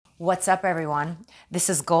What's up, everyone? This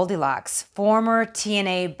is Goldilocks, former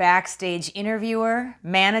TNA backstage interviewer,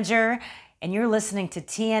 manager, and you're listening to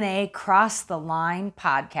TNA Cross the Line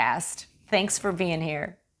podcast. Thanks for being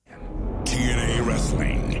here. TNA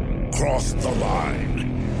Wrestling, Cross the Line.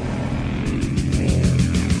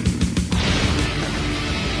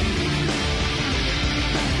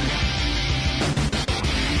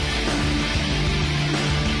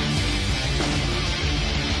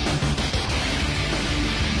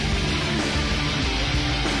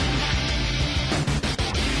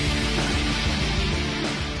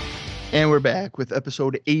 And we're back with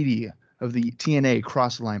episode 80 of the TNA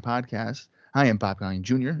Cross the Line podcast. I am Bob Colleen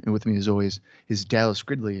Jr., and with me, as always, is Dallas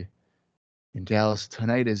Gridley. In Dallas,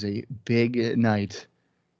 tonight is a big night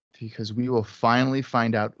because we will finally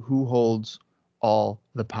find out who holds all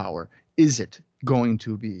the power. Is it going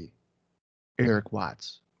to be Erik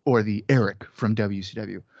Watts or the Eric from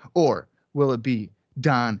WCW? Or will it be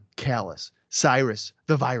Don Callis, Cyrus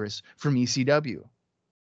the Virus from ECW?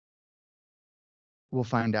 We'll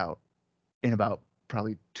find out in about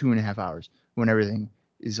probably 2.5 hours when everything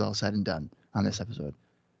is all said and done on this episode.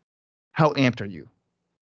 How amped are you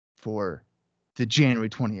for the January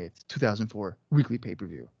 28th, 2004 weekly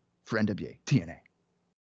pay-per-view for NWA TNA?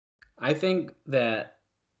 I think that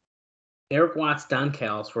Erik Watts, Don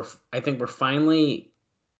Callis, we're finally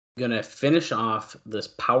going to finish off this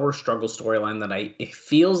power struggle storyline that it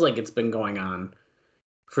feels like it's been going on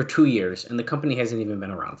for 2 years, and the company hasn't even been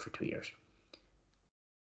around for 2 years.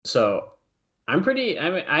 So I'm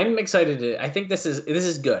excited I think this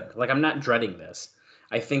is good. Like, I'm not dreading this.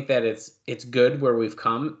 I think that it's good where we've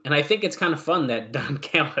come, and I think it's kind of fun that Don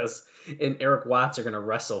Callis and Erik Watts are going to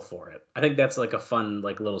wrestle for it. I think that's like a fun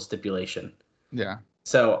little stipulation. Yeah.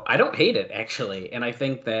 So I don't hate it, actually, and I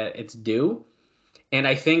think that it's due. And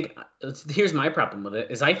I think here's my problem with it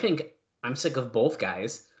is I think I'm sick of both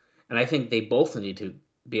guys, and I think they both need to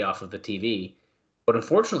be off of the TV. But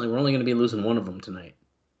unfortunately, we're only going to be losing one of them tonight.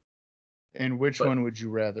 And which one would you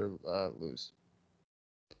rather lose?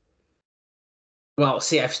 Well,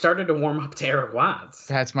 see, I've started to warm up to Erik Watts.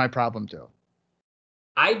 That's my problem, too.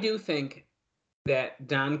 I do think that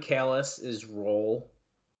Don Callis' role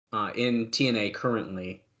in TNA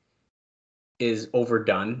currently is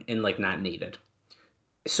overdone and not needed.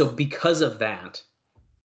 So because of that,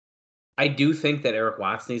 I do think that Erik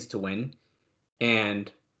Watts needs to win and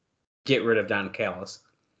get rid of Don Callis.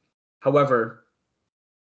 However,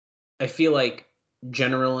 I feel like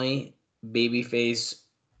generally babyface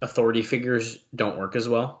authority figures don't work as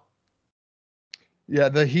well. Yeah,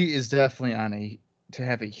 the heat is definitely to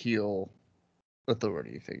have a heel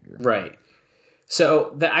authority figure. Right.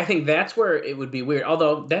 So I think that's where it would be weird.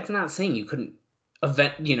 Although that's not saying you couldn't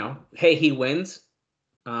hey, he wins.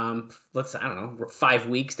 I don't know, 5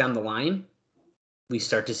 weeks down the line, we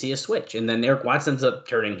start to see a switch. And then Erik Watts ends up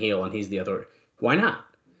turning heel and he's the authority. Why not?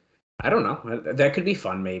 I don't know. That could be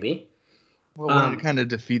fun, maybe. Well, would it kind of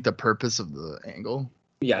defeat the purpose of the angle?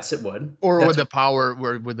 Yes, it would. Or would the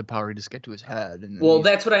power just get to his head?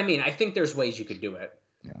 That's what I mean. I think there's ways you could do it.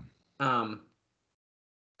 Yeah.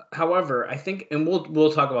 However, I think, and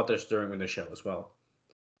we'll talk about this during the show as well.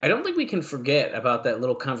 I don't think we can forget about that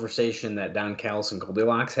little conversation that Don Callis and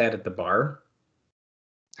Goldilocks had at the bar.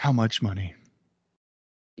 How much money?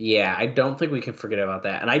 Yeah, I don't think we can forget about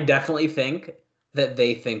that. And I definitely think that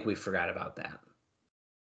they think we forgot about that.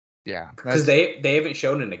 Yeah. Because they haven't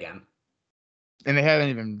shown it again. And they haven't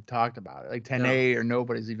even talked about it. Like 10A or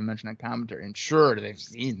nobody's even mentioned that commentary. And sure, they've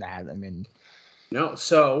seen that. I mean. No,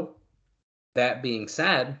 so that being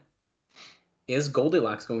said, is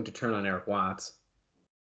Goldilocks going to turn on Erik Watts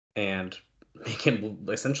and make him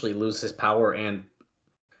essentially lose his power and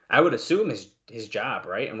I would assume his job,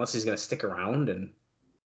 right? Unless he's going to stick around and.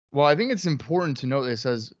 Well, I think it's important to note that it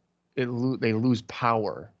says they lose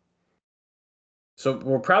power. So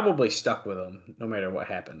we're probably stuck with him no matter what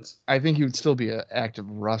happens. I think he would still be an active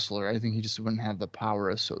wrestler. I think he just wouldn't have the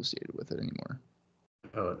power associated with it anymore.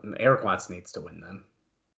 Oh, Erik Watts needs to win then.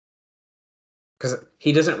 Because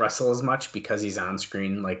he doesn't wrestle as much because he's on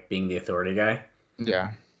screen, being the authority guy.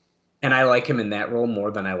 Yeah. And I like him in that role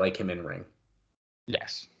more than I like him in ring.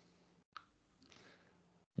 Yes.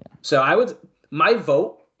 Yeah. So my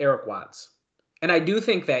vote, Erik Watts. And I do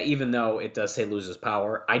think that even though it does say loses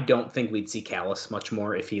power, I don't think we'd see Callis much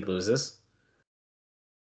more if he loses.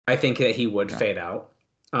 I think that he would fade out.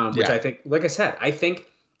 Which I think, like I said, I think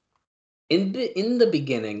in the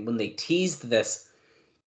beginning when they teased this,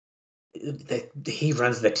 he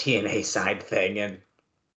runs the TNA side thing and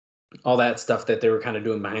all that stuff that they were kind of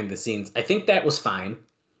doing behind the scenes, I think that was fine.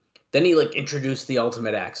 Then he introduced the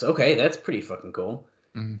Ultimate X. Okay, that's pretty fucking cool.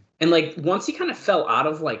 Mhm. And like once he kind of fell out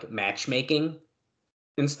of like matchmaking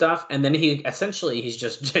and stuff, and then he's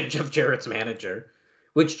just Jeff Jarrett's manager,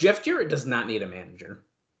 which Jeff Jarrett does not need a manager.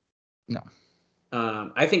 No.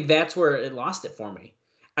 I think that's where it lost it for me.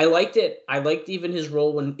 I liked it. I liked even his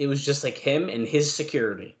role when it was just like him and his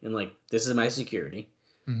security, and like this is my security.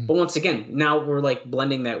 Mhm. But once again, now we're like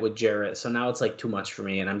blending that with Jarrett, so now it's like too much for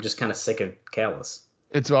me, and I'm just kind of sick of Callis.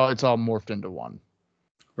 It's all morphed into one.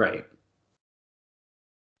 Right.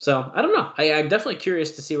 So I don't know. I'm definitely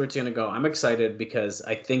curious to see where it's going to go. I'm excited because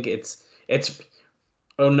I think it's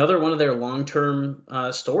another one of their long-term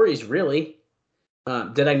stories. Really,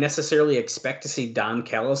 did I necessarily expect to see Don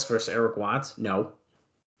Callis versus Eric Watts? No,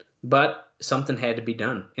 but something had to be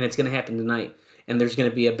done, and it's going to happen tonight. And there's going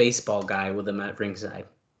to be a baseball guy with him at ringside.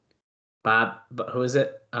 Bob, who is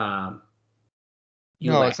it?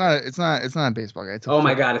 No, it's not. It's not a baseball guy. It's a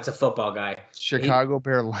my God, it's a football guy. Chicago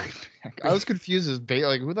Bear linebacker. I was confused as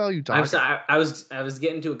like who the hell are you talking? I was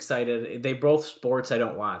getting too excited. They both sports I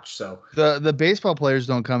don't watch. So the baseball players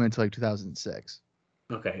don't come until like 2006.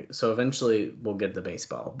 Okay, so eventually we'll get the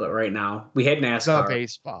baseball, but right now we had NASCAR. It's not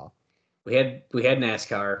baseball. We had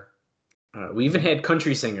NASCAR. We even had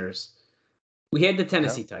country singers. We had the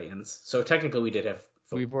Tennessee Titans. So technically we did have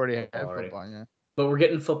football. We've already had football, yeah. But we're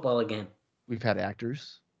getting football again. We've had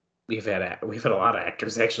actors. We've had a lot of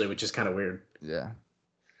actors actually, which is kind of weird. Yeah.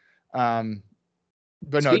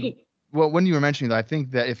 But no. Well, when you were mentioning that, I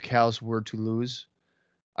think that if Callis were to lose,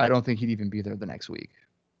 I don't think he'd even be there the next week.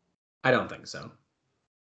 I don't think so.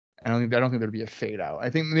 I don't think there'd be a fade out. I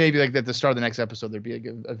think maybe like at the start of the next episode there'd be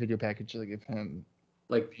a video package like of him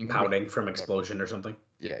like pouting from explosion or something.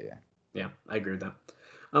 Yeah, I agree with that.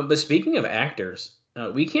 But speaking of actors,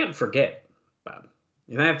 we can't forget Bob.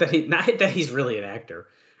 Not that he's really an actor,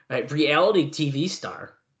 right? Reality TV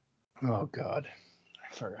star. Oh God,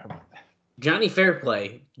 I forgot about that. Johnny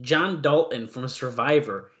Fairplay, John Dalton from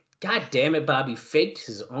Survivor. God damn it, Bobby faked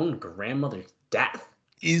his own grandmother's death.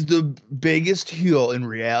 He's the biggest heel in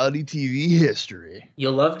reality TV history.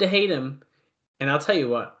 You'll love to hate him, and I'll tell you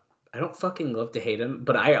what, I don't fucking love to hate him,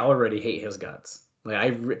 but I already hate his guts.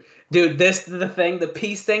 Like dude, this is the thing, the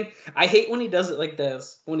peace thing. I hate when he does it like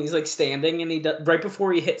this, when he's like standing and he does right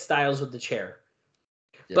before he hits Styles with the chair.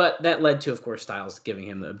 Yeah. But that led to, of course, Styles giving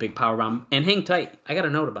him the big power bomb and hang tight. I got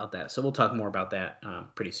a note about that, so we'll talk more about that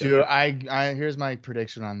pretty soon. Dude, I here's my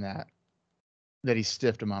prediction on that he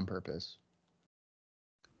stiffed him on purpose.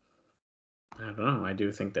 I don't know. I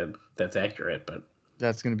do think that's accurate, but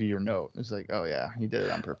that's gonna be your note. It's like, oh yeah, he did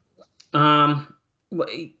it on purpose. Well,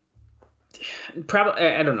 probably.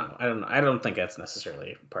 I don't know. I don't think that's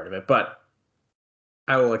necessarily part of it, but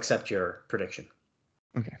I will accept your prediction.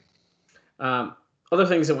 Okay. Other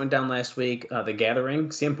things that went down last week: The Gathering,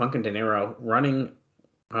 CM Punk and De Niro running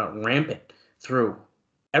rampant through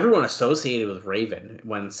everyone associated with Raven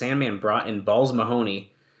when Sandman brought in Balls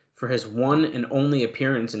Mahoney for his one and only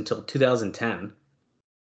appearance until 2010.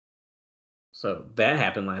 So that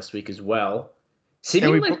happened last week as well.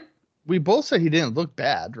 We both said he didn't look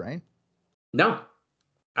bad, right? No.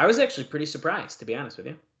 I was actually pretty surprised, to be honest with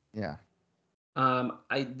you. Yeah.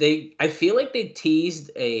 I feel like they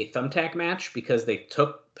teased a thumbtack match because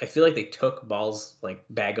I feel like they took Ball's like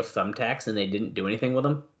bag of thumbtacks and they didn't do anything with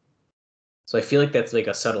them. So I feel like that's like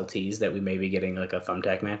a subtle tease that we may be getting like a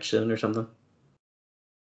thumbtack match soon or something.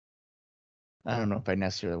 I don't know if I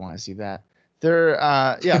necessarily want to see that.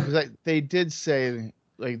 Because they did say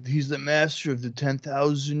like he's the master of the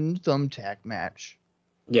 10,000 thumbtack match.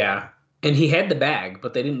 Yeah, and he had the bag,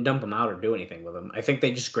 but they didn't dump him out or do anything with him. I think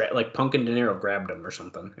they just like Punk and De Niro grabbed him or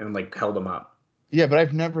something and like held him up. Yeah, but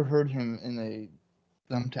I've never heard him in a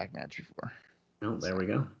thumbtack match before. Oh, there we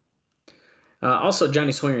go. Also,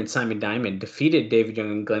 Johnny Swinger and Simon Diamond defeated David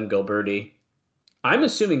Young and Glenn Gilberti. I'm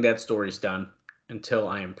assuming that story's done until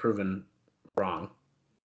I am proven wrong.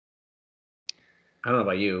 I don't know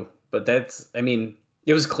about you, but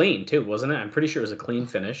it was clean too, wasn't it? I'm pretty sure it was a clean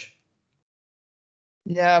finish.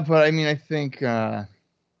 Yeah, but I mean, I think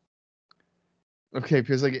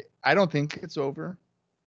because like I don't think it's over,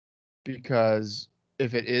 because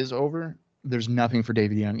if it is over, there's nothing for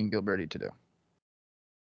David Young and Gilberti to do.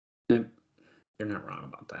 You're not wrong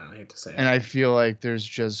about that. I hate to say it. And I feel like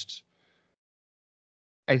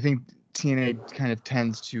I think TNA kind of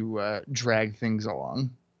tends to drag things along.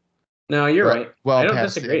 No, you're right. Well, I don't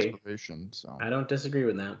disagree. So. I don't disagree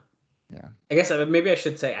with that. Yeah. I guess maybe I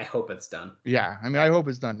should say I hope it's done. Yeah, I mean, I hope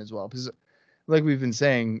it's done as well, because like we've been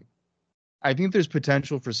saying, I think there's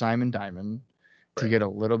potential for Simon Diamond to get a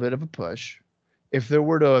little bit of a push. If there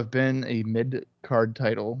were to have been a mid-card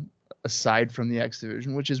title aside from the X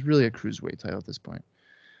Division, which is really a cruiserweight title at this point,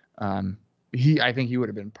 I think he would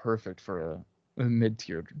have been perfect for a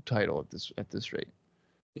mid-tier title at this rate.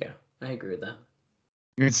 Yeah, I agree with that.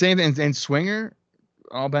 And same thing, and Swinger,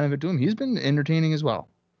 all benefit to him. He's been entertaining as well.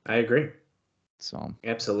 I agree. So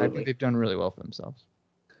Absolutely. I think they've done really well for themselves.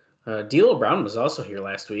 D'Lo Brown was also here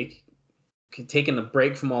last week, taking a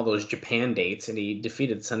break from all those Japan dates, and he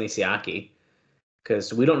defeated Sonny Siaki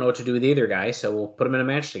because we don't know what to do with either guy, so we'll put them in a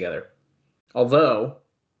match together. Although,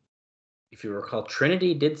 if you recall,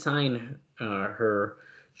 Trinity did sign her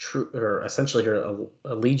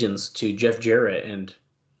allegiance to Jeff Jarrett and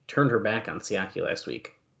turned her back on Siaki last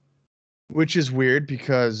week. Which is weird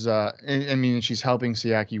because, I mean, she's helping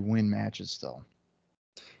Siaki win matches still.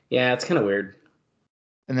 Yeah, it's kind of weird.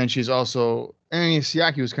 And then she's also, I mean,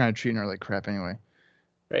 Siaki was kind of treating her like crap anyway.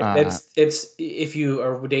 Right. It's if you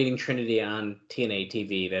are dating Trinity on TNA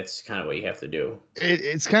TV, that's kind of what you have to do.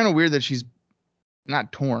 It's kind of weird that she's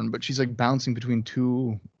not torn, but she's like bouncing between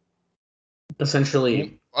two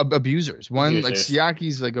essentially abusers. One like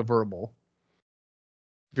Siaki's like a verbal,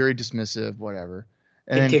 very dismissive, whatever.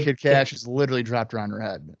 And then Kid Cash has literally dropped her on her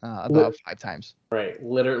head about 5 times. Right,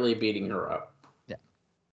 literally beating her up. Yeah.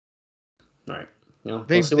 Right.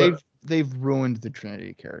 They've ruined the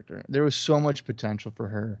Trinity character. There was so much potential for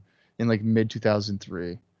her in like mid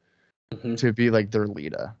 2003 to be like their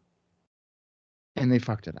Lita, and they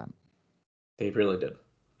fucked it up. They really did.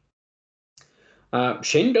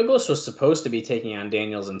 Shane Douglas was supposed to be taking on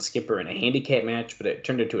Daniels and Skipper in a handicap match, but it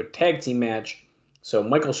turned into a tag team match. So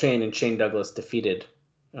Michael Shane and Shane Douglas defeated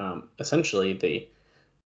essentially the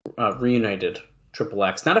reunited Triple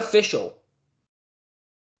X. Not official,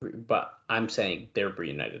 but I'm saying they're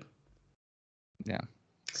reunited. Yeah,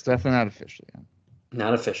 it's definitely not official. Yeah.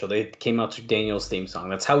 Not official. They came out to Daniel's theme song.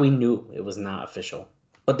 That's how we knew it was not official.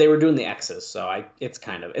 But they were doing the X's, so it's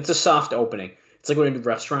a soft opening. It's like when a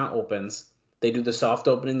restaurant opens, they do the soft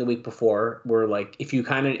opening the week before, where like if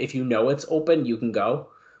you know it's open, you can go,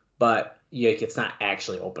 but it's not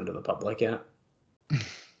actually open to the public yet.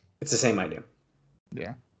 It's the same idea.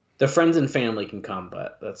 Yeah. The friends and family can come,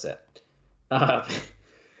 but that's it.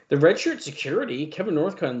 The Redshirt Security, Kevin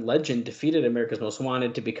Northcutt and Legend defeated America's Most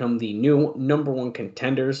Wanted to become the new #1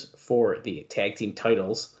 contenders for the tag team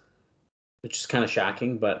titles, which is kind of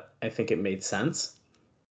shocking, but I think it made sense.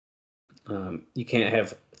 You can't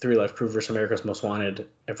have 3 Live Crew versus America's Most Wanted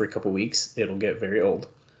every couple weeks. It'll get very old.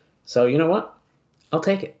 So you know what? I'll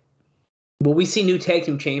take it. Will we see new tag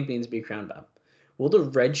team champions be crowned, Bob? Will the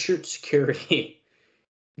Redshirt Security,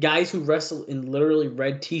 guys who wrestle in literally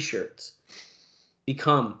red T-shirts,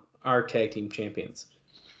 become our tag team champions?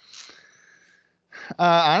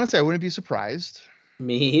 Honestly, I wouldn't be surprised.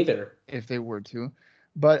 Me either. If they were to,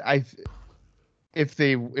 but if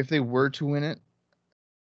they were to win it,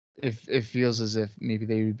 it feels as if maybe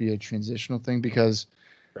they would be a transitional thing because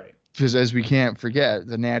as we can't forget,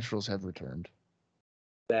 the Naturals have returned.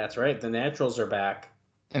 That's right. The Naturals are back,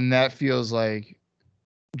 and that feels like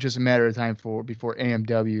just a matter of time before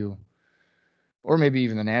AMW, or maybe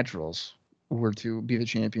even the Naturals, were to be the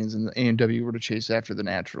champions, and the AMW were to chase after the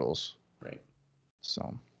Naturals. Right. So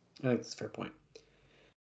I think that's a fair point.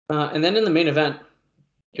 And then in the main event,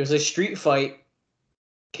 it was a street fight.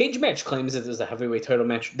 Cage Match claims it was a heavyweight title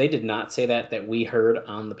match. They did not say that we heard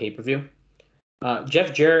on the pay-per-view.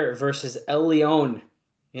 Jeff Jarrett versus El Leon.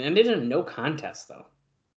 It ended in a no contest, though,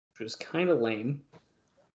 which was kind of lame.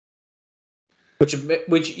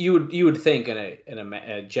 Which you would think in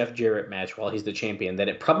a Jeff Jarrett match while he's the champion that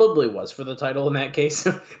it probably was for the title in that case,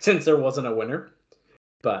 since there wasn't a winner.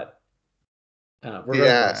 But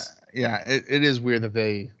regardless. Yeah, it is weird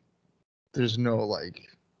that there's no like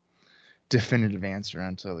definitive answer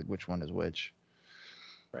onto like which one is which.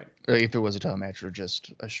 Right. Like if it was a title match or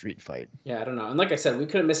just a street fight. Yeah, I don't know. And like I said, we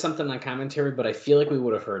could have missed something on commentary, but I feel like we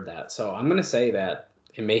would have heard that. So I'm gonna say that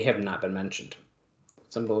it may have not been mentioned.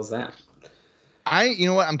 Simple as that. You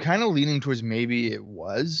know what? I'm kind of leaning towards maybe it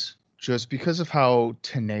was just because of how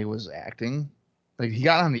Tenay was acting. Like he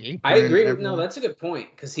got on the apron. I agree. No, that's a good point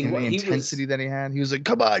because the intensity that he had. He was like,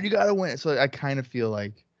 "Come on, you gotta win." So I kind of feel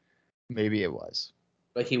like maybe it was.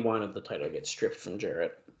 But he wanted the title to get stripped from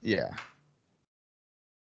Jarrett. Yeah.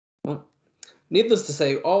 Well, needless to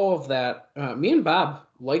say, all of that. Me and Bob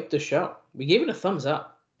liked the show. We gave it a thumbs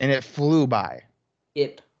up. And it flew by.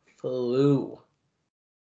 It flew.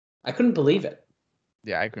 I couldn't believe it.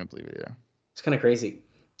 Yeah, I couldn't believe it either. It's kind of crazy.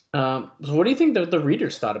 So what do you think the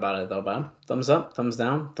readers thought about it, though, Bob? Thumbs up, thumbs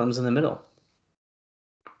down, thumbs in the middle?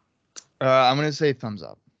 I'm going to say thumbs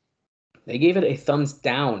up. They gave it a thumbs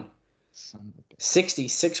down.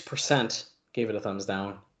 66% gave it a thumbs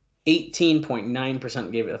down.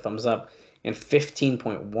 18.9% gave it a thumbs up. And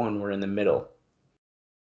 15.1% were in the middle.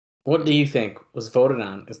 What do you think was voted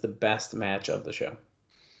on as the best match of the show?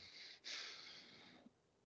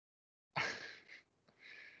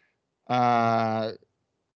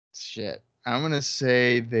 Shit. I'm gonna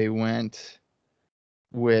say they went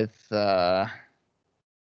with the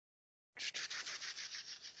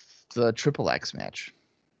Triple X match.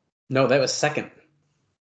 No, that was second.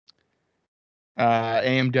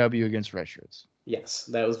 AMW against Red Shirts. Yes,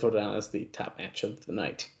 that was voted on as the top match of the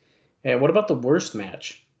night. And what about the worst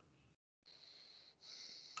match?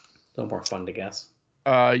 A little more fun to guess.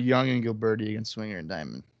 Young and Gilberti against Swinger and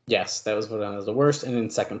Diamond. Yes, that was voted on as the worst. And in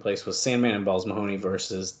second place was Sandman and Balls Mahoney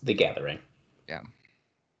versus The Gathering. Yeah.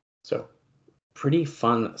 So, pretty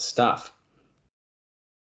fun stuff.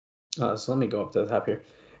 So let me go up to the top here.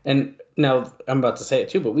 And now I'm about to say it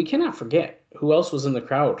too, but we cannot forget who else was in the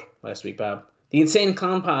crowd last week, Bob. The Insane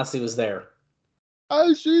Clown Posse was there.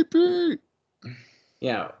 ICP!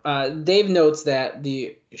 Yeah. Dave notes that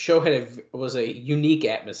the show was a unique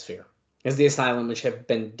atmosphere, as the Asylum, which had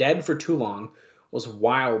been dead for too long, was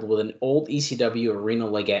wild with an old ECW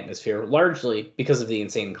arena-like atmosphere, largely because of the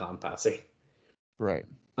Insane Clown Posse. Right.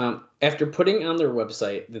 After putting on their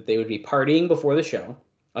website that they would be partying before the show,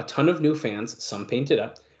 a ton of new fans, some painted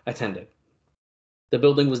up, attended. The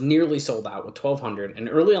building was nearly sold out with 1,200, and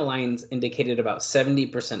early lines indicated about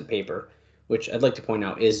 70% paper, which I'd like to point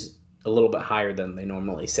out is a little bit higher than they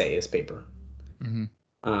normally say is paper.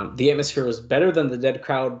 Mm-hmm. The atmosphere was better than the dead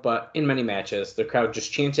crowd, but in many matches, the crowd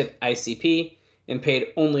just chanted ICP and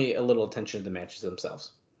paid only a little attention to the matches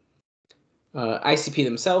themselves. ICP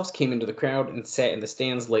themselves came into the crowd and sat in the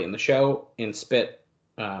stands late in the show and spit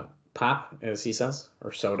pop, as he says,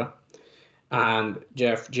 or soda, on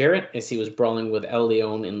Jeff Jarrett as he was brawling with El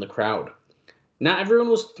Leon in the crowd. Not everyone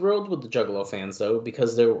was thrilled with the Juggalo fans, though,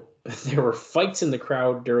 because there were fights in the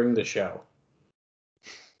crowd during the show.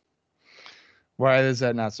 Why does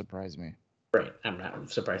that not surprise me? Right, I'm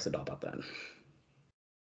not surprised at all about that.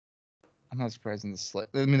 I'm not surprised in the slit.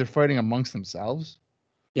 I mean, they're fighting amongst themselves.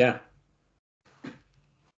 Yeah.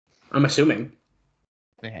 I'm assuming.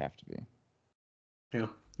 They have to be. Yeah.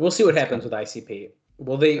 We'll see what happens with ICP.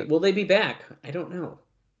 Will they be back? I don't know.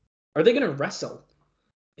 Are they going to wrestle?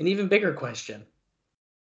 An even bigger question.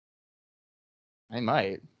 They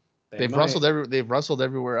might. They might. They've wrestled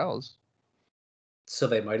everywhere else. So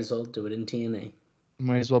they might as well do it in TNA.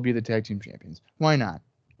 Might as well be the tag team champions. Why not?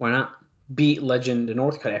 Why not beat Legend and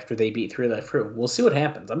Northcutt after they beat Three Live Crew? We'll see what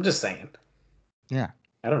happens. I'm just saying. Yeah.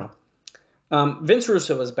 I don't know. Vince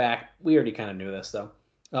Russo is back. We already kind of knew this, though.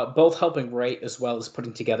 Both helping write as well as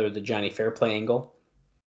putting together the Johnny Fairplay angle.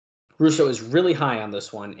 Russo is really high on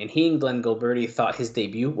this one, and he and Glenn Gilberti thought his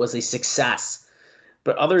debut was a success,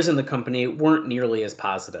 but others in the company weren't nearly as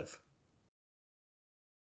positive.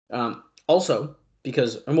 Also,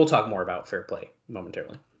 because, and we'll talk more about Fairplay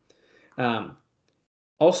momentarily.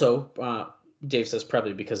 Dave says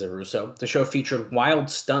probably because of Russo, the show featured wild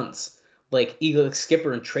stunts like Eagle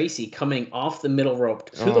Skipper and Tracy coming off the middle rope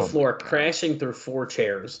through the floor, crashing through 4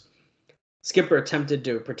 chairs. Skipper attempted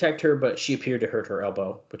to protect her, but she appeared to hurt her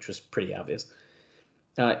elbow, which was pretty obvious.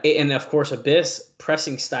 And of course, Abyss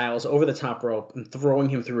pressing Styles over the top rope and throwing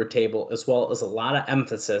him through a table, as well as a lot of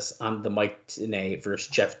emphasis on the Mike Tenay versus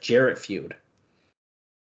Jeff Jarrett feud.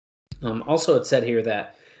 Also, it said here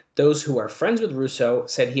that those who are friends with Russo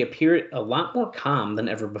said he appeared a lot more calm than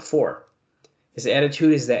ever before. His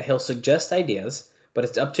attitude is that he'll suggest ideas, but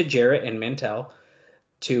it's up to Jarrett and Mantell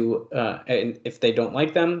to, and if they don't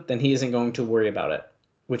like them, then he isn't going to worry about it,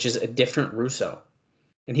 which is a different Russo.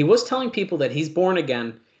 And he was telling people that he's born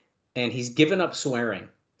again and he's given up swearing.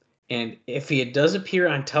 And if he does appear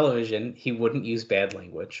on television, he wouldn't use bad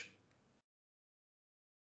language.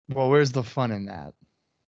 Well, where's the fun in that?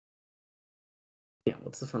 Yeah,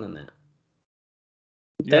 what's the fun in that?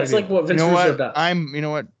 That's like what Vince Russo does. You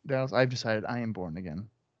know what, Dallas? I've decided I am born again.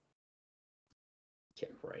 Yeah,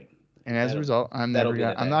 right. And as a result, I'm not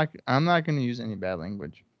going to use any bad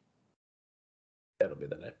language. That'll be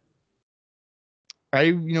the day.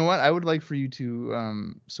 You know what? I would like for you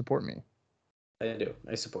to support me. I do.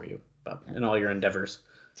 I support you, Bob, in all your endeavors.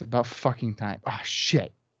 It's about fucking time. Oh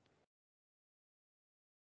shit.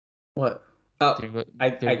 What? Oh, okay, I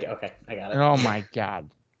got it. Oh my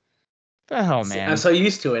god. What the hell, man? I'm so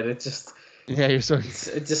used to it. It just you're so.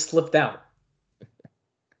 It just slipped out.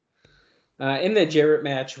 In the Jarrett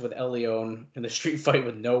match with El Leon in the street fight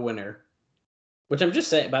with no winner, which I'm just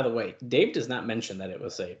saying, by the way, Dave does not mention that it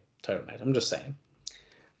was a title match. I'm just saying.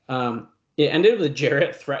 It ended with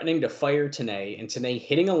Jarrett threatening to fire Tenay, and Tenay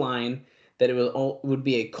hitting a line that it would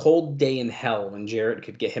be a cold day in hell when Jarrett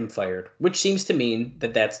could get him fired, which seems to mean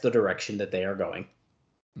that that's the direction that they are going.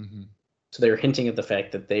 Mm-hmm. So they're hinting at the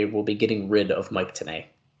fact that they will be getting rid of Mike Tenay,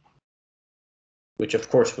 which of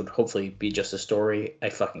course would hopefully be just a story. I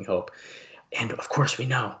fucking hope. And of course we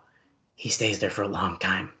know he stays there for a long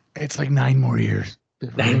time. It's like 9 more years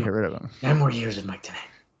before they get rid of him. 9 more years with Mike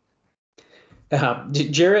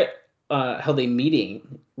Tenay. Jarrett held a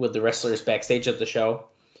meeting with the wrestlers backstage at the show,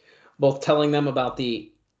 both telling them about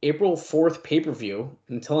the April 4th pay-per-view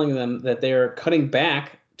and telling them that they are cutting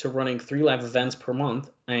back to running 3 live events per month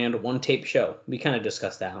and 1 tape show. We kind of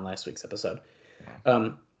discussed that on last week's episode.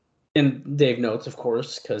 And Dave notes, of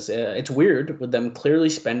course, because it's weird with them clearly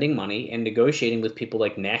spending money and negotiating with people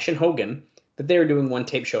like Nash and Hogan that they are doing 1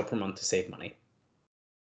 tape show per month to save money.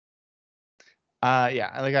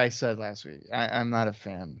 Yeah, like I said last week, I'm not a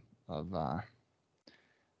fan of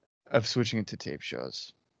switching it to tape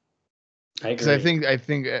shows. I agree. Because I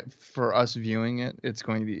think for us viewing it, it's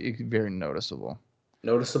going to be very noticeable.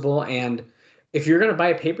 And if you're going to buy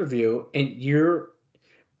a pay-per-view and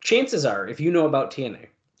chances are, if you know about TNA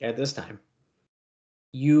at this time,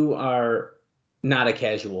 you are not a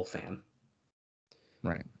casual fan.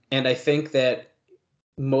 Right. And I think that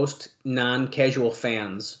most non-casual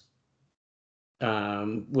fans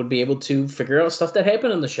would be able to figure out stuff that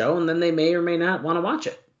happened on the show, and then they may or may not want to watch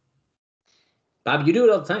it. Bob, you do it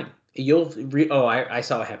all the time. I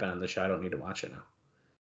saw what happened on the show. I don't need to watch it now.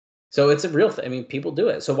 So it's a real thing. I mean, people do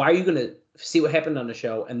it. So why are you going to see what happened on the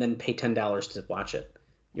show and then pay $10 to watch it?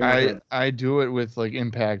 I do it with like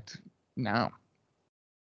Impact now.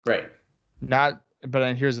 Right.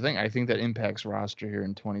 But here's the thing. I think that Impact's roster here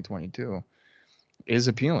in 2022 is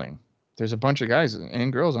appealing. There's a bunch of guys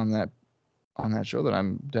and girls on that show that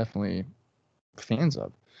I'm definitely fans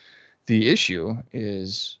of. The issue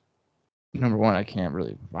is, number one, I can't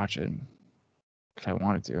really watch it if I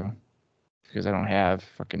wanted to because I don't have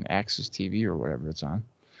fucking Access TV or whatever it's on.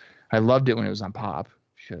 I loved it when it was on Pop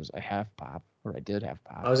because I have Pop, or I did have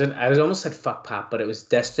Pop. I was almost said fuck Pop, but it was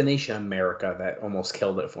Destination America that almost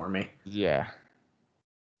killed it for me. Yeah,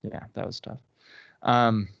 that was tough.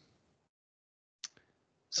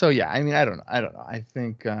 So yeah, I mean, I don't know. I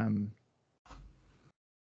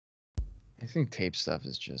think tape stuff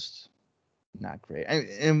is just not great.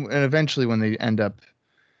 And eventually when they end up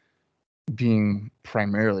being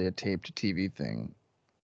primarily a tape to TV thing,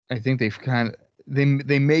 I think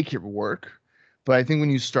they make it work. But I think when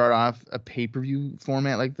you start off a pay-per-view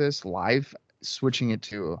format like this, live, switching it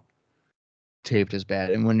to taped is bad.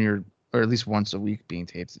 And or at least once a week being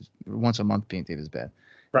taped, once a month being taped is bad.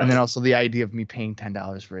 Right. And then also the idea of me paying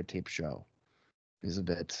 $10 for a tape show is a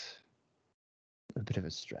bit of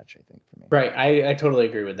a stretch, I think, for me. Right. I totally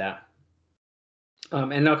agree with that.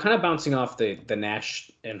 And now kind of bouncing off the Nash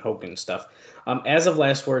and Hogan stuff. As of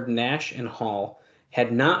last word, Nash and Hall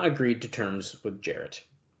had not agreed to terms with Jarrett.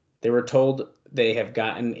 They were told they have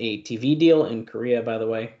gotten a TV deal in Korea, by the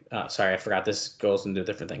way. Sorry, I forgot this goes into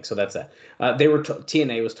different things. So that's that.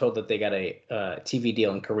 TNA was told that they got a TV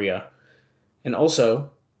deal in Korea. And also,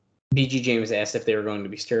 BG James asked if they were going to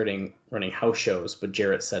be starting running house shows, but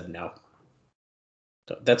Jarrett said no.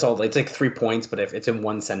 So that's all. It's like 3 points, but if it's in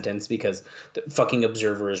one sentence because the fucking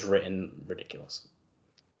Observer is written ridiculous.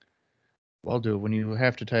 Well, dude, when you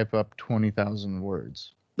have to type up 20,000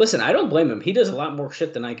 words. Listen, I don't blame him. He does a lot more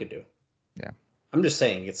shit than I could do. Yeah. I'm just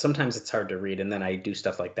saying, sometimes it's hard to read, and then I do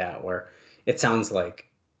stuff like that where it sounds like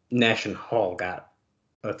Nash and Hall got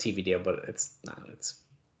a TV deal, but it's not. It's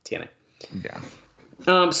TNA.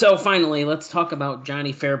 Yeah. So finally, let's talk about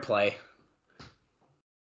Johnny Fairplay.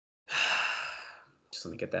 Just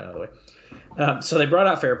let me get that out of the way. So they brought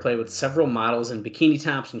out Fairplay with several models in bikini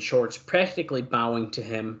tops and shorts, practically bowing to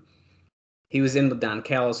him. He was in with Don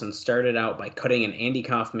Callis and started out by cutting an Andy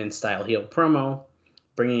Kaufman-style heel promo,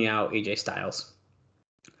 bringing out AJ Styles.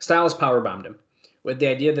 Styles powerbombed him with the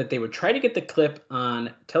idea that they would try to get the clip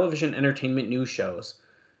on television entertainment news shows.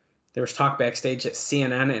 There was talk backstage that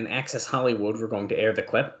CNN and Access Hollywood were going to air the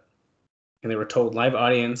clip, and they were told live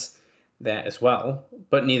audience that as well,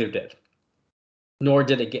 but neither did. Nor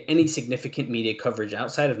did it get any significant media coverage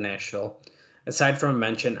outside of Nashville, aside from a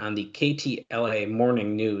mention on the KTLA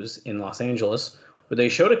Morning News in Los Angeles, where they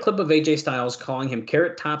showed a clip of AJ Styles calling him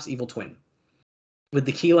Carrot Top's evil twin, with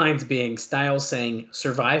the key lines being Styles saying,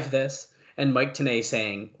 "Survive this," and Mike Tenay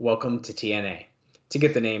saying, "Welcome to TNA," to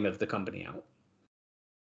get the name of the company out.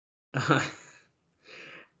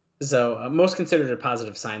 So most considered a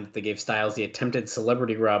positive sign that they gave Styles the attempted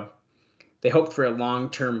celebrity rub. They hoped for a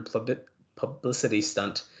long-term publicity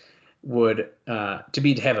stunt would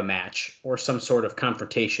to have a match or some sort of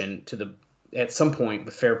confrontation at some point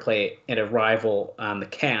with Fairplay and a rival on the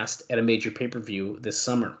cast at a major pay-per-view this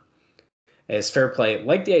summer. As Fairplay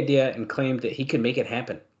liked the idea and claimed that he could make it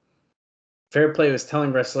happen. Fair Play was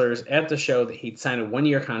telling wrestlers at the show that he'd signed a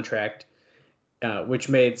 1-year contract, which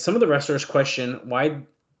made some of the wrestlers question why'd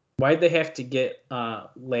they have to get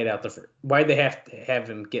laid out why'd they have to have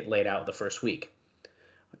him get laid out the first week.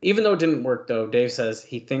 Even though it didn't work, though, Dave says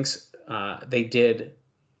he thinks they did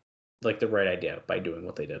like the right idea by doing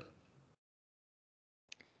what they did.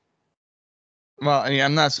 Well, I mean,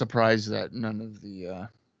 I'm not surprised that none of the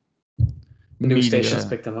News stations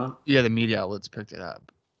picked them up. Yeah, the media outlets picked it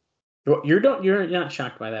up. You're not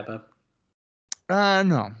shocked by that, Bob?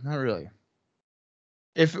 No, not really.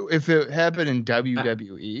 If it happened in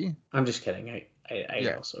WWE, I'm just kidding.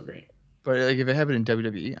 I also agree. But like if it happened in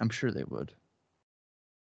WWE, I'm sure they would.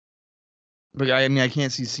 But I mean, I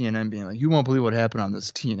can't see CNN being like, "You won't believe what happened on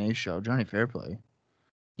this TNA show, Johnny Fairplay."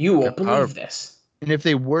 You won't believe this. And if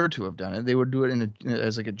they were to have done it, they would do it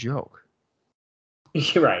as like a joke.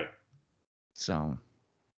 You're right. So,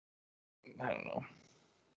 I don't know.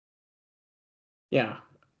 Yeah.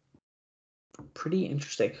 Pretty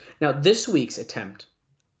interesting. Now, this week's attempt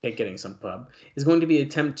at getting some pub is going to be an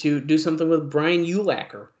attempt to do something with Brian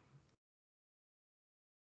Urlacher.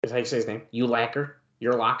 Is how you say his name? Urlacher?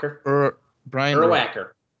 Brian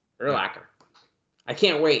Urlacher. Urlacher. I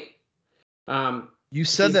can't wait. You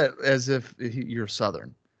said that as if you're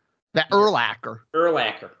Southern. That Urlacher.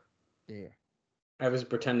 Urlacher. Yeah. I was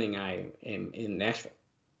pretending I am in Nashville.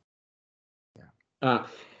 Yeah.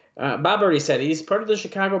 Bob already said he's part of the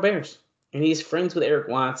Chicago Bears, and he's friends with Eric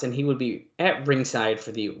Watts, and he would be at ringside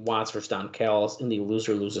for the Watts versus Don Callis in the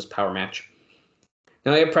loser loses power match.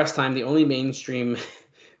 Now, at press time, the only mainstream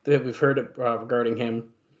that we've heard regarding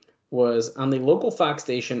him was on the local Fox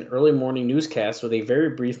station early morning newscast with a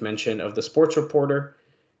very brief mention of the sports reporter,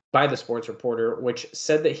 which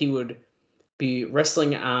said that he would be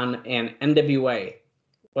wrestling on an NWA.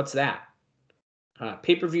 What's that?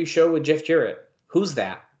 Pay-per-view show with Jeff Jarrett. Who's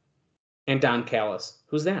that? And Don Callis.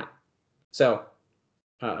 Who's that? So,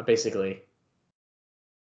 basically,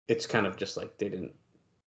 it's kind of just like they didn't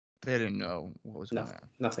know what was going on.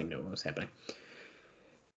 Nothing knew what was happening.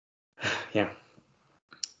 Yeah.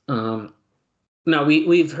 Now,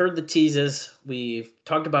 we've heard the teases. We've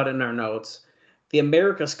talked about it in our notes. The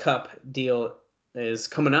America's Cup deal is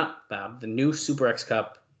coming up, Bob. The new Super X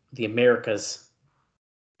Cup, the America's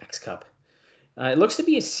X Cup. It looks to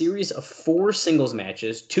be a series of 4 singles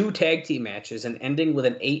matches, 2 tag team matches, and ending with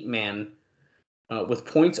an 8-man with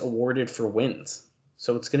points awarded for wins.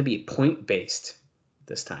 So it's going to be point-based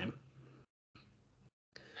this time.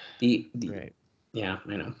 Right. Yeah,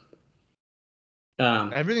 I know.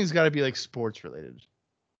 Everything's got to be like sports related.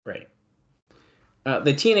 Right.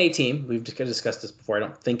 The TNA team, we've discussed this before. I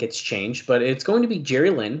don't think it's changed, but it's going to be Jerry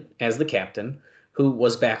Lynn as the captain, who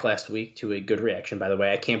was back last week to a good reaction, by the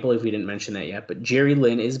way. I can't believe we didn't mention that yet, but Jerry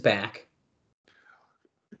Lynn is back.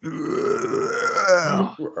 Chris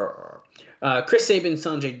Sabin,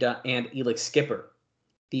 Sanjay Dutt, and Elix Skipper.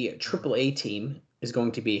 The AAA team is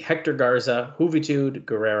going to be Hector Garza, Juventud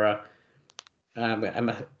Guerrera, I'm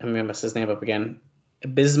going to mess his name up again,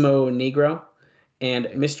 Abismo Negro, and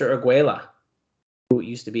Mr. Aguila, who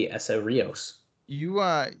used to be Essa Rios. You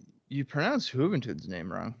pronounced Juventud's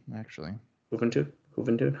name wrong, actually. Juventud?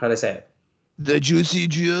 How'd I say it? The Juicy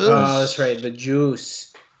Juice. Oh, that's right, the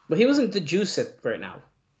Juice. But he wasn't the Juice right now.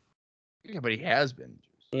 Yeah, but he has been.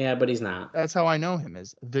 Yeah, but he's not. That's how I know him,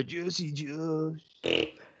 as the Juicy Juice.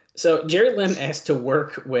 So Jerry Lynn asked to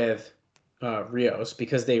work with Rios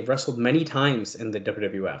because they wrestled many times in the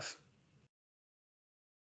WWF.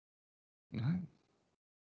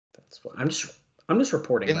 That's what I'm just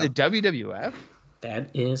reporting. In the WWF? That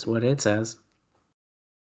is what it says.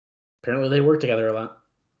 Apparently they work together a lot.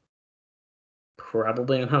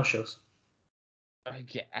 Probably on house shows. I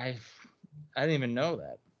didn't even know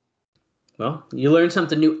that. Well, you learn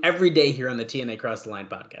something new every day here on the TNA Cross the Line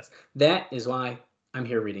podcast. That is why I'm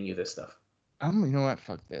here reading you this stuff. You know what?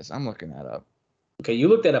 Fuck this. I'm looking that up. Okay, you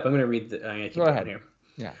look that up. I'm going to read Go ahead. Here.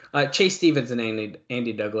 Yeah. Chase Stevens and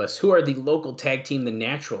Andy Douglas, who are the local tag team, the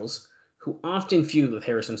Naturals, who often feud with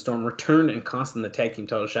Harrison Storm, returned and cost them the tag team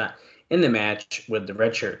title shot in the match with the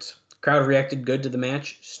Red Shirts. Crowd reacted good to the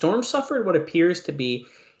match. Storm suffered what appears to be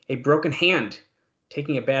a broken hand,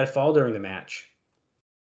 taking a bad fall during the match.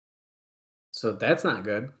 So that's not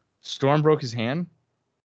good. Storm broke his hand?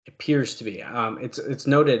 Appears to be. It's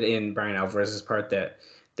noted in Brian Alvarez's part that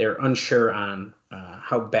they're unsure on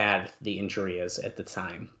how bad the injury is at the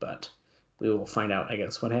time, but we will find out, I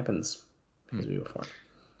guess, what happens as we go forward.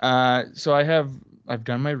 So I've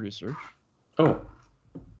done my research. Oh.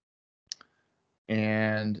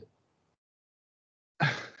 And oh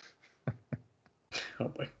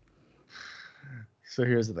boy. So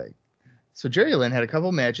here's the thing. So Jerry Lynn had a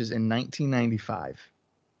couple matches in 1995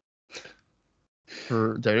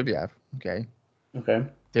 for WWF. Okay. Okay.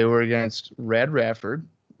 They were against Rad Radford,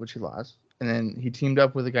 which he lost. And then he teamed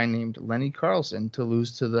up with a guy named Lenny Carlson to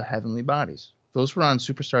lose to the Heavenly Bodies. Those were on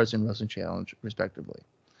Superstars and Wrestling Challenge, respectively.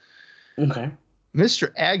 Okay.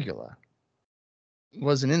 Mr. Aguila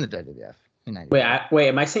wasn't in the WWF in 95. Wait,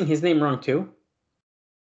 am I saying his name wrong too?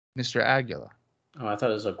 Mr. Aguila. Oh, I thought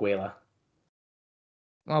it was Aguila.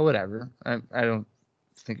 Well, whatever. I don't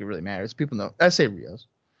think it really matters. People know. S.A. Rios.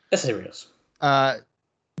 S.A. Rios.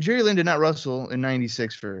 Jerry Lynn did not wrestle in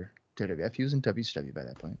 96 for WWF. He was in WCW by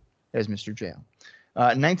that point as Mr. Jail.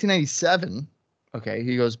 1997, okay,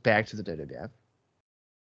 he goes back to the WWF.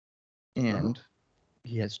 And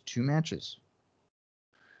he has 2 matches.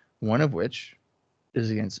 One of which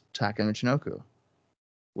is against Taka Michinoku,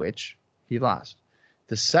 which he lost.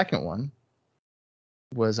 The second one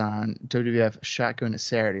was on WWF Shotgun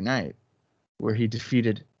Saturday Night, where he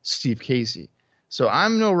defeated Steve Casey. So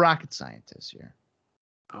I'm no rocket scientist here.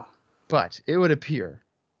 Oh. But it would appear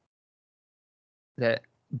that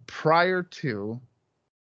prior to...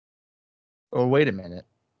 Oh, wait a minute.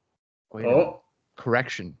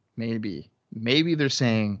 Correction, maybe. Maybe they're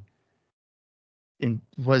saying...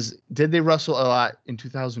 Did they wrestle a lot in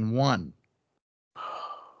 2001?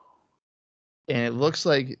 And it looks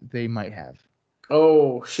like they might have.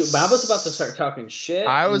 Oh, shoot. Bob was about to start talking shit.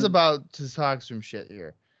 I was about to talk some shit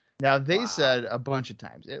here. Now, they said a bunch of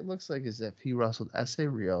times. It looks like as if he wrestled S.A.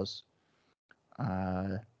 Rios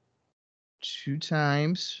 2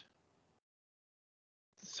 times,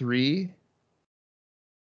 3,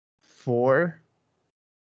 4.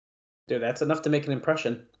 Dude, that's enough to make an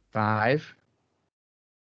impression. 5.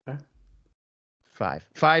 Okay.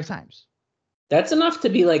 5 times. That's enough to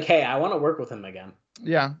be like, hey, I want to work with him again.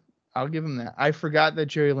 Yeah, I'll give him that. I forgot that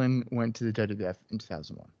Jerry Lynn went to the WWF in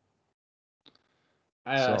 2001.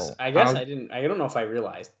 I guess I didn't. I don't know if I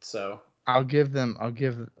realized. So I'll give them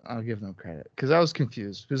credit because I was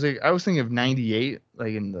confused because I was thinking of 98,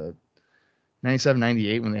 like in the 97,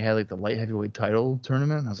 98 when they had like the light heavyweight title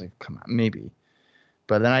tournament. And I was like, come on, maybe.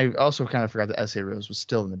 But then I also kind of forgot that S.A. Rose was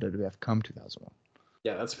still in the WWF come 2001.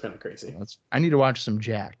 Yeah, that's kind of crazy. I need to watch some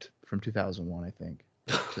Jacked from 2001, I think,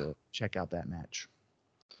 to check out that match.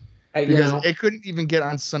 Because it couldn't even get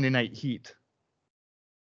on Sunday Night Heat.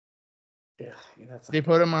 Yeah, they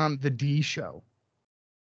put him on the D show.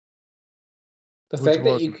 The fact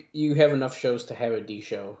that you have enough shows to have a D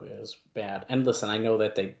show is bad. And listen, I know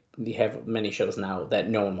that they have many shows now that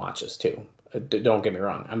no one watches too. Don't get me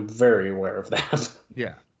wrong. I'm very aware of that.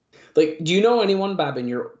 Yeah. Like, do you know anyone, Bob, in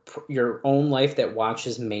your own life that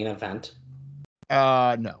watches Main Event?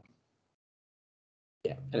 No.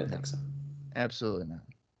 Yeah, I didn't think so. Absolutely not.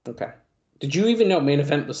 Okay. Did you even know Main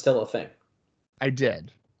Event was still a thing? I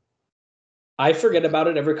did. I forget about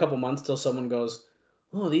it every couple months till someone goes,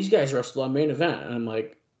 oh, these guys wrestled on Main Event. And I'm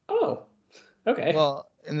like, oh, okay. Well,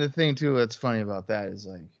 and the thing, too, that's funny about that is,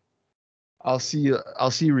 like, I'll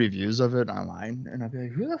see reviews of it online, and I'll be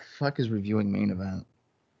like, who the fuck is reviewing Main Event?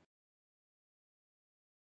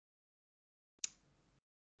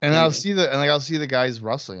 And I'll see the guys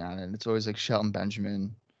wrestling on it. And it's always like Shelton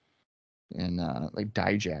Benjamin and like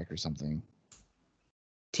Dijak or something.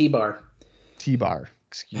 T-Bar,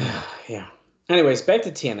 excuse me. Yeah. Anyways, back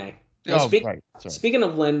to TNA. Right. Speaking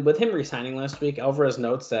of Lynn, with him resigning last week, Alvarez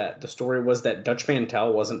notes that the story was that Dutch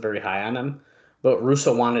Mantel wasn't very high on him, but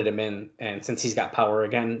Russo wanted him in, and since he's got power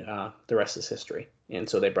again, the rest is history. And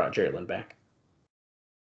so they brought Jerry Lynn back.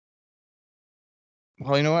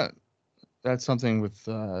 Well, you know what? That's something with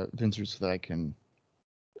Vince Russo that I can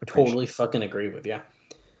appreciate. Totally fucking agree with you.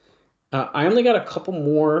 I only got a couple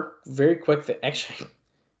more very quick that actually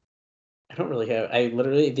I don't really have.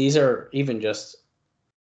 These are even just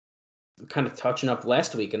kind of touching up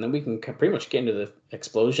last week, and then we can pretty much get into the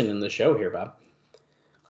explosion in the show here, Bob.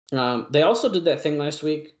 They also did that thing last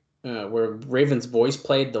week where Raven's voice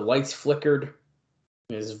played, the lights flickered,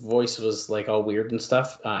 his voice was like all weird and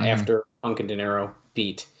stuff after Punk and De Niro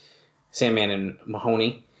beat Sandman and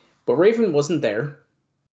Mahoney, but Raven wasn't there.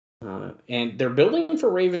 And they're building for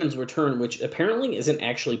Raven's return, which apparently isn't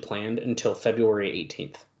actually planned until February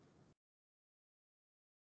 18th.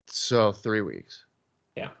 So 3 weeks.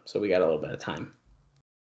 Yeah, so we got a little bit of time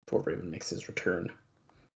before Raven makes his return.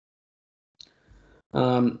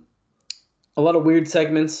 A lot of weird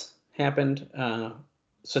segments happened,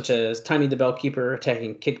 such as Tiny the Bellkeeper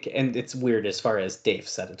attacking Kid, and it's weird as far as Dave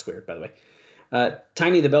said it's weird, by the way.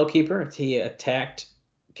 Tiny the Bellkeeper, he attacked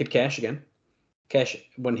Kid Cash again. Cash,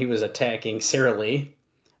 when he was attacking Sarah Lee,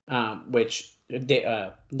 which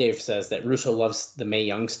Dave says that Russo loves the Mae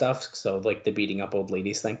Young stuff, so like the beating up old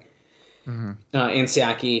ladies thing. And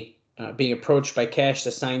Siaki being approached by Cash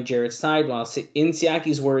to sign Jarrett's side, while in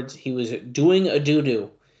Siaki's words, he was doing a doo-doo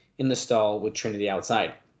in the stall with Trinity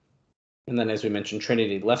outside. And then, as we mentioned,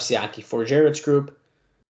 Trinity left Siaki for Jarrett's group.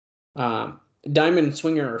 Diamond and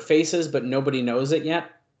Swinger are faces, but nobody knows it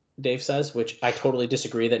yet, Dave says, which I totally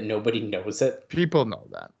disagree that nobody knows it. People know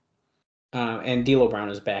that. And D'Lo Brown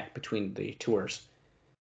is back between the tours.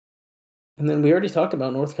 And then we already talked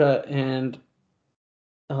about Northcutt and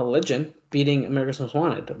Legend beating America's Most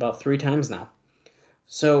Wanted about 3 times now.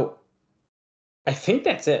 So I think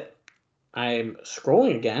that's it. I'm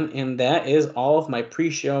scrolling again, and that is all of my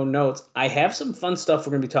pre-show notes. I have some fun stuff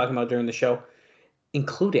we're going to be talking about during the show,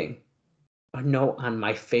 including a note on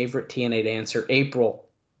my favorite TNA dancer, April.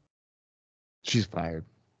 She's fired.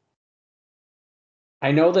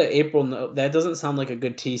 I know that April, that doesn't sound like a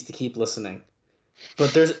good tease to keep listening,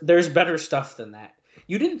 but there's better stuff than that.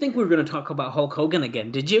 You didn't think we were going to talk about Hulk Hogan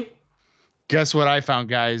again, did you? Guess what I found,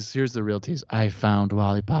 guys? Here's the real tease. I found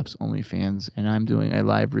Lollipop's OnlyFans, and I'm doing a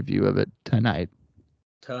live review of it tonight.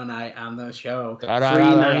 Tonight on the show.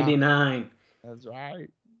 $3.99. That's right.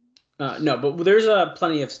 No, but there's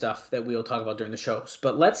plenty of stuff that we'll talk about during the shows.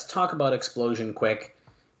 But let's talk about Explosion quick,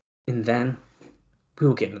 and then we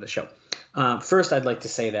will get into the show. First, I'd like to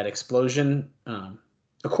say that Explosion,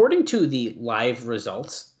 according to the live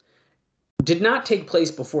results, did not take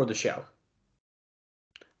place before the show.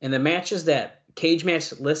 And the matches that Cage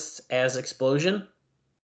Match lists as Explosion,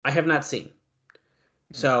 I have not seen.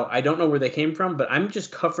 So I don't know where they came from, but I'm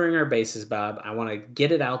just covering our bases, Bob. I want to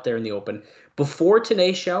get it out there in the open. Before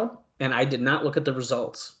today's show, and I did not look at the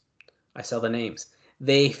results, I saw the names.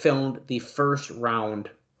 They filmed the first round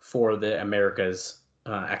for the America's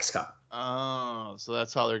X Cup. Oh, so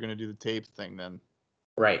that's how they're going to do the tape thing then.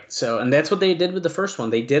 Right. So, and that's what they did with the first one.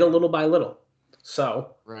 They did a little by little.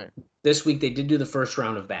 So, right. This week they did do the first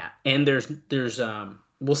round of that. And there's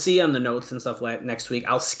we'll see on the notes and stuff next week.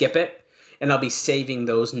 I'll skip it, and I'll be saving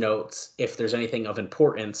those notes if there's anything of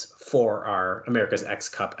importance for our America's X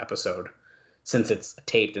Cup episode, since it's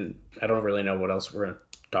taped and I don't really know what else we're going to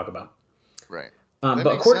talk about. Right.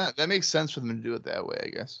 That makes sense for them to do it that way, I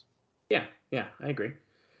guess. Yeah, I agree.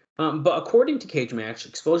 But according to Cage Match,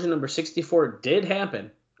 Explosion number 64 did happen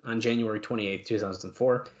on January 28th,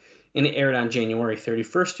 2004, and it aired on January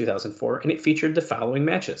 31st, 2004, and it featured the following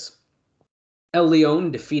matches. El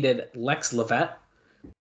Leon defeated Lex Levette,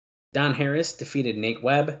 Don Harris defeated Nate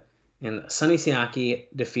Webb, and Sonny Siaki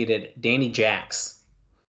defeated Danny Jax.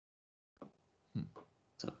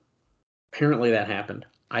 So apparently that happened.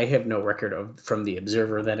 I have no record from the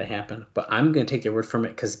Observer that it happened, but I'm going to take their word from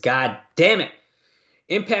it because, God damn it,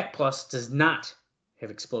 Impact Plus does not have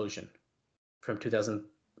Explosion from 2000,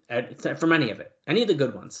 from any of it, any of the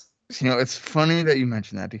good ones. You know, it's funny that you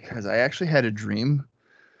mentioned that because I actually had a dream.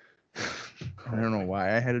 I don't know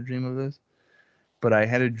why I had a dream of this, but I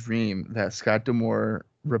had a dream that Scott D'Amore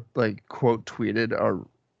quote tweeted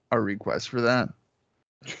our request for that.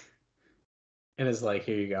 And it's like,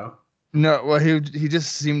 here you go. No, well, he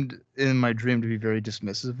just seemed in my dream to be very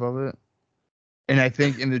dismissive of it, and I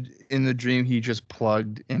think in the dream he just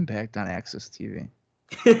plugged Impact on Access TV.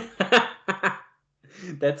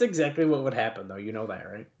 That's exactly what would happen, though. You know that,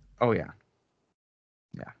 right? Oh yeah.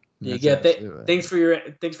 You get that. Thanks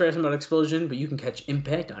for asking about Explosion, but you can catch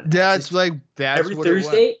Impact on that's every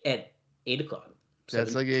Thursday at 8:00.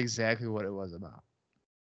 That's like exactly what it was about.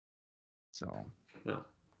 So no.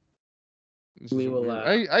 We will.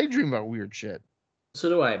 I dream about weird shit. So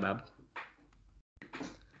do I, Bob.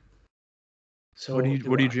 So what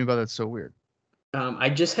do you dream about that's so weird? I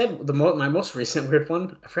just had my most recent weird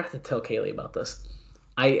one. I forgot to tell Kaylee about this.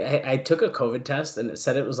 I took a COVID test and it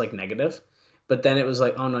said it was like negative, but then it was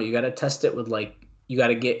like, oh no, you got to test it with you got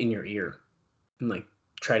to get in your ear and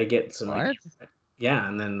try to get some. Yeah,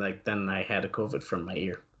 and then I had a COVID from my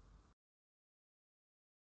ear.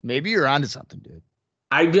 Maybe you're onto something, dude.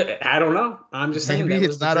 I don't know. I'm just saying. Maybe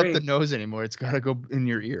it's not up the nose anymore. It's got to go in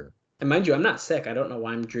your ear. And mind you, I'm not sick. I don't know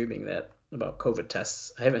why I'm dreaming that about COVID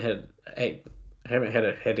tests. I haven't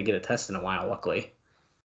had to get a test in a while, luckily.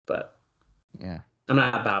 But yeah, I'm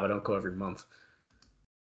not Bob. I don't go every month.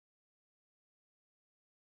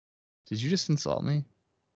 Did you just insult me?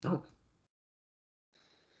 No.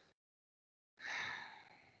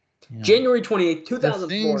 Yeah. January 28th,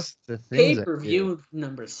 2004. The pay-per-view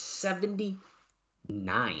number 79.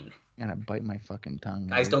 I'm gonna bite my fucking tongue.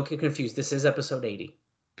 Guys, don't get confused. This is episode 80.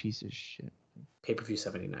 Piece of shit. Pay-per-view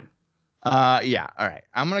 79. Yeah. All right.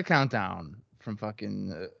 I'm gonna count down from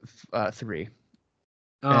fucking 3.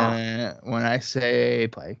 When I say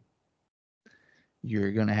play,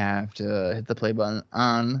 you're gonna have to hit the play button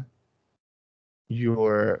on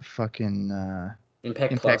your fucking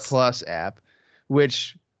Impact Plus app,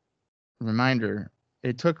 which, reminder,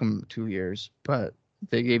 it took them 2 years, but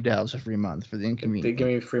they gave Dallas a free month for the They inconvenience. give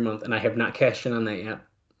me a free month, and I have not cashed in on that yet.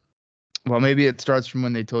 Well, maybe it starts from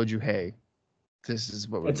when they told you, hey, this is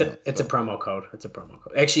what we're doing. It's a promo code. It's a promo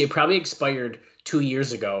code. Actually, it probably expired 2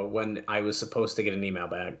 years ago when I was supposed to get an email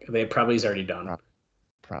back. They probably is already done.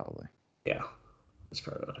 Probably. Yeah. That's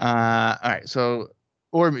probably what all right. So,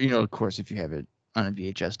 or, of course, if you have it on a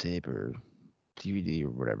VHS tape or DVD or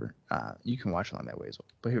whatever, you can watch it on that way as well.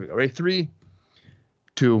 But here we go. Ready? 3,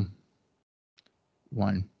 2,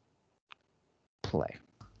 1, play.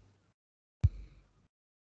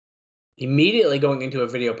 Immediately going into a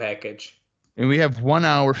video package. And we have 1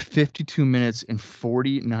 hour, 52 minutes, and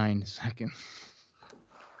 49 seconds.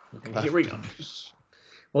 Okay, here we go.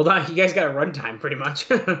 Well, you guys got a runtime pretty much.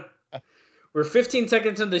 We're 15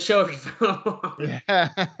 seconds into the show if you follow. Yeah.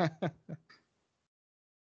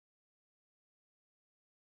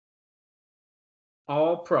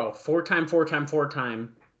 All pro.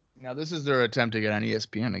 4-time. Now, this is their attempt to get on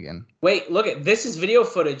ESPN again. Wait, look at this is video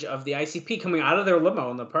footage of the ICP coming out of their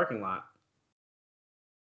limo in the parking lot.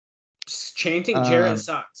 Just chanting Jarrett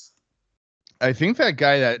sucks. I think that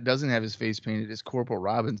guy that doesn't have his face painted is Corporal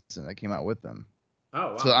Robinson that came out with them.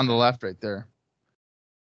 Oh, wow. So on the left right there.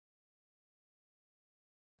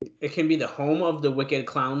 It can be the home of the Wicked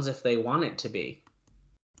Clowns if they want it to be.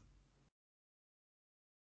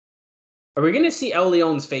 Are we going to see El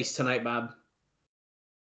Leon's face tonight, Bob?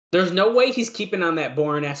 There's no way he's keeping on that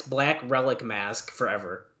Bourne-esque black relic mask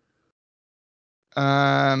forever.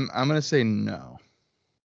 I'm going to say no.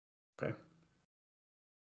 Okay.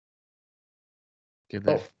 Give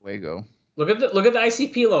that fuego. Look at the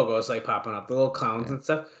ICP logos like popping up, the little clowns and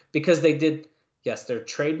stuff, because they did their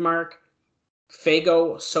trademark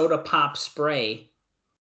Fago soda pop spray.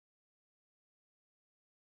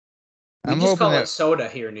 We just call it soda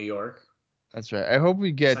here in New York. That's right. I hope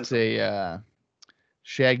we get a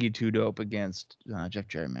Shaggy 2-Dope against Jeff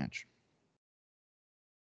Jarrett match.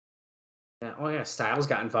 Yeah, oh yeah, Styles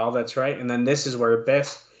got involved. That's right. And then this is where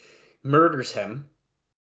Biff murders him.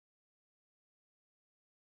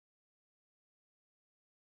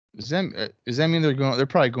 Does that mean they're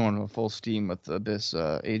probably going full steam with this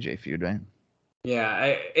AJ feud, right?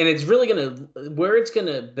 Yeah, and it's really where it's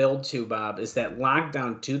gonna build to, Bob, is that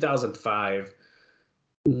Lockdown 2005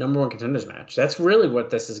 #1 contenders match. That's really what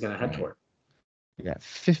this is gonna head toward. Yeah,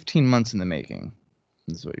 15 months in the making.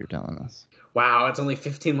 Is what you're telling us. Wow, it's only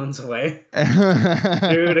 15 months away.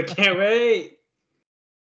 Dude, I can't wait.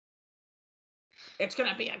 It's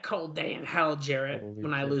going to be a cold day in hell, Jarrett,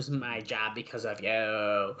 when I lose my job because of you.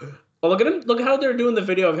 Oh, look at him. Look how they're doing the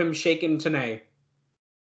video of him shaking Tenay.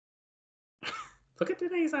 Look at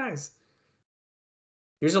Tenay's eyes.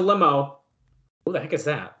 Here's a limo. Who the heck is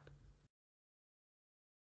that?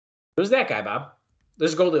 Who's that guy, Bob?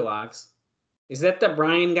 There's Goldilocks. Is that the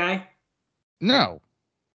Brian guy? No.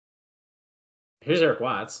 Here's Eric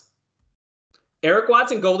Watts. Eric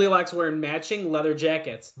Watts and Goldilocks wearing matching leather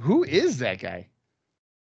jackets. Who is that guy?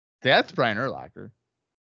 That's Brian Urlacher.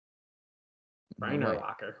 Brian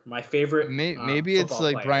Urlacher, my favorite. Maybe it's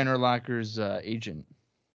like player. Brian Urlacher's agent.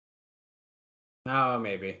 Oh,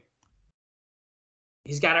 maybe.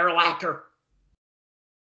 He's got Urlacher.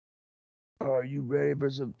 Are you ready for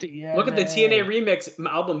some TNA? Look at the TNA remix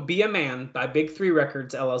album "Be a Man" by Big 3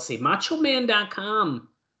 Records LLC. MachoMan.com.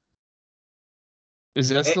 Is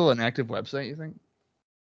that still an active website, you think?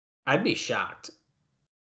 I'd be shocked.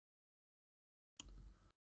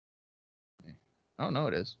 Oh, no,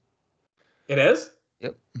 it is. It is?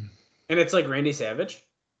 Yep. And it's like Randy Savage?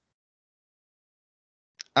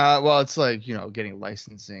 Well, it's like, getting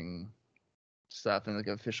licensing stuff and like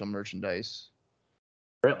official merchandise.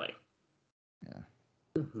 Really? Yeah.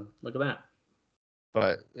 Mm-hmm. Look at that.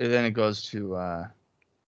 But then it goes to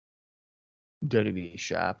WWE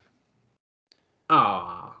shop.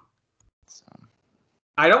 Aw. So.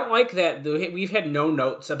 I don't like that. We've had no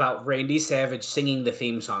notes about Randy Savage singing the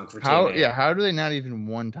theme song for TNA. Yeah, how do they not even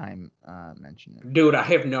one time mention it? Dude, I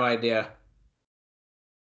have no idea.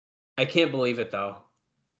 I can't believe it, though.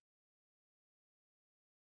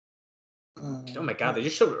 Oh my God, they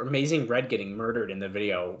just showed Amazing Red getting murdered in the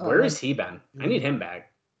video. Where has he been? I need him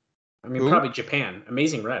back. I mean, probably Japan.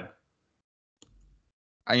 Amazing Red.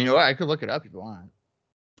 You know what? I could look it up if you want.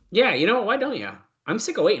 Yeah, you know what? Why don't you? I'm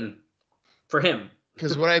sick of waiting for him.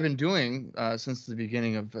 Because what I've been doing since the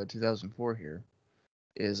beginning of 2004 here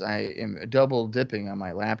is I am double dipping on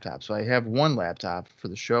my laptop. So I have one laptop for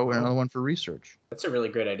the show and another one for research. That's a really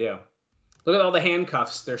great idea. Look at all the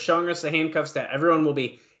handcuffs. They're showing us the handcuffs that everyone will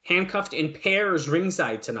be handcuffed in pairs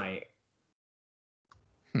ringside tonight.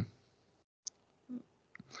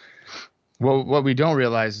 Well, what we don't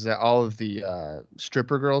realize is that all of the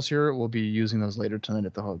stripper girls here will be using those later tonight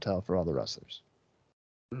at the hotel for all the wrestlers.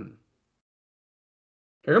 Hmm.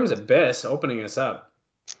 Here comes Abyss opening us up.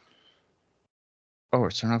 Oh, we're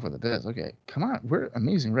starting off with Abyss. Okay, come on. Where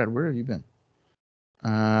Amazing Red? Where have you been?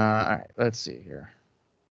 All right, let's see here.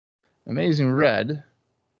 Amazing Red.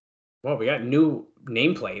 Well, we got new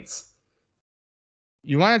nameplates.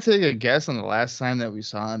 You want to take a guess on the last time that we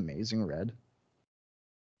saw Amazing Red?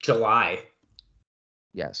 July.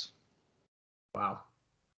 Yes. Wow.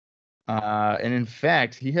 And in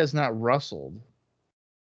fact, he has not wrestled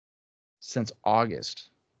since August.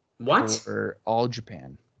 What? For All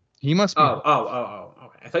Japan. He must be. Oh.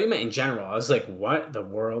 Okay. I thought you meant in general. I was like, what the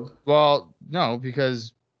world? Well, no,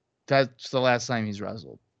 because that's the last time he's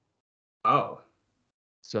wrestled. Oh.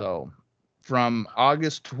 So from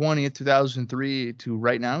August 20th, 2003 to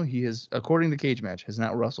right now, he has, according to Cage Match, has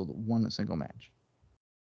not wrestled one single match.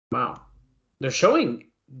 Wow. They're showing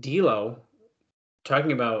D'Lo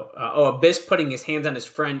talking about, Abyss putting his hands on his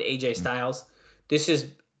friend AJ Styles. This is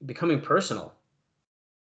becoming personal.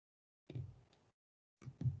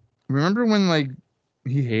 Remember when, like,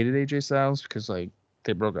 he hated AJ Styles because, like,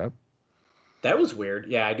 they broke up? That was weird.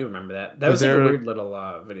 Yeah, I do remember that. That was like a weird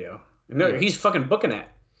little video. No, Yeah. He's fucking booking it.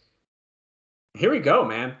 Here we go,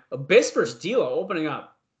 man. Abyss versus D'Lo opening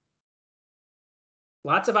up.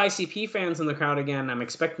 Lots of ICP fans in the crowd again. I'm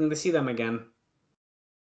expecting to see them again.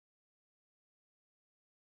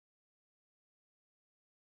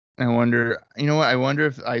 I wonder, you know what? I wonder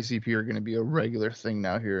if ICP are going to be a regular thing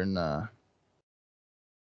now here in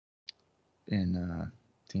TNA.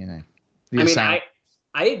 I mean,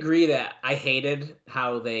 I agree that I hated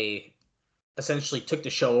how they essentially took the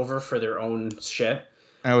show over for their own shit.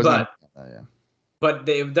 But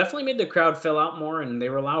they definitely made the crowd fill out more and they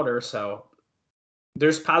were louder. So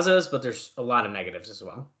there's positives, but there's a lot of negatives as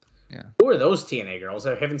well. Yeah. Who are those TNA girls?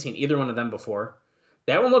 I haven't seen either one of them before.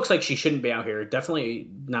 That one looks like she shouldn't be out here. Definitely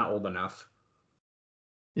not old enough.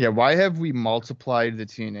 Yeah, why have we multiplied the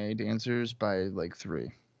TNA dancers by like 3?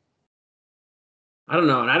 I don't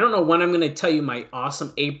know. And I don't know when I'm going to tell you my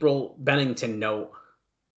awesome April Bennington note,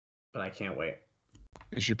 but I can't wait.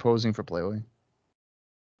 Is she posing for Playboy?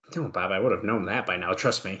 No, Bob, I would have known that by now.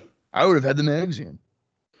 Trust me. I would have had the magazine.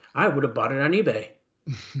 I would have bought it on eBay.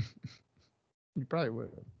 You probably would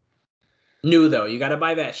have. New, though. You got to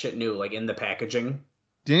buy that shit new, like in the packaging.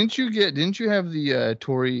 Didn't you have the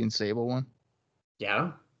Tori and Sable one?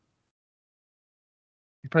 Yeah.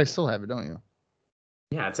 You probably still have it, don't you?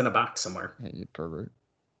 Yeah, it's in a box somewhere. Hey, you pervert.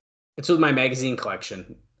 It's with my magazine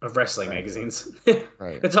collection of wrestling magazines.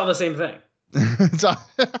 Right. It's all the same thing. It's all...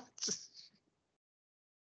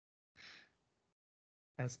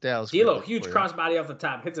 That's Dallas. D'Lo, huge crossbody off the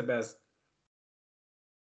top. Hits it best.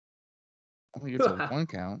 Only gets a 1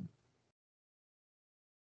 count.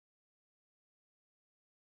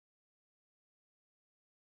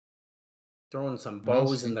 Throwing some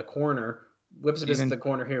bows in the corner. Whips it in the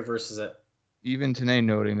corner here versus it. Even today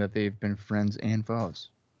noting that they've been friends and foes.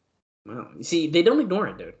 Wow. You see, they don't ignore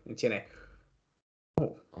it, dude, in TNA.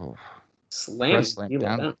 Oh. Slam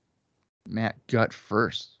down. Matt gut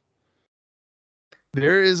first.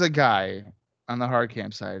 There is a guy on the hard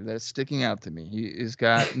camp side that's sticking out to me. He's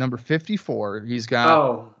got number 54. He's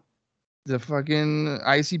got the fucking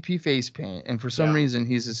ICP face paint. And for some reason,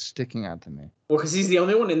 he's just sticking out to me. Well, because he's the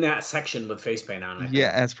only one in that section with face paint on it.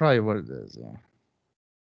 Yeah, that's probably what it is, yeah.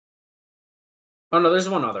 Oh, no, there's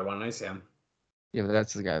one other one. I see him. Yeah, but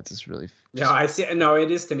that's the guy that's just really... No, I see. No,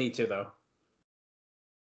 it is to me, too, though.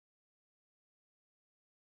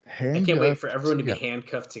 I can't wait for everyone to be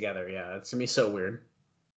handcuffed together. Yeah, it's going to be so weird.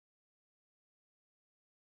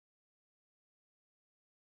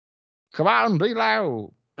 Come on,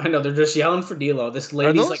 D'Lo. I know, they're just yelling for D'Lo. This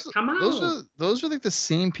lady's like, come on. Those are like the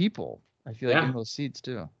same people, I feel like, in those seats,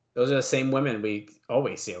 too. Those are the same women we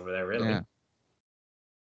always see over there, really. Yeah.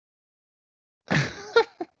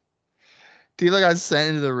 D'Lo got sent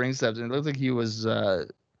into the ring steps, and it looked like he was, what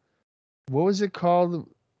was it called?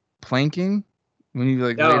 Planking? When you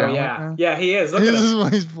lay down like that? Yeah, he is. Look this at him. Is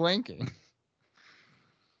when he's planking.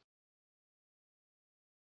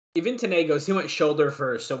 Even Tenay goes, he went shoulder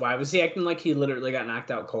first, so why was he acting like he literally got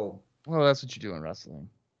knocked out cold? Well, that's what you do in wrestling.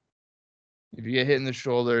 If you get hit in the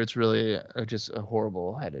shoulder, it's really just a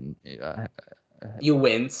horrible head. You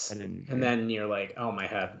wince, and then you're like, oh, my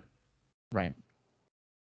head. Right.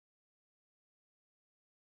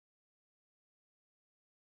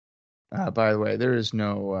 By the way, there is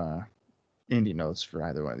no indie notes for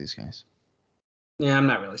either one of these guys. Yeah, I'm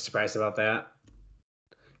not really surprised about that.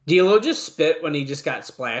 D'Lo just spit when he just got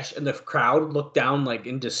splashed, and the crowd looked down like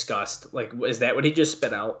in disgust. Like, is that what he just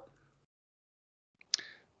spit out?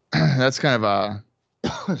 that's kind of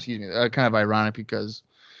excuse me, kind of ironic because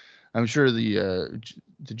I'm sure the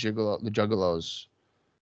juggalos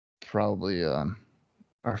probably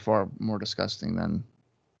are far more disgusting than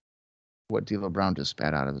what D'Lo Brown just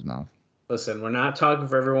spat out of his mouth. Listen, we're not talking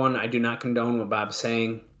for everyone. I do not condone what Bob's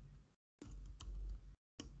saying.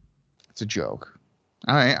 It's a joke.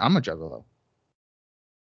 I'm a juggalo.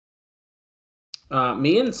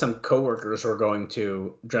 Me and some coworkers were going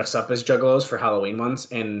to dress up as juggalos for Halloween once,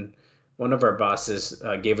 and one of our bosses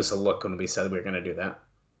gave us a look when we said we were going to do that.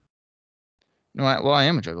 No, I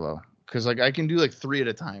am a juggalo because like I can do like 3 at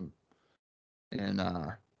a time, and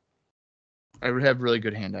I would have really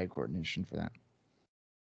good hand-eye coordination for that.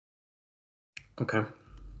 Okay.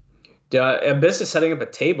 Abyss is setting up a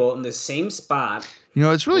table in the same spot. You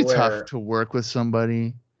know, it's really tough to work with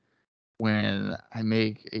somebody when I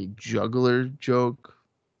make a juggler joke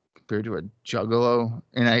compared to a juggalo,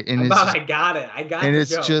 I got it. And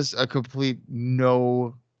it's joke. Just a complete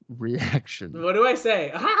no reaction. What do I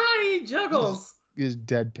say? Ha! He juggles. Is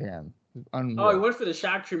deadpan. Unreal. Oh, he went for the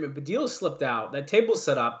shock treatment, but D'Lo slipped out. That table's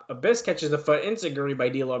set up. Abyss catches the foot insecurely by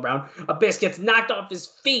D'Lo Brown. Abyss gets knocked off his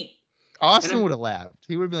feet. Austin would have laughed.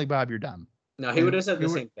 He would have been like, Bob, you're dumb. No, he would have said the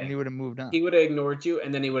same thing. And he would have moved on. He would have ignored you,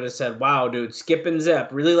 and then he would have said, wow, dude, skip and zip.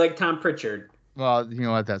 Really like Tom Pritchard. Well, you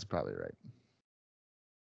know what? That's probably right.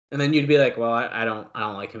 And then you'd be like, well, I don't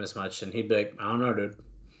like him as much. And he'd be like, I don't know, dude.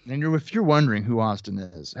 And if you're wondering who Austin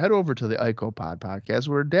is, head over to the IcoPod podcast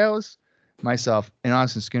where Dallas, myself, and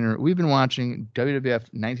Austin Skinner, we've been watching WWF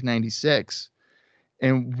 1996,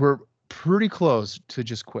 and we're pretty close to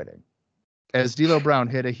just quitting. As D'Lo Brown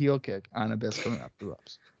hit a heel kick on Abyss coming up the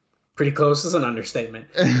ropes. Pretty close is an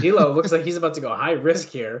understatement. D'Lo looks like he's about to go high risk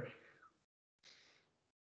here.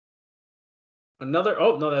 Another.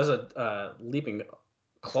 Oh no, there's a leaping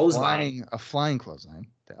clothesline. A flying clothesline.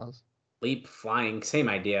 Dallas. Leap, flying, same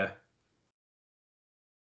idea.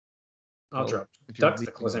 Ducks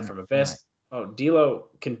the clothesline from Abyss. Oh, D'Lo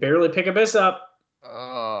can barely pick Abyss up.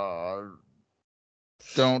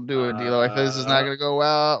 Don't do it, D'Lo. I think this is not going to go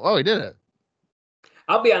well. Oh, he did it.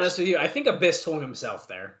 I'll be honest with you. I think Abyss swung himself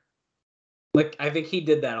there. Like, I think he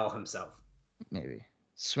did that all himself. Maybe.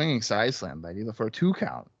 Swinging side slam by D'Lo for a 2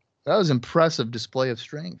 count. That was impressive display of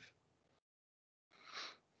strength.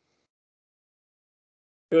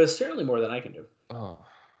 It was certainly more than I can do. Oh.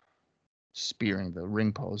 Spearing the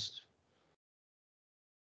ring post.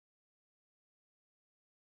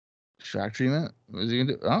 Shock treatment. What is he going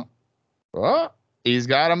to do? Oh. He's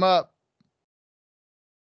got him up.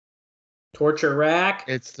 Torture rack.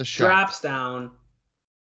 It's the shot. Drops down.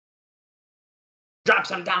 Drops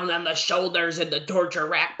him down on the shoulders in the torture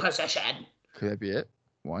rack position. Could that be it?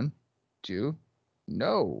 1, 2.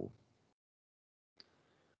 No.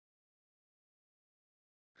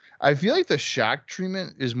 I feel like the shock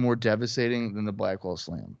treatment is more devastating than the Black Hole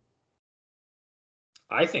Slam.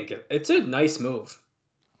 I think it's a nice move.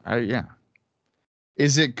 Yeah.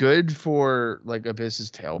 Is it good for like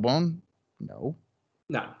Abyss's tailbone? No.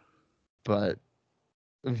 No. But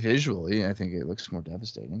visually, I think it looks more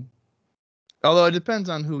devastating. Although it depends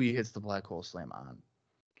on who he hits the Black Hole Slam on.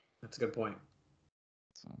 That's a good point.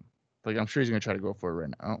 So, like, I'm sure he's going to try to go for it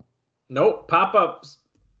right now. Nope. Pop-up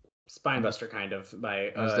spinebuster kind of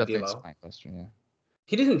by D'Lo. Spinebuster, yeah.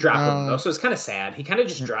 He didn't drop him, though, so it's kind of sad. He kind of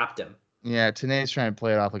just dropped him. Yeah, Tenay's trying to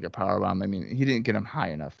play it off like a powerbomb. I mean, he didn't get him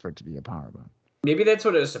high enough for it to be a powerbomb. Maybe that's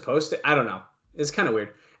what it was supposed to. I don't know. It's kind of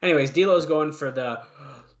weird. Anyways, D'Lo's going for the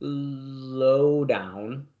low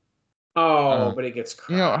down. Oh, but it gets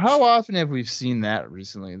crushed. You know, how often have we seen that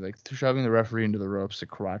recently? Like shoving the referee into the ropes to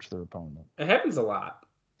crotch their opponent. It happens a lot.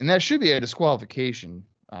 And that should be a disqualification,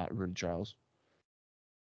 Rudy Charles.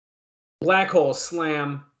 Black Hole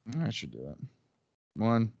Slam. I should do it.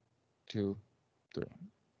 1, 2, 3.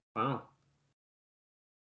 Wow.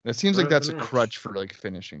 That seems like that's a crutch for like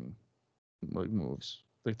finishing like moves,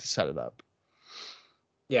 like to set it up.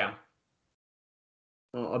 Yeah.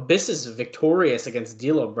 Well, Abyss is victorious against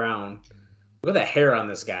D'Lo Brown. Look at the hair on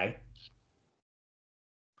this guy.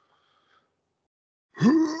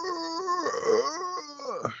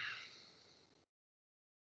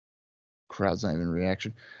 Crowd's not even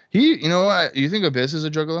reaction. You know what? You think Abyss is a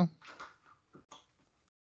juggalo?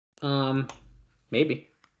 Maybe.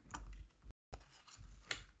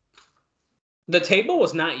 The table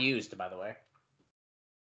was not used, by the way.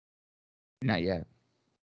 Not yet.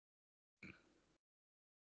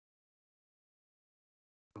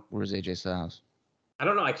 Where's AJ Styles? I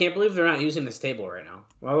don't know. I can't believe they're not using this table right now.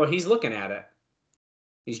 Well, he's looking at it.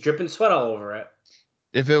 He's dripping sweat all over it.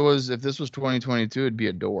 If this was 2022, it'd be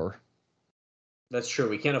a door. That's true.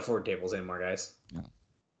 We can't afford tables anymore, guys. No.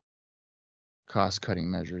 cost-cutting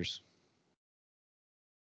measures.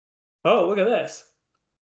 Oh, look at this.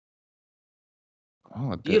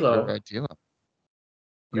 Oh, D'Lo. D'Lo.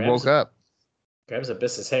 He Grabs woke up. Grabs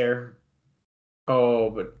Abyss's hair. Oh,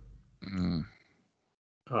 but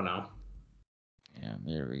oh no. Yeah,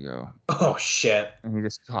 there we go. Oh shit. And he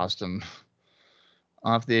just tossed him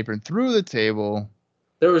off the apron through the table.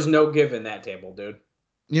 There was no give in that table, dude.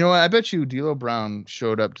 You know what? I bet you D'Lo Brown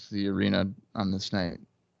showed up to the arena on this night.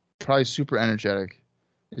 Probably super energetic.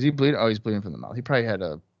 Is he bleeding? Oh, he's bleeding from the mouth. He probably had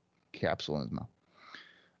a capsule in his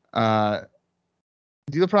mouth.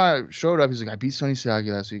 D'Lo probably showed up. He's like, I beat Sonny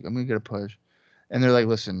Sagi last week. I'm going to get a push. And they're like,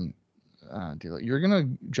 listen, D'Lo, you're going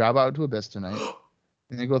to job out to Abyss tonight.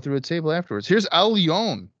 And they go through a table afterwards. Here's El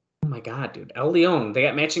Leon. Oh my god, dude. El Leon. They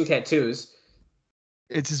got matching tattoos.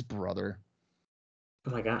 It's his brother.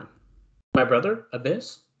 Oh my god. My brother?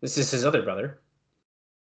 Abyss? This is his other brother.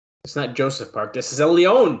 It's not Joseph Park. This is El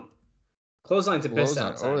Leon. Clothesline's Abyss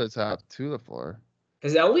outside. Over the top to the floor.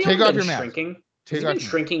 Has El Leon been shrinking? Has he been your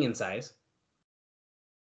shrinking in size?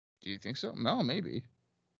 Do you think so? No, maybe.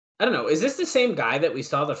 I don't know. Is this the same guy that we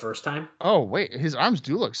saw the first time? Oh, wait. His arms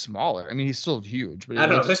do look smaller. I mean, he's still huge. But I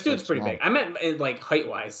don't know. This dude's pretty big. I meant like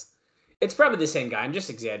height-wise. It's probably the same guy. I'm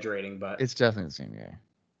just exaggerating, but... It's definitely the same guy.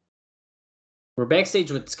 We're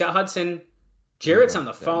backstage with Scott Hudson. Jarrett's on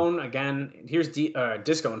the phone again. Here's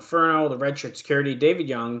Disco Inferno, the Red Shirt Security, David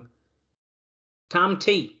Young, Tom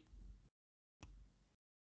T.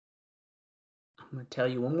 I'm going to tell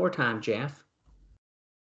you one more time, Jeff.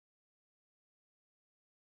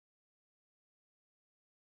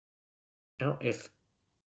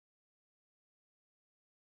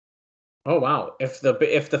 Oh, wow. If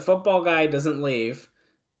the football guy doesn't leave,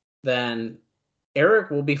 then Eric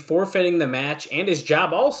will be forfeiting the match and his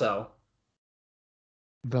job also.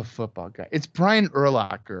 The football guy. It's Brian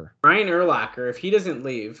Urlacher. Brian Urlacher, if he doesn't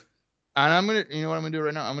leave. And you know what I'm gonna do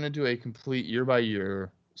right now? I'm gonna do a complete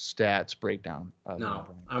year-by-year stats breakdown. No,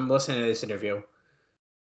 I'm listening to this interview.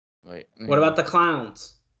 Wait. What about the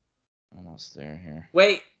clowns? Almost there here.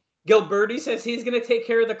 Wait. Gilberti says he's going to take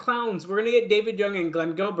care of the clowns. We're going to get David Young and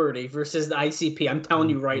Glenn Gilberti versus the ICP. I'm telling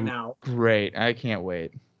you right now. Great. I can't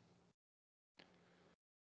wait.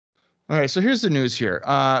 All right, so here's the news here.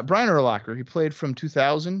 Brian Urlacher, he played from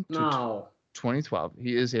 2000 to 2012.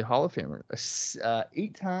 He is a Hall of Famer, a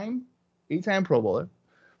eight-time Pro Bowler,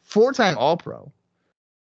 4-time All-Pro,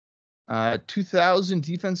 2000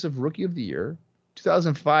 Defensive Rookie of the Year,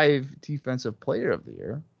 2005 Defensive Player of the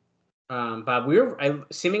Year. Bob, we're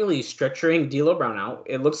seemingly stretching D'Lo Brown out.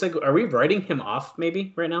 It looks like, are we writing him off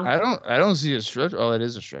maybe right now? I don't see a stretch. Oh, it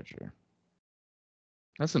is a stretcher.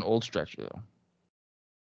 That's an old stretcher though.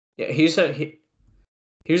 Yeah, here's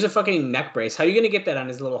a fucking neck brace. How are you gonna get that on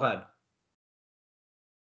his little head?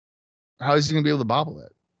 How is he gonna be able to bobble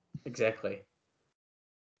it? Exactly.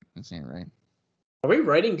 That ain't right. Are we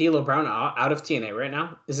writing D'Lo Brown out of TNA right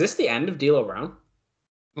now? Is this the end of D'Lo Brown?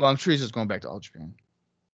 Well, I'm sure he's just going back to All Japan.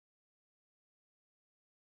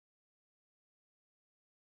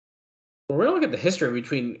 We're going to look at the history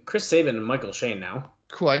between Chris Sabin and Michael Shane now.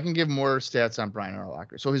 Cool. I can give more stats on Brian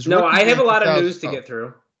Urlacher. So I have a lot of news to get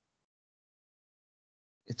through.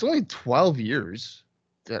 It's only 12 years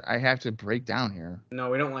that I have to break down here. No,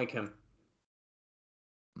 we don't like him.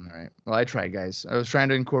 All right. Well, I tried, guys. I was trying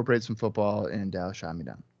to incorporate some football, and Dallas shot me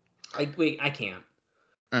down. I can't.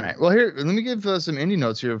 All right. Well, here, let me give some indie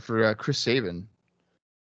notes here for Chris Sabin.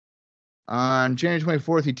 On January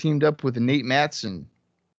 24th, he teamed up with Nate Matson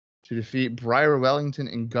to defeat Briar Wellington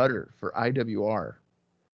and Gutter for IWR.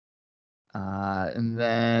 And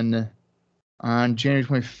then on January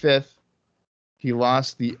 25th, he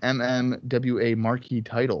lost the MMWA marquee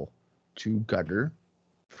title to Gutter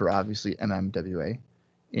for obviously MMWA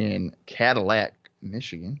in Cadillac,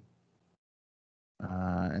 Michigan.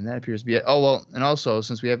 And that appears to be it. Oh, well, and also,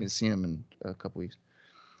 since we haven't seen him in a couple weeks,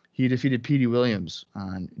 he defeated Petey Williams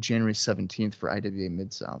on January 17th for IWA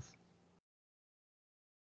Mid-South.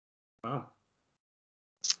 Wow.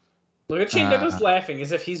 Look at Shane Douglas laughing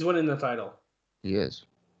as if he's winning the title. He is.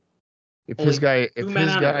 If his guy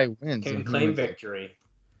wins, can claim victory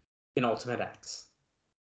in Ultimate X.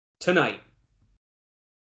 Tonight,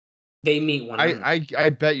 they meet one another. I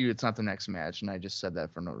bet you it's not the next match, and I just said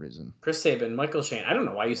that for no reason. Chris Sabin, Michael Shane. I don't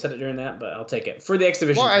know why you said it during that, but I'll take it. For the X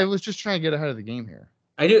Division. Well, I was just trying to get ahead of the game here.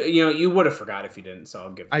 I do. You would have forgot if you didn't, so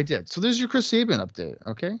I'll give it. I did. So there's your Chris Sabin update,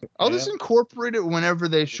 okay? I'll just incorporate it whenever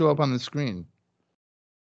they show up on the screen.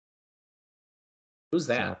 Who's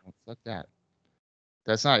that? So, fuck that.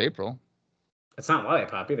 That's not April. It's not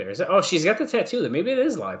Lollipop either, is it? Oh, she's got the tattoo. Maybe it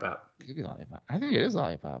is Lollipop. Could be Lollipop. I think it is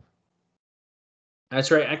Lollipop.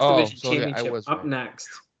 That's right. X Division Championship up next.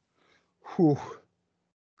 Whew. Well,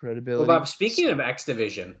 Credibility. Bob, speaking of X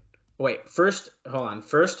Division, wait, hold on.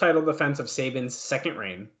 First title defense of Saban's second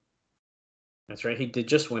reign. That's right, he did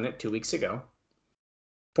just win it 2 weeks ago.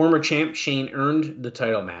 Former champ Shane earned the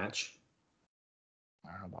title match.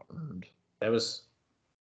 I don't know about earned. That was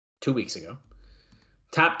 2 weeks ago.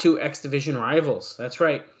 Top 2 X Division rivals. That's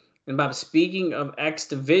right. And Bob, speaking of X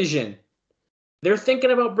Division, they're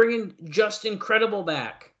thinking about bringing Justin Credible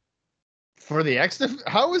back. For the X Division?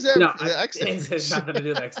 How is that No, for the X Division? it's nothing to do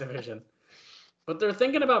with X Division. But they're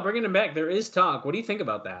thinking about bringing him back. There is talk. What do you think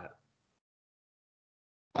about that?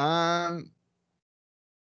 I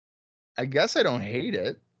guess I don't hate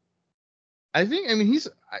it. I mean, he's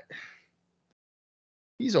okay.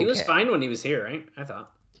 He was fine when he was here, right? I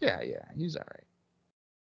thought. Yeah, he's all right.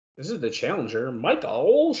 This is the challenger,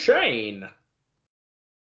 Michael Shane.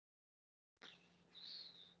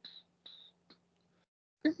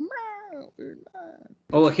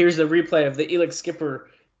 Oh, look, here's the replay of the Elix Skipper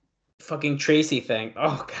fucking Tracy thing.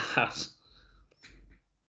 Oh, God.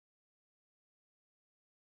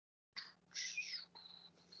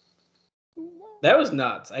 That was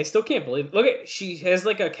nuts. I still can't believe it. Look at, she has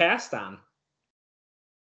like a cast on.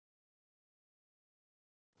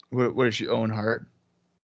 What does she, Owen Hart?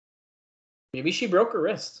 Maybe she broke her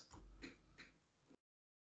wrist.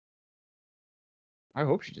 I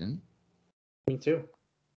hope she didn't. Me too.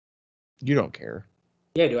 You don't care.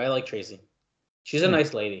 Yeah, I like Tracy. She's a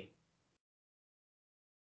nice lady.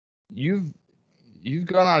 You've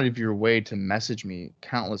gone out of your way to message me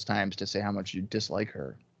countless times to say how much you dislike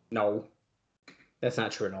her. No, that's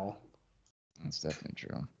not true at all. That's definitely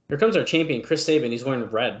true. Here comes our champion, Chris Sabin. He's wearing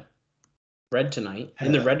red. Red tonight.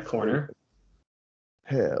 In the red corner.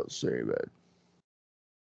 Hell, Sabin.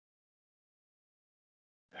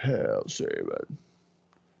 Hell, Sabin.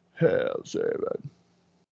 Hell, Sabin.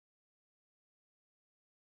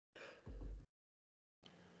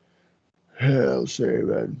 Hell,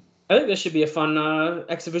 Sabin. I think this should be a fun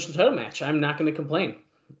X Division title match. I'm not going to complain.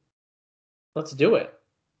 Let's do it.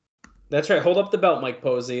 That's right. Hold up the belt, Mike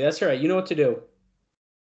Posey. That's right. You know what to do.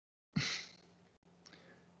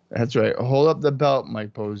 That's right. Hold up the belt,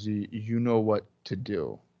 Mike Posey. You know what to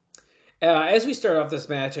do. As we start off this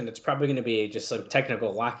match, and it's probably going to be just some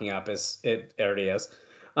technical locking up, as it already is.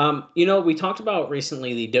 We talked about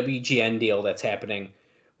recently the WGN deal that's happening.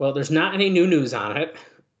 Well, there's not any new news on it,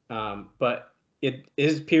 but it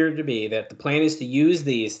is appeared to be that the plan is to use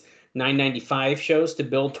these $9.95 shows to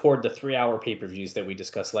build toward the 3-hour pay-per-views that we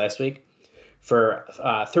discussed last week for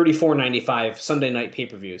 $34.95 Sunday night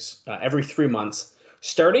pay-per-views every 3 months,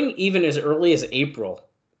 starting even as early as April.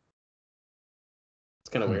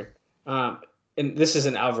 It's kind of weird. And this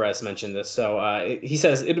isn't Alvarez mentioned this, so he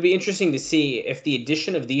says it'll be interesting to see if the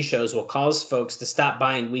addition of these shows will cause folks to stop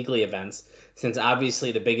buying weekly events, since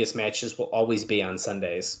obviously the biggest matches will always be on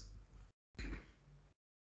Sundays.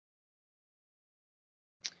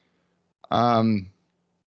 I mean,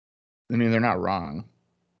 they're not wrong.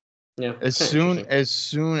 Yeah. As soon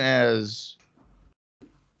as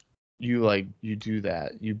you do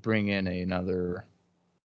that, you bring in another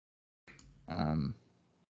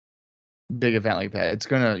big event like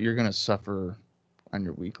that, you're gonna suffer on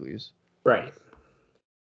your weeklies. Right.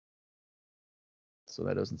 So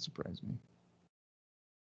that doesn't surprise me.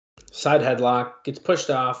 Side headlock, gets pushed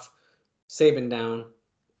off, Sabin down.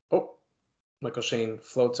 Oh, Michael Shane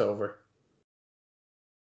floats over.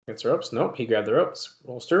 Gets the ropes. Nope, he grabbed the ropes.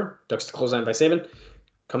 Rolls through. Ducks the clothesline by Sabin.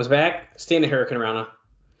 Comes back. Standing Hurricane Rana.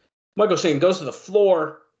 Michael Shane goes to the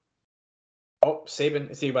floor. Oh, Sabin,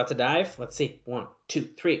 is he about to dive? Let's see. 1, 2,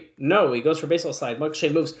 3. No, he goes for baseball slide. Michael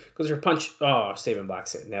Shane moves. Goes for a punch. Oh, Sabin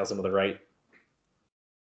blocks it. Nails him with a right.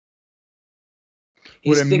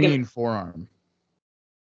 What a mean forearm.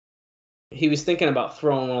 He was thinking about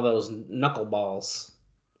throwing one of those knuckleballs.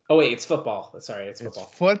 Oh, wait, it's football. Sorry, it's football.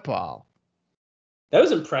 It's football. That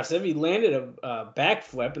was impressive. He landed a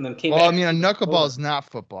backflip and then came back. Well, I mean, a knuckleball is not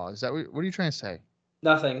football. Is that what are you trying to say?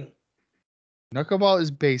 Nothing. Knuckleball is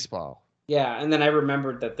baseball. Yeah, and then I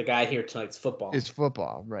remembered that the guy here tonight's football. It's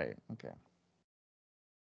football, right. Okay.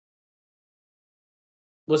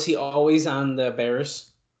 Was he always on the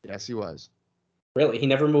Bears? Yes, he was. Really? He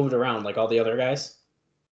never moved around like all the other guys?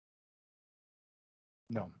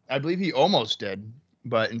 No. I believe he almost did,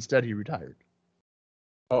 but instead he retired.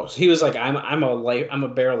 Oh, so he was like, I'm a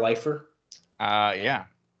Bear lifer? Yeah.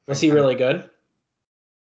 Was he really good?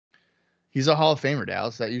 He's a Hall of Famer,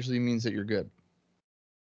 Dallas. That usually means that you're good.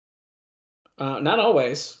 Not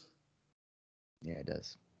always. Yeah, it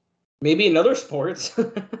does. Maybe in other sports,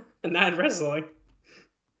 not in wrestling.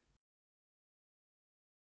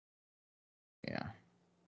 Yeah.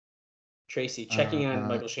 Tracy checking on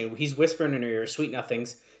Michael Shane. He's whispering in her ear, sweet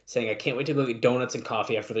nothings, saying, I can't wait to go get donuts and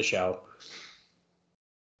coffee after the show.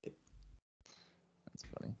 That's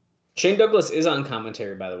funny. Shane Douglas is on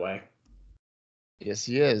commentary, by the way. Yes,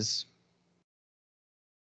 he is.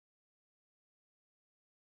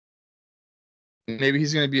 Maybe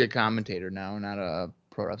he's going to be a commentator now, not a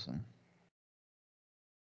pro wrestler.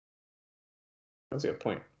 That's a good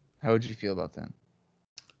point. How would you feel about that?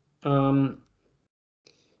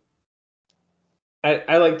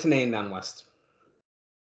 I like Tenay down west.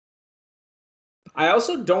 I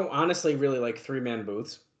also don't honestly really like three-man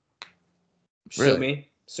booths. Really?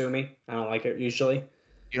 Sue me. I don't like it usually.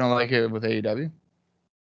 You don't like it with AEW?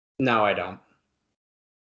 No, I don't.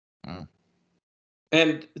 Oh.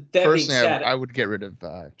 And that Personally, being said, I would get rid of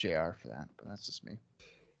JR for that, but that's just me.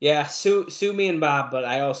 Yeah, sue me and Bob, but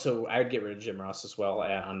I would get rid of Jim Ross as well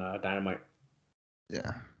on Dynamite.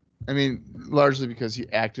 Yeah. I mean, largely because he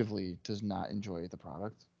actively does not enjoy the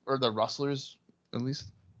product. Or the wrestlers, at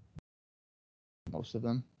least. Most of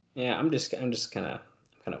them. Yeah, I'm just kind of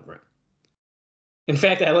over it. In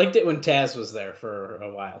fact, I liked it when Taz was there for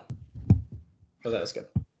a while. So that was good.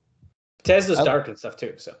 Taz does dark and stuff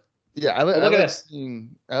too, so. Yeah, I like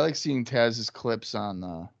seeing Taz's clips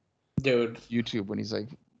on dude YouTube when he's like,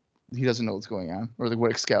 he doesn't know what's going on, or like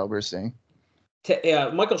what Excalibur is saying.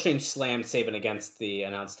 Michael Shane slammed Sabin against the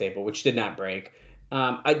announce table, which did not break.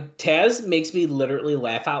 Taz makes me literally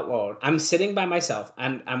laugh out loud. I'm sitting by myself.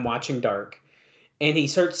 I'm watching Dark, and he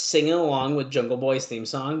starts singing along with Jungle Boy's theme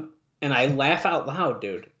song, and I laugh out loud,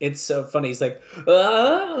 dude. It's so funny. He's like, and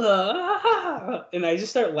I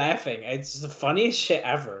just start laughing. It's the funniest shit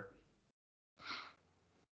ever.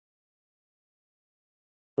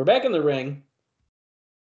 We're back in the ring.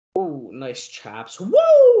 Ooh, nice chops.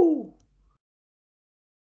 Woo!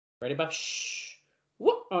 Ready, Bob? Shh.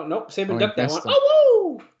 Whoa. Oh, no. Sabin ducked that one.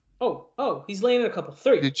 Oh, woo! Oh, he's laying a couple.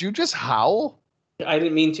 3. Did you just howl? I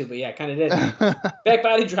didn't mean to, but yeah, kind of did. Back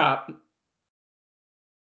body drop.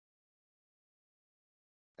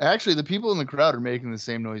 Actually, the people in the crowd are making the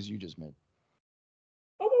same noise you just made.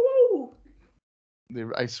 Oh,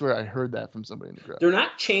 woo! I swear I heard that from somebody in the crowd. They're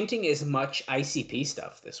not chanting as much ICP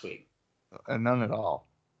stuff this week. None at all.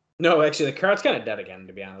 No, actually, the crowd's kind of dead again,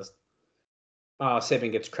 to be honest.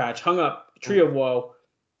 Sabin gets crotch hung up. Tree of Woe.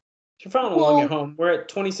 If you're following along at home, we're at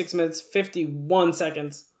 26 minutes, 51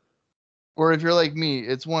 seconds. Or if you're like me,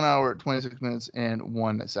 it's 1 hour, 26 minutes, and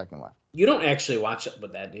 1 second left. You don't actually watch it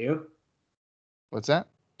with that, do you? What's that?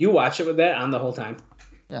 You watch it with that on the whole time?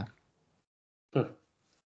 Yeah.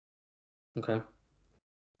 Okay.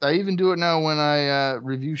 I even do it now when I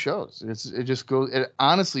review shows. It just goes. It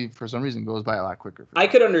honestly, for some reason, goes by a lot quicker. I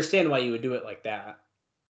could understand why you would do it like that.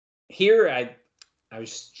 Here, I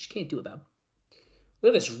just can't do it though.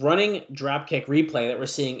 Look at this running dropkick replay that we're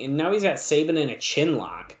seeing, and now he's got Sabin in a chin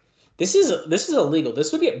lock. This is illegal.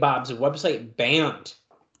 This would get Bob's website banned.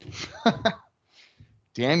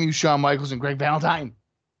 Damn you, Shawn Michaels and Greg Valentine.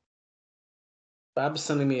 Bob's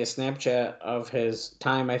sending me a Snapchat of his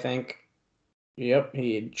time, I think. Yep,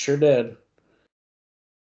 he sure did.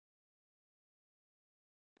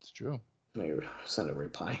 It's true. Let me send a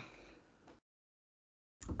reply.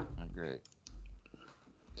 Oh, great.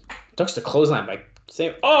 Ducks the clothesline by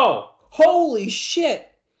saying, oh, holy shit.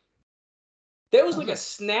 That was like a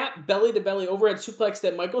snap belly-to-belly overhead suplex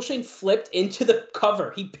that Michael Shane flipped into the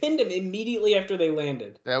cover. He pinned him immediately after they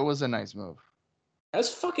landed. That was a nice move.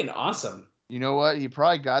 That's fucking awesome. You know what? He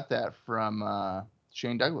probably got that from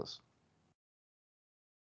Shane Douglas.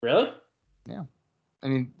 Really? Yeah. I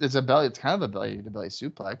mean, it's kind of a belly-to-belly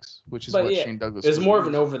suplex, which is what Shane Douglas. It was more of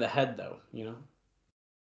an over-the-head, though, you know?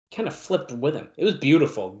 Kind of flipped with him. It was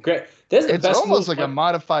beautiful. Great. It's almost like a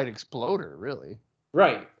modified exploder, really.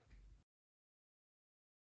 Right.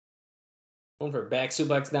 Going for a back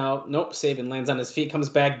suplex now. Nope. Sabin lands on his feet, comes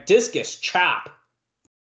back. Discus chop.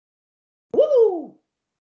 Woo!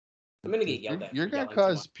 I'm gonna get yelled at. You're gonna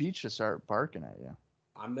cause Peach to start barking at you.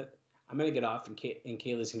 I'm gonna get off, and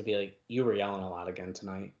Kaylee's gonna be like, "You were yelling a lot again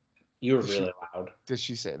tonight. You were really loud." Did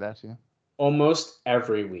she say that to you? Almost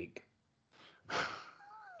every week,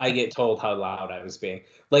 I get told how loud I was being.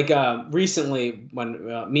 Like recently,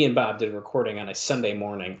 when me and Bob did a recording on a Sunday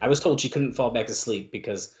morning, I was told she couldn't fall back to sleep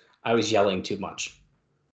because I was yelling too much.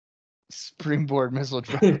 Springboard missile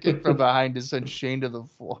dropkick from behind to send Shane to the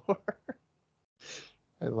floor.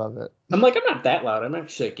 I love it. I'm like, I'm not that loud. I'm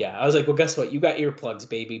actually like, yeah. I was like, well, guess what? You got earplugs,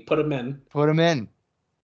 baby. Put them in. Put them in.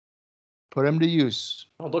 Put them to use.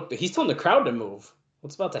 Oh, look, he's telling the crowd to move.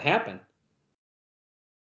 What's about to happen?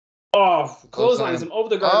 Oh, clotheslines him over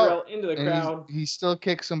the guardrail into the crowd. He still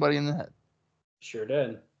kicked somebody in the head. Sure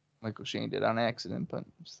did. Michael Shane did on accident, but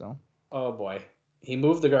still. Oh boy. He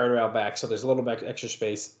moved the guardrail back, so there's a little bit extra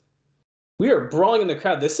space. We are brawling in the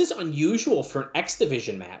crowd. This is unusual for an X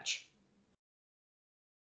Division match.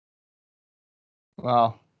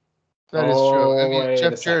 Wow. That is true. I mean, wait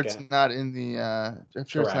Jeff a Jarrett's second. not in the Jeff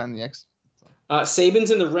Jarrett's not in the X.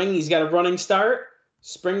 Saban's in the ring. He's got a running start.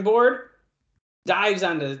 Springboard. Dives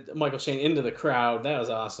onto Michael Shane into the crowd. That was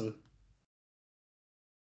awesome.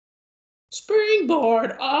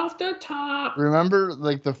 Springboard off the top. Remember,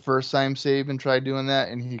 like the first time Saban tried doing that,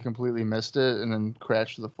 and he completely missed it, and then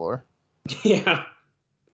crashed to the floor. Yeah.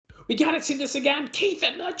 We gotta see this again. Keith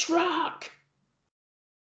in the truck.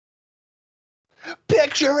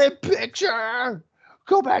 Picture in picture.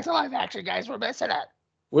 Go back to live action, guys. We're missing it.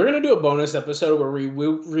 We're gonna do a bonus episode where we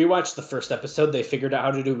rewatch the first episode. They figured out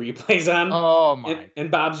how to do replays on. Oh my! And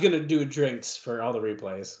Bob's gonna do drinks for all the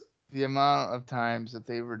replays. The amount of times that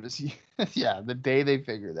they were just yeah, the day they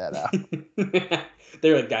figured that out.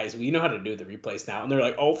 They're like, guys, we know how to do the replays now, and they're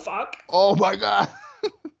like, oh fuck. Oh my god.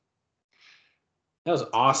 That was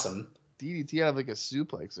awesome. DDT out of like a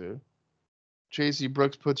suplexer. Tracy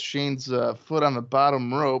Brooks puts Shane's foot on the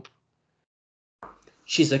bottom rope.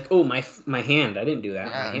 She's like, oh, my hand. I didn't do that.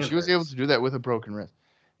 Yeah, and she was able to do that with a broken wrist.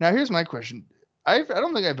 Now, here's my question. I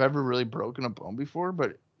don't think I've ever really broken a bone before,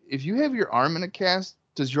 but if you have your arm in a cast,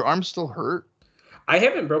 does your arm still hurt? I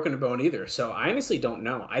haven't broken a bone either, so I honestly don't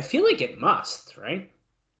know. I feel like it must, right?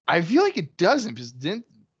 I feel like it doesn't, because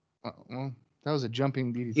well, that was a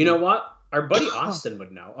jumping DDT. You know what? Our buddy Austin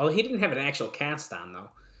would know. Well, he didn't have an actual cast on, though.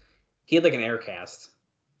 He had like an air cast.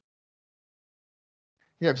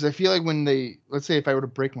 Yeah, because I feel like when let's say if I were to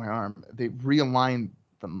break my arm, they realign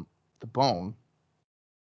the bone.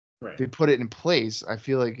 Right. They put it in place. I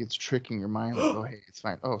feel like it's tricking your mind. Like, oh, hey, it's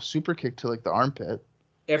fine. Oh, super kick to like the armpit.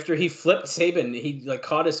 After he flipped Saban, he like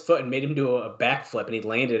caught his foot and made him do a backflip, and he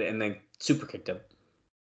landed and then super kicked him.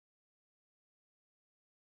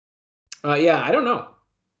 Yeah, I don't know.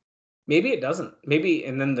 Maybe it doesn't. Maybe,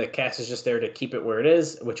 and then the cast is just there to keep it where it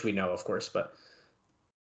is, which we know, of course, but.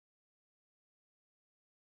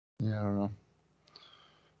 Yeah, I don't know.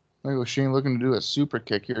 Michael Shane looking to do a super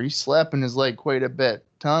kick here. He's slapping his leg quite a bit.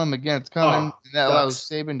 Telling him again, it's coming. And that allows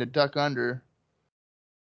Saban to duck under.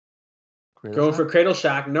 Going for cradle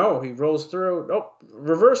shock. No, he rolls through. Oh,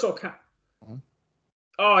 reversal.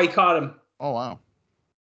 Oh, he caught him. Oh, wow.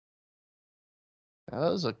 That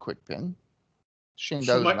was a quick pin. Shane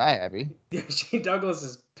Douglas not happy. Yeah, Shane Douglas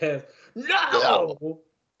is pissed. No!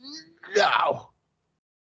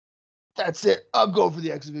 That's it. I'll go for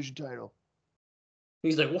the X Division title.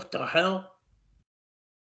 He's like, what the hell?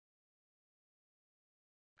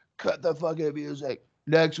 Cut the fucking music.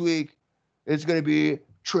 Next week, it's going to be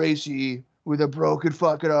Tracy with a broken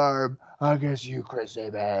fucking arm against you, Chris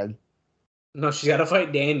Sabin. No, she's got to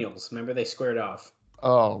fight Daniels. Remember, they squared off.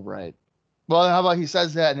 Oh, right. Well, how about he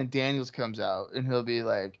says that and then Daniels comes out and he'll be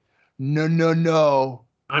like, no.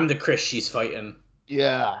 I'm the Chris she's fighting.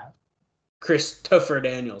 Yeah. Christopher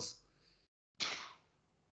Daniels.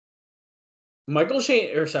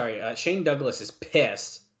 Shane Douglas is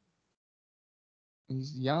pissed.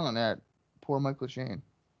 He's yelling at poor Michael Shane.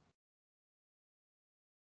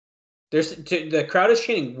 The crowd is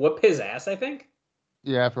chanting, whoop his ass, I think.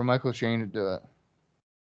 Yeah, for Michael Shane to do it.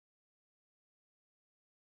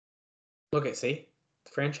 Look at, see?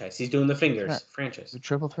 Franchise. He's doing the fingers. Franchise. The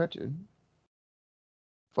triple threat, dude.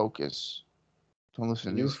 Focus. Don't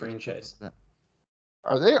listen to New these franchise.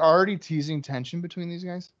 Are they already teasing tension between these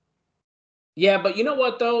guys? Yeah, but you know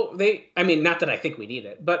what, though? Not that I think we need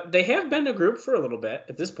it, but they have been a group for a little bit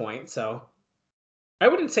at this point, so I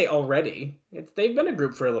wouldn't say already. They've been a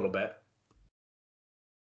group for a little bit.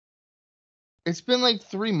 It's been like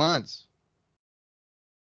 3 months.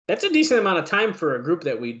 That's a decent amount of time for a group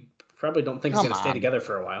that we probably don't think is going to stay together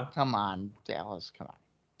for a while. Come on, Dallas. Come on.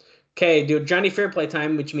 Okay, dude, Johnny Fairplay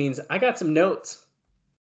time, which means I got some notes.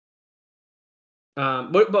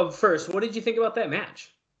 But first, what did you think about that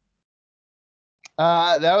match?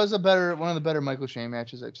 That was one of the better Michael Shane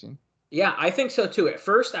matches I've seen. Yeah, I think so too. At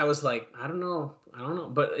first, I was like, I don't know,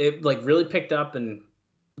 but it like really picked up, and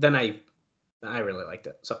then I really liked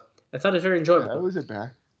it. So I thought it was very enjoyable. Yeah, was it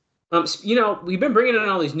back? We've been bringing in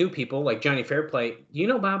all these new people like Johnny Fairplay. You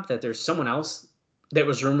know, Bob, that there's someone else that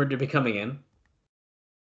was rumored to be coming in.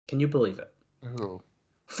 Can you believe it? Who?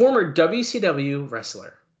 Former WCW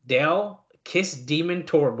wrestler Dale Kiss Demon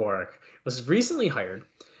Torborg was recently hired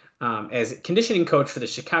as conditioning coach for the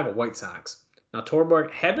Chicago White Sox. Now,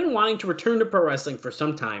 Torborg had been wanting to return to pro wrestling for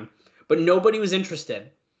some time, but nobody was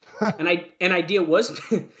interested. An idea was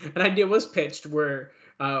pitched where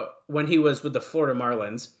when he was with the Florida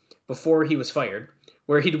Marlins before he was fired,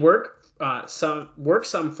 where he'd work some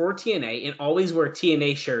for TNA and always wear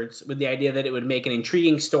TNA shirts with the idea that it would make an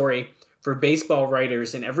intriguing story for baseball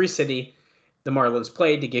writers in every city the Marlins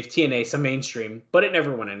played to give TNA some mainstream, but it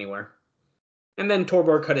never went anywhere. And then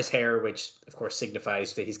Torborg cut his hair, which of course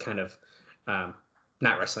signifies that he's kind of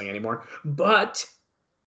not wrestling anymore. But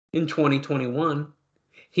in 2021,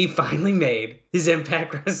 he finally made his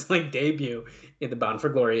Impact Wrestling debut in the Bound for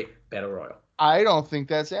Glory Battle Royal. I don't think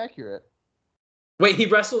that's accurate. Wait, he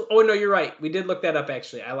wrestled? Oh, no, you're right. We did look that up,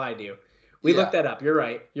 actually. I lied to you. We looked that up. You're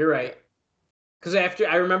right. Because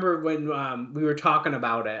I remember when we were talking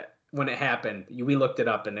about it, when it happened, we looked it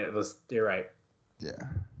up, and you're right. Yeah.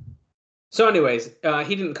 So anyways,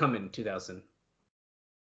 he didn't come in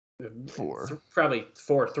 2004. Probably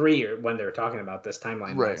 3 or when they were talking about this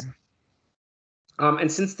timeline. Right.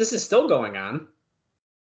 And since this is still going on,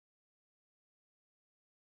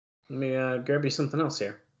 let me grab you something else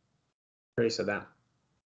here. I already said that.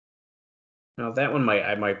 Now that one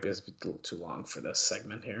might be a little too long for this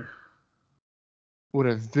segment here. What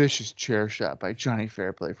a vicious chair shot by Johnny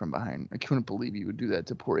Fairplay from behind. I couldn't believe he would do that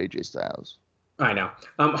to poor AJ Styles. I know.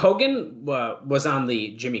 Hogan was on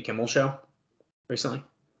the Jimmy Kimmel show recently.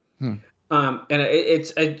 And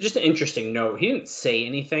it's just an interesting note. He didn't say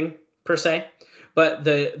anything per se, but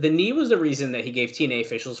the knee was the reason that he gave TNA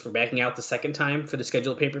officials for backing out the second time for the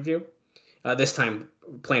scheduled pay-per-view. This time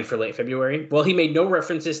planned for late February. Well, he made no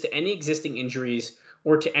references to any existing injuries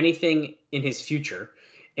or to anything in his future,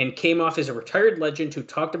 and came off as a retired legend who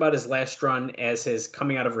talked about his last run as his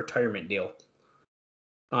coming out of retirement deal.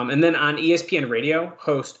 And then on ESPN Radio,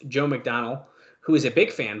 host Joe McDonnell, who is a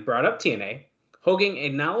big fan, brought up TNA. Hogan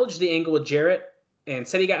acknowledged the angle with Jarrett and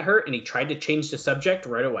said he got hurt, and he tried to change the subject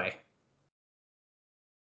right away.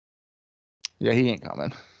 Yeah, he ain't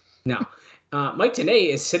coming. No. Mike Tenay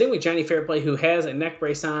is sitting with Johnny Fairplay, who has a neck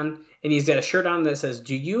brace on, and he's got a shirt on that says,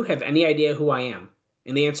 "Do you have any idea who I am?"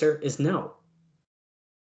 And the answer is no.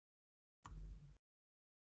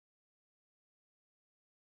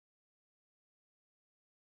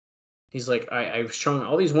 He's like, I was showing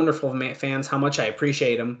all these wonderful fans how much I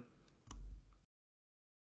appreciate them.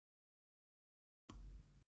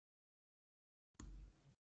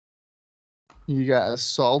 You got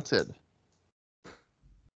assaulted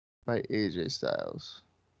by AJ Styles.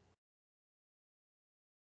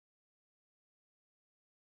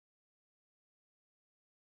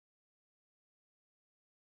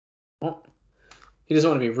 Well, he doesn't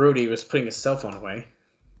want to be rude. He was putting his cell phone away.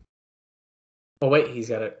 Oh wait, he's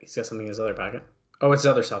got something in his other pocket. Oh, it's his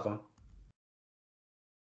other cell phone.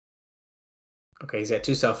 Okay, he's got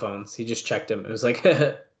two cell phones. He just checked them. It was like,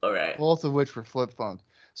 all right. Both of which were flip phones.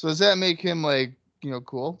 So does that make him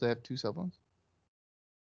cool to have two cell phones?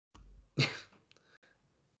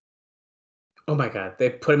 Oh my God, they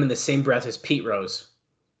put him in the same breath as Pete Rose.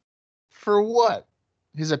 For what?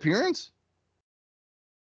 His appearance?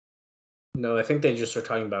 No, I think they just are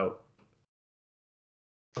talking about.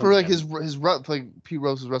 For his Pete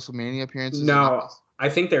Rose's WrestleMania appearances. No, I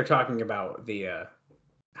think they're talking about the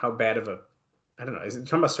how bad of a, I don't know. Is it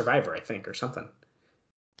talking about Survivor? I think, or something.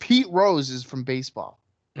 Pete Rose is from baseball.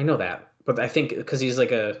 I know that, but I think because he's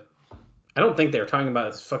like I don't think they were talking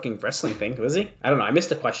about this fucking wrestling thing, was he? I don't know. I missed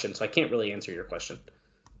the question, so I can't really answer your question.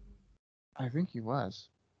 I think he was.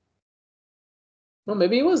 Well,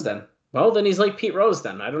 maybe he was then. Well, then he's like Pete Rose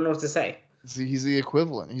then. I don't know what to say. He's the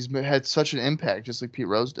equivalent. He's had such an impact, just like Pete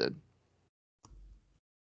Rose did.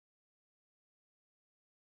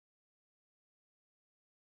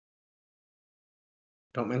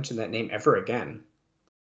 Don't mention that name ever again.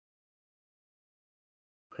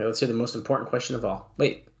 Okay, let's hear the most important question of all.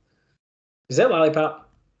 Wait, is that Lollipop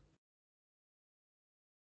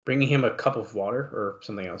bringing him a cup of water or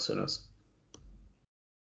something else? Who knows?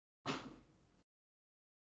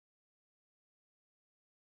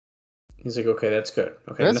 He's like, okay, that's good.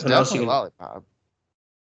 Okay, That's nothing else you can. Lollipop.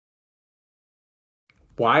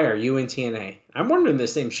 Why are you in TNA? I'm wondering the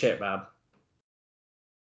same shit, Bob.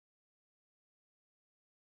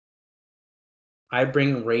 I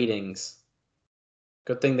bring ratings.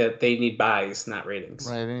 Good thing that they need buys, not ratings.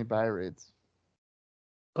 Right, any buy rates.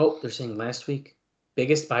 Oh, they're saying last week,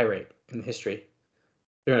 biggest buy rate in history.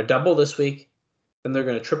 They're going to double this week, then they're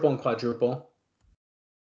going to triple and quadruple.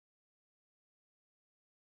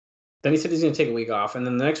 Then he said he's going to take a week off, and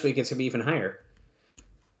then the next week it's going to be even higher.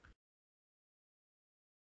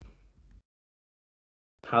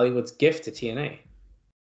 Hollywood's gift to TNA.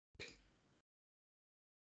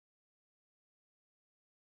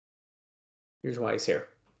 Here's why he's here.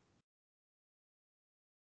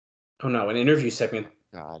 Oh no, an interview segment.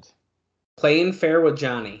 God. Playing fair with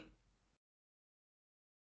Johnny.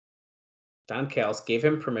 Don Callis gave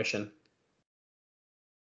him permission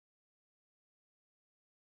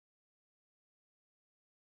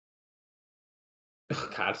Oh,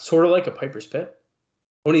 God, sort of like a Piper's Pit.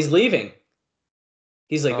 When he's leaving,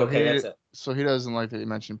 he's like, okay, that's it. So he doesn't like that you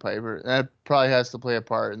mentioned Piper. That probably has to play a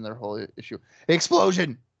part in their whole issue.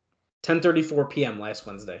 Explosion! 10:34 p.m. last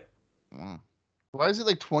Wednesday. Why is it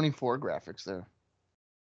like 24 graphics there?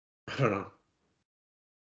 I don't know.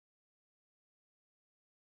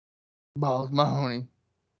 Balls Mahoney.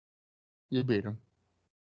 You beat him.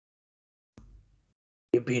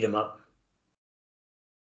 You beat him up.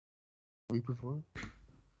 Week before.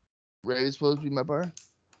 Ray's supposed to be my partner.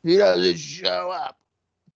 He doesn't show up.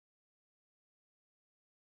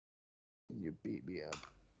 You beat me up.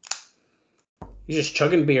 He's just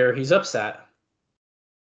chugging beer. He's upset.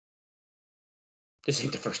 This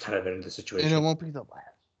ain't the first time I've been in this situation. And it won't be the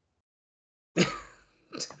last.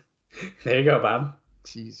 There you go, Bob.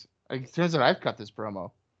 Jeez. It turns out I've cut this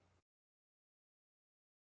promo.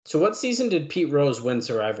 So what season did Pete Rose win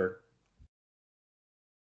Survivor?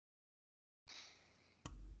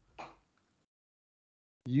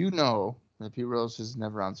 You know that Pete Rose is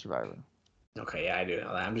never on Survivor. Okay, yeah, I do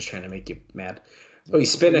know that. I'm just trying to make you mad. Oh,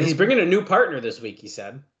 he's spinning. He's bringing a new partner this week, he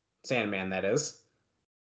said. Sandman, that is.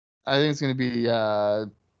 I think it's going to be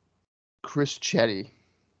Chris Chetty.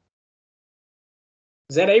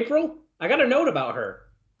 Is that April? I got a note about her.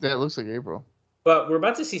 That looks like April. But we're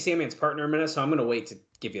about to see Sandman's partner in a minute, so I'm going to wait to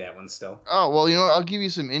give you that one still. Oh, well, you know what? I'll give you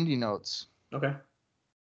some indie notes. Okay.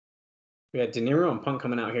 We got De Niro and Punk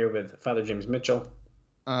coming out here with Father James Mitchell.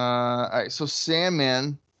 All right, so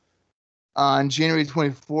Sandman, on January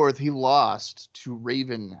 24th, he lost to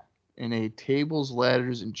Raven in a tables,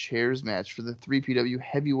 ladders, and chairs match for the 3PW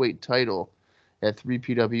heavyweight title at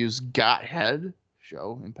 3PW's Got Head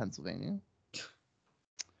show in Pennsylvania.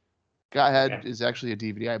 Got Head is actually a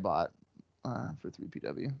DVD I bought for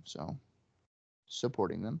 3PW, so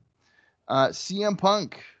supporting them. CM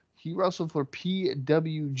Punk, he wrestled for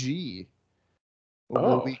PWG over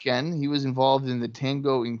the weekend. He was involved in the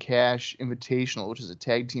Tango and Cash Invitational, which is a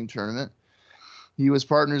tag team tournament. He was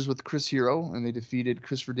partners with Chris Hero, and they defeated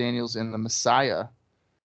Christopher Daniels and the Messiah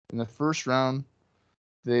in the first round.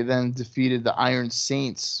 They then defeated the Iron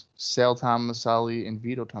Saints, Sal Tomasali and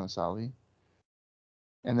Vito Tomasali.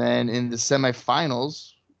 And then in the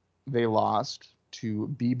semifinals, they lost to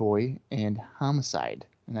B-Boy and Homicide.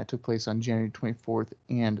 And that took place on January 24th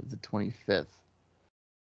and the 25th.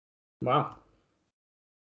 Wow.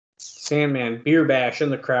 Sandman, beer bash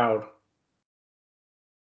in the crowd.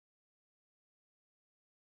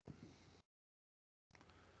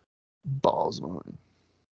 Balls Mahoney.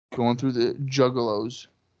 Going through the Juggalos.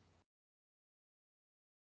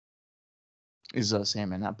 Is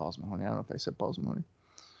Sandman, not Balls Mahoney. I don't know if I said Balls Mahoney.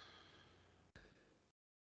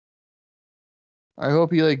 I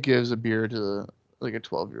hope he gives a beer to a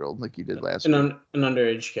 12-year-old like he did last week. An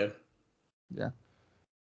underage kid. Yeah.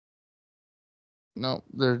 No,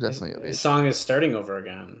 they're definitely of age. The song is starting over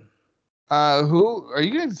again. Who are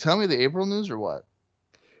you going to tell me the April news or what?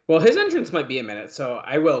 Well, his entrance might be a minute, so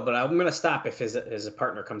I will, but I'm going to stop if his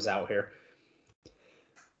partner comes out here.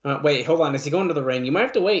 Wait, hold on. Is he going to the ring? You might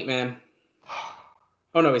have to wait, man.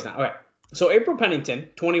 Oh, no, he's not. Okay. So April Pennington,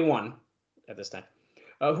 21 at this time,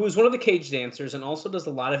 who is one of the cage dancers and also does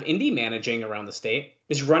a lot of indie managing around the state,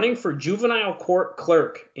 is running for juvenile court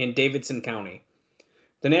clerk in Davidson County.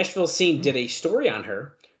 The Nashville Scene did a story on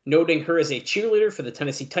her, noting her as a cheerleader for the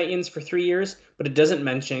Tennessee Titans for 3 years, but it doesn't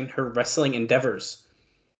mention her wrestling endeavors.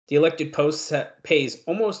 The elected post pays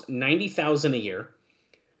almost $90,000 a year.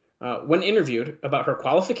 When interviewed about her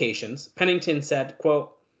qualifications, Pennington said,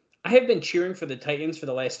 quote, "I have been cheering for the Titans for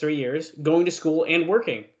the last 3 years, going to school and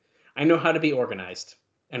working. I know how to be organized,"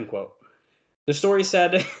 end quote. The story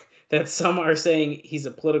said that some are saying he's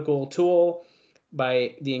a political tool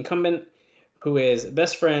by the incumbent, who is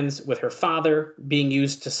best friends with her father, being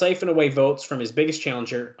used to siphon away votes from his biggest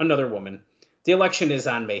challenger, another woman. The election is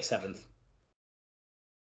on May 7th.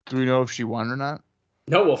 Do we know if she won or not?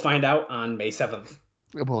 No, we'll find out on May 7th.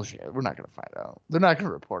 Bullshit. We're not going to find out. They're not going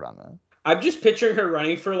to report on that. I'm just picturing her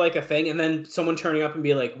running for a thing and then someone turning up and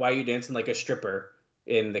be like, "Why are you dancing like a stripper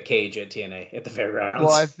in the cage at TNA at the fairgrounds?"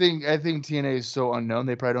 Well, I think TNA is so unknown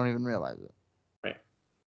they probably don't even realize it. Right.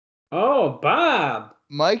 Oh, Bob.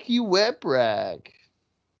 Mikey Whipwreck.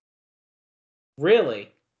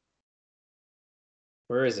 Really?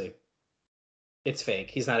 Where is he? It's fake.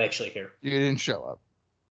 He's not actually here. You didn't show up.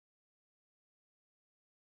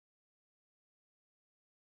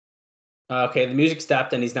 Okay, the music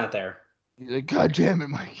stopped and he's not there. He's like, "God damn it,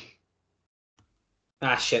 Mikey."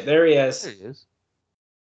 Ah, shit. There he is. There he is.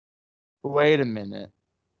 Wait a minute.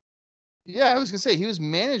 Yeah, I was going to say, he was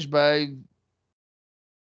managed by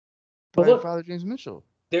But look, Father James Mitchell.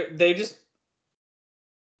 they just...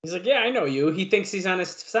 He's like, yeah, I know you. He thinks he's on his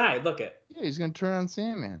side. Look it. Yeah, he's going to turn on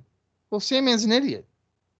Sandman. Well, Sandman's an idiot.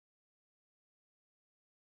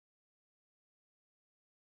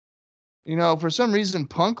 You know, for some reason,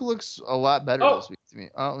 Punk looks a lot better this week to me.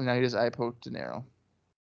 Oh, now he just eye poked De Niro.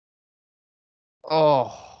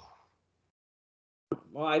 Oh.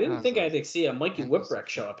 Well, I didn't think I'd see a Mikey Whipwreck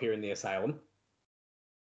show up here in the Asylum.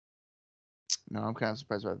 No, I'm kind of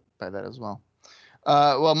surprised by that as well.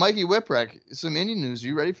 Well, Mikey Whipwreck, some indie news. Are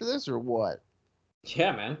you ready for this or what?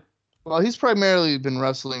 Yeah, man. Well, he's primarily been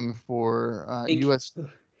wrestling for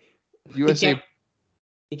USA.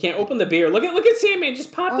 He can't open the beer. Look at Sandman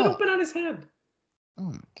just popped it open on his head.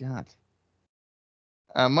 Oh my god.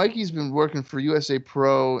 Mikey's been working for USA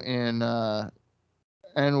Pro in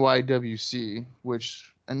NYWC,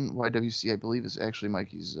 which NYWC I believe is actually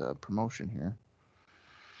Mikey's promotion here.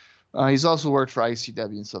 He's also worked for ICW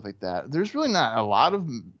and stuff like that. There's really not a lot of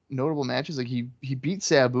notable matches. Like he beat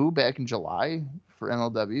Sabu back in July for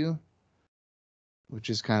MLW, which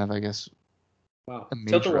is kind of, I guess, wow. A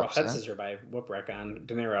major Tilt-A-Whirl upset. head scissor by Whipwreck on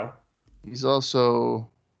De Niro. He's also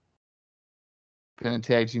been a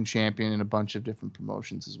tag team champion in a bunch of different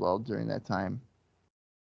promotions as well during that time.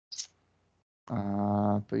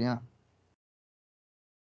 But yeah.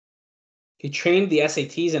 He trained the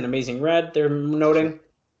SATs in Amazing Red, they're noting.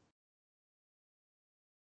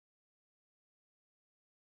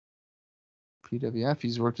 PWF,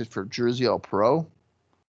 he's worked it for Jersey All Pro.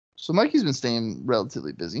 So Mikey's been staying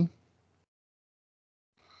relatively busy.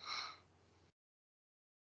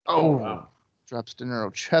 Oh, wow. Drops De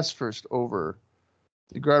Niro chest first over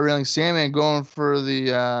the guard railing. Sandman going for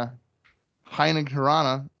the Heineken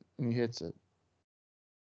Hirana, and he hits it.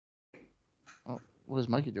 Oh, what is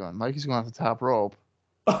Mikey doing? Mikey's going off the top rope.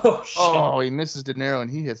 Oh, shit. Oh, he misses De Niro, and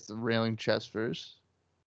he hits the railing chest first.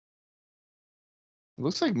 It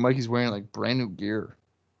looks like Mikey's wearing like brand new gear.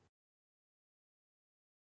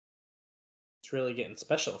 It's really getting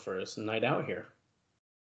special for his night out here.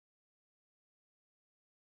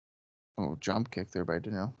 Oh, jump kick there by De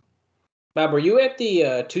Niro. Bob, were you at the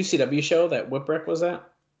 2CW show that Whipwreck was at?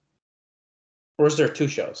 Or is there 2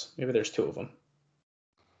 shows? Maybe there's 2 of them.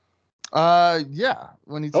 Yeah.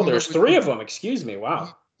 There's 3 of them. Excuse me.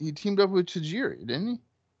 Wow. He teamed up with Tajiri, didn't he?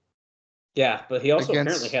 Yeah, but he also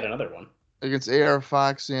apparently had another one. Against AR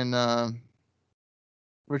Fox and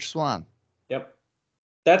Rich Swann. Yep.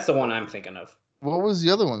 That's the one I'm thinking of. What was the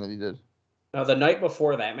other one that he did? Now, the night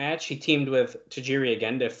before that match, he teamed with Tajiri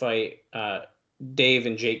again to fight Dave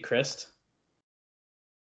and Jake Christ.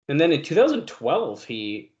 And then in 2012,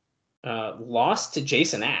 he lost to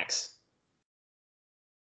Jason Axe.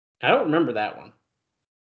 I don't remember that one.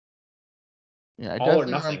 Yeah, I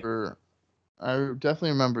definitely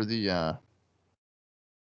remember the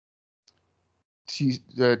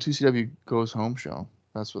 2CW Goes Home show.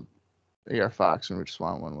 That's what AR Fox and Rich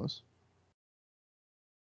Swann one was.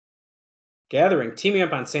 Gathering, teaming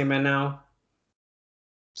up on Sandman now.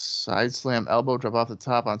 Side slam, elbow drop off the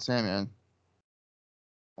top on Sandman.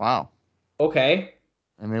 Wow. Okay.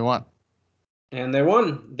 And they won. And they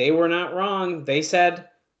won. They were not wrong. They said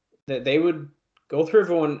that they would go through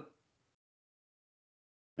everyone.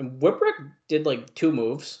 And Whipwreck did like 2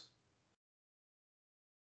 moves.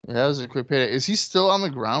 Yeah, that was a quick payday. Is he still on the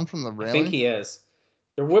ground from the railing? I think he is.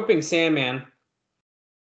 They're whipping Sandman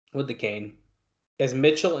with the cane as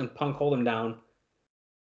Mitchell and Punk hold him down.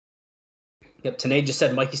 Yep, Tanay just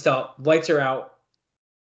said Mikey Stall. Lights are out.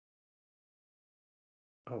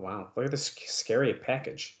 Oh, wow. Look at this scary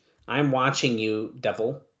package. I'm watching you,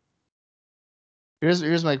 devil.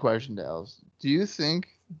 Here's my question, Dallas. Do you think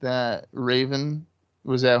that Raven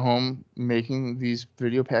was at home making these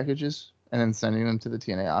video packages and then sending them to the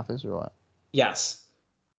TNA office or what? Yes.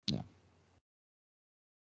 Yeah.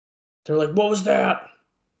 They're like, what was that?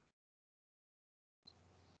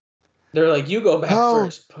 They're like, you go back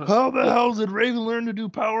first. How the hell did Raven learn to do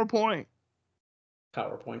PowerPoint?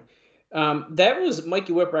 That was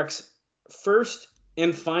Mikey Whipwreck's first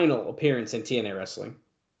and final appearance in TNA Wrestling.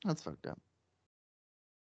 That's fucked up.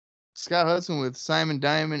 Scott Hudson with Simon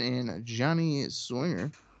Diamond and Johnny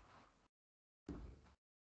Swinger.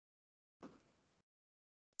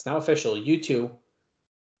 It's now official. You two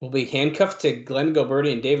will be handcuffed to Glenn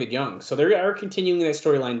Gilberti and David Young. So they are continuing that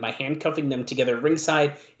storyline by handcuffing them together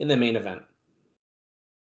ringside in the main event.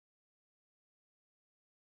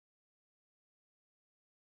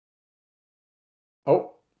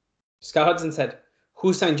 Oh, Scott Hudson said,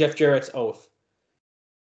 who signed Jeff Jarrett's oath?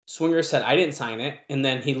 Swinger said, I didn't sign it. And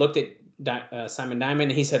then he looked at Simon Diamond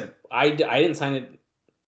and he said, I didn't sign it.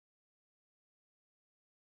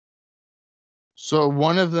 So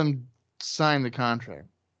one of them signed the contract.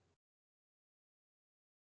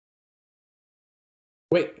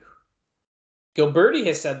 Wait, Gilberti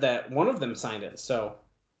has said that one of them signed it. So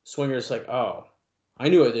Swinger's like, oh, I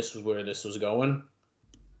knew where this was going.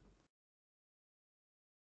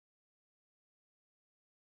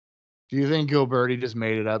 Do you think Gilberti just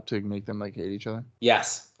made it up to make them like hate each other?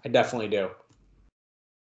 Yes, I definitely do.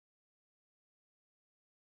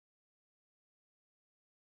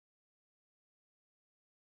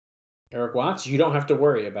 Eric Watts, you don't have to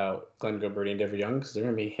worry about Glenn Gilberti and Dever Young because they're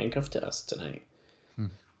going to be handcuffed to us tonight.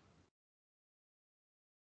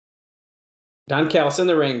 Don Callis in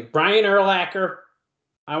the ring. Brian Urlacher,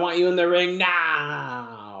 I want you in the ring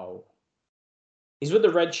now. He's with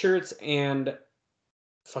the red shirts and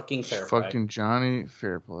fucking Fairplay. Fucking Johnny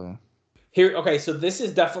Fairplay. Here, okay, so this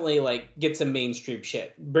is definitely like get some mainstream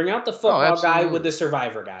shit. Bring out the football guy with the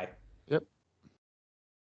Survivor guy. Yep.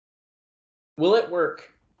 Will it work?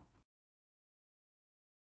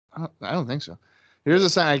 I don't think so. Here's a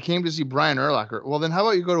sign. I came to see Brian Urlacher. Well, then how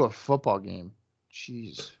about you go to a football game?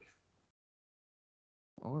 Jeez.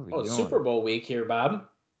 What are we doing? Super Bowl week here, Bob.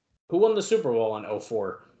 Who won the Super Bowl in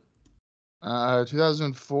 04?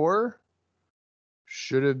 2004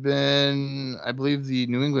 should have been, I believe, the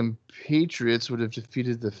New England Patriots would have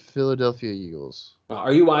defeated the Philadelphia Eagles.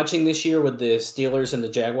 Are you watching this year with the Steelers and the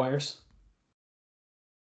Jaguars?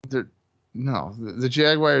 No, the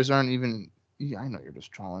Jaguars aren't even. Yeah, I know you're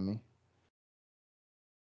just trolling me.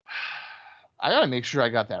 I gotta make sure I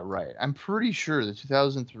got that right. I'm pretty sure the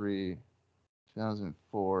 2003,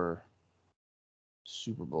 2004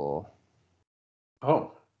 Super Bowl.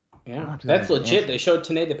 Oh, yeah, that's legit. They showed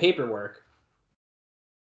Tanay the paperwork.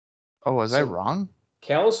 Oh, was I wrong?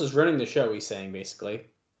 Callis is running the show. He's saying basically.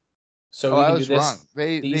 So I was wrong.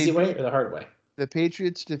 The easy way or the hard way? The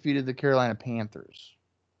Patriots defeated the Carolina Panthers.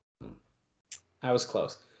 I was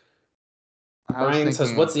close. Brian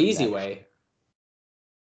says, what's the easy way?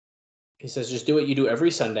 He says, just do what you do every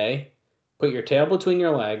Sunday. Put your tail between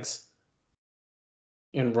your legs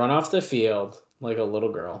and run off the field like a little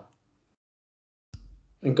girl.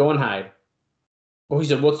 And go and hide. Oh, he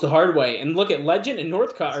said, what's the hard way? And look at Legend and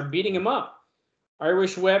Northcutt are beating him up.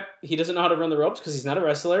 Irish whip. He doesn't know how to run the ropes because he's not a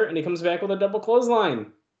wrestler, and he comes back with a double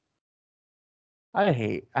clothesline. I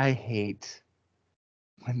hate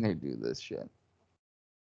when they do this shit.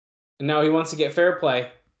 And now he wants to get fair play.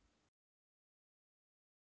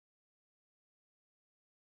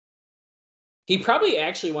 He probably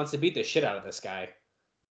actually wants to beat the shit out of this guy.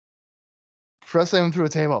 Press him through a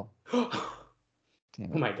table. Oh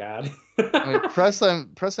my god. press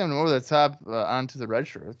him over the top onto the red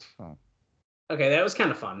shirt. Oh. Okay, that was kind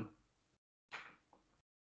of fun.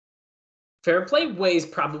 Fair play weighs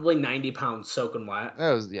probably 90 pounds soaking wet.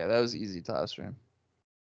 That was easy toss for him.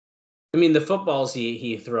 I mean, the footballs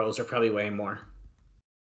he throws are probably way more.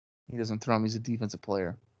 He doesn't throw them. He's a defensive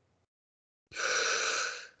player.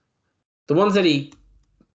 The ones that he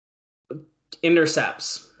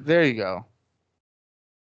intercepts. There you go.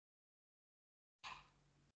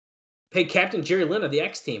 Hey, Captain Jerry Lynn of the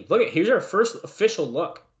X Team. Look, here's our first official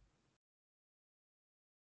look.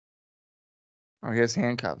 Oh, he has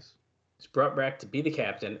handcuffs. He's brought back to be the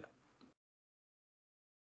captain.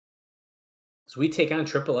 So we take on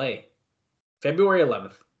AAA. February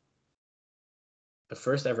 11th. The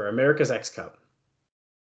first ever America's X Cup.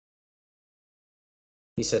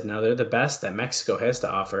 He said, now they're the best that Mexico has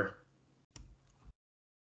to offer.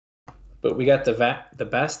 But we got the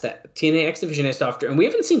best that TNA X Division has to offer. And we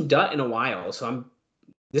haven't seen Dutt in a while. So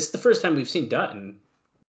this is the first time we've seen Dutt in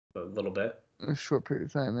a little bit. A short period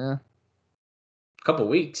of time, yeah. A couple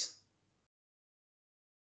weeks.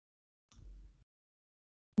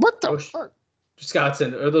 What the fuck?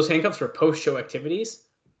 Scotson, are those handcuffs for post-show activities?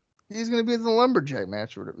 He's going to be in the lumberjack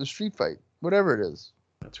match or whatever, the street fight, whatever it is.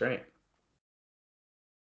 That's right.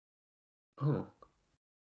 Oh,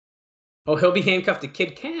 he'll be handcuffed to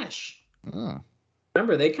Kid Cash. Oh.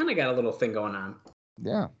 Remember, they kind of got a little thing going on.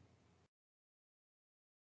 Yeah.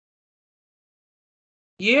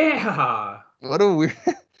 Yeah. What a weird...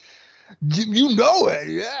 you know it,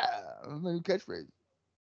 yeah. My new catchphrase.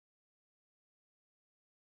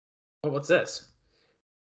 Oh, what's this?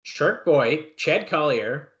 Shark Boy, Chad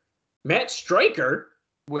Collier, Matt Stryker.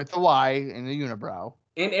 With a Y and a unibrow.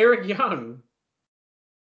 And Eric Young.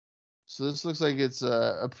 So this looks like it's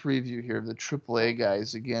a preview here of the AAA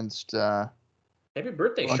guys against Happy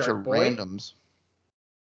birthday, a bunch Shark of Boy. randoms.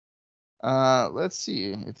 Let's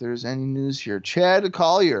see if there's any news here. Chad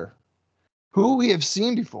Collier, who we have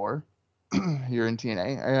seen before here in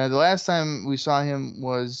TNA. The last time we saw him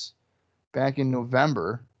was back in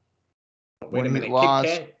November. Wait a minute.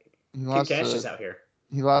 Kid Cash is out here.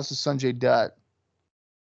 He lost to Sanjay Dutt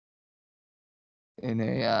in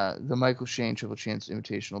the Michael Shane Triple Chance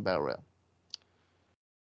Invitational Battle Royal.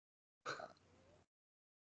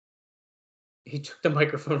 He took the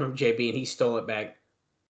microphone from JB and he stole it back.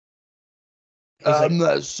 I'm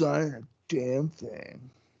not signing a damn thing.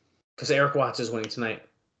 Because Eric Watts is winning tonight.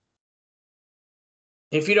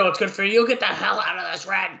 If you know what's good for you, get the hell out of this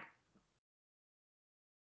ring.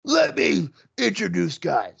 Let me introduce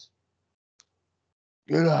guys.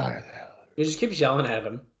 Get out of there. You just keep yelling at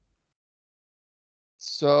him.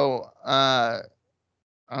 So,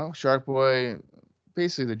 Shark Boy,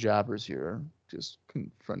 basically the jobbers here, just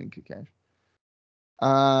confronting Kikash.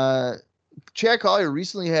 Chad Collier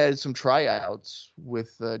recently had some tryouts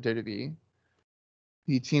with WWE.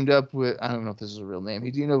 He teamed up with, I don't know if this is a real name,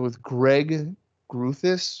 he teamed up with Greg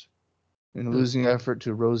Gruthis in a losing effort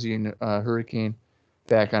to Rosie and Hurricane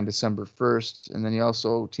back on December 1st. And then he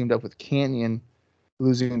also teamed up with Canyon,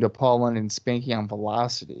 losing to Paul London and Spanky on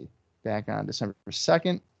Velocity back on December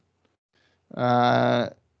 2nd.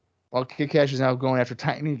 While Kid Cash is now going after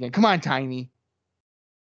Tiny again. Come on, Tiny.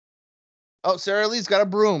 Oh, Sarah Lee's got a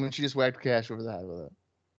broom, and she just whacked Cash over the head with it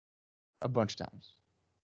a bunch of times.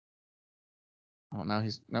 Oh, now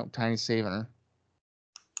Tiny's saving her.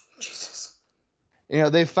 Jesus.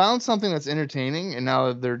 They found something that's entertaining, and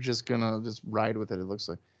now they're just gonna just ride with it. It looks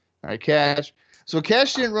like. All right, Cash. So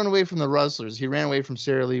Cash didn't run away from the Rustlers. He ran away from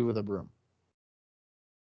Sarah Lee with a broom.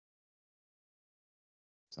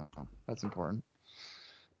 So that's important.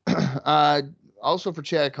 Also for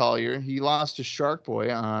Chad Collier, he lost to Shark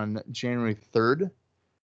Boy on January 3rd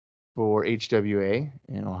for HWA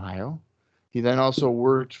in Ohio. He then also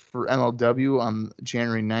worked for MLW on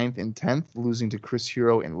January 9th and 10th, losing to Chris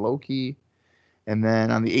Hero and Loki. And then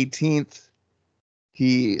on the 18th,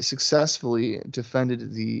 he successfully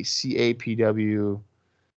defended the CAPW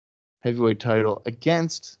heavyweight title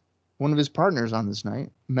against one of his partners on this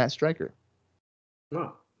night, Matt Stryker.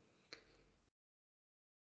 Wow.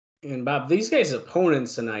 And Bob, these guys'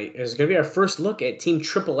 opponents tonight is going to be our first look at Team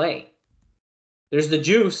AAA. There's the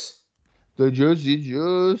Juice. The Juicy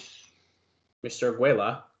Juice. Mr.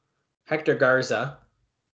 Aguila. Hector Garza.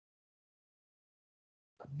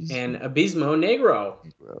 And Abismo Negro.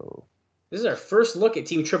 This is our first look at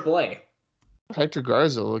Team AAA. Hector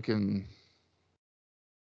Garza looking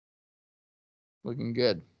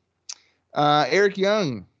good. Eric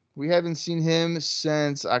Young. We haven't seen him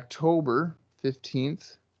since October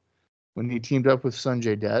 15th. When he teamed up with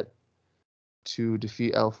Sanjay Dutt to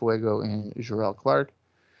defeat El Fuego and Jarrell Clark.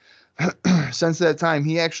 Since that time,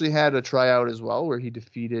 he actually had a tryout as well where he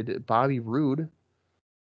defeated Bobby Roode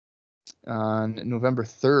on November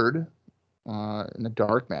 3rd in a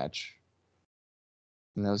dark match.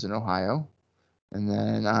 And that was in Ohio. And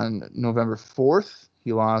then on November 4th,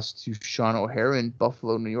 he lost to Sean O'Hara in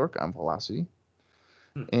Buffalo, New York on Velocity.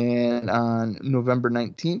 And on November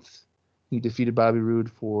 19th, he defeated Bobby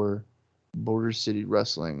Roode for Border City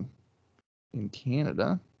Wrestling in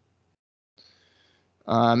Canada.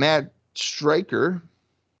 Matt Stryker,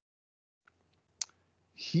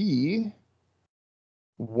 he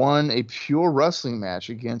won a pure wrestling match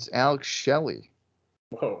against Alex Shelley.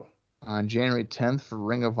 Whoa. On January 10th for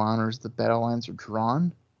Ring of Honor's The Battle Lines Are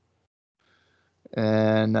Drawn.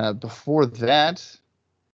 And before that,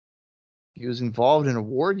 he was involved in a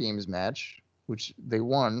War Games match, which they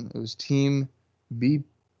won. It was Team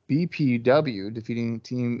BPW defeating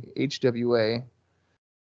Team HWA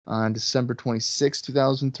on December 26,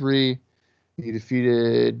 2003. He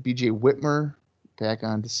defeated BJ Whitmer back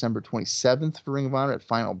on December 27th for Ring of Honor at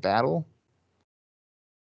Final Battle.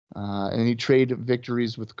 And he traded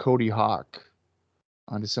victories with Cody Hawk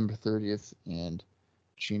on December 30th and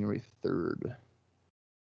January 3rd.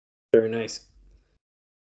 Very nice.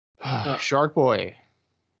 Shark Boy.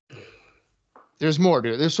 There's more,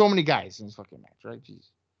 dude. There's so many guys in this fucking match, right? Jeez.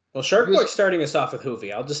 Well, Shark Boy's starting us off with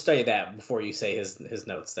Hoovy. I'll just tell you that before you say his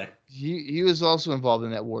notes there. He was also involved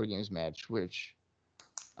in that War Games match, which,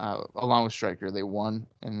 along with Stryker, they won.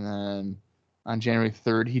 And then on January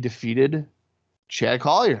 3rd, he defeated Chad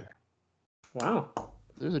Collier. Wow.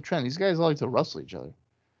 There's a trend. These guys like to wrestle each other.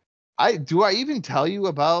 Do I even tell you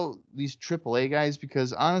about these AAA guys?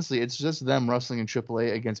 Because honestly, it's just them wrestling in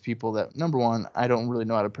AAA against people that, number one, I don't really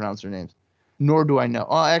know how to pronounce their names. Nor do I know.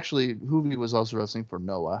 Oh, actually, Hoovy was also wrestling for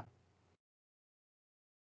Noah.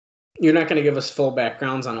 You're not going to give us full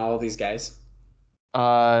backgrounds on all of these guys?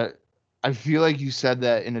 I feel like you said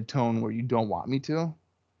that in a tone where you don't want me to.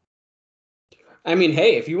 I mean,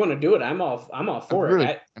 hey, if you want to do it, I'm all for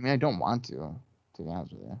it. I don't want to be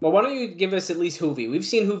honest with you. Well, why don't you give us at least Hoovy? We've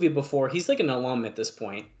seen Hoovy before. He's like an alum at this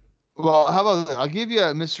point. Well, how about this? I'll give you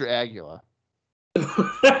Mr. Aguila.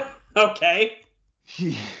 Okay.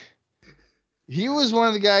 He was one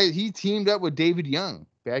of the guys. He teamed up with David Young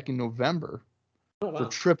back in November Oh, for wow.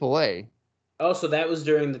 AAA. Oh, so that was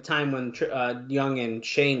during the time when Young and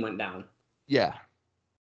Shane went down. Yeah.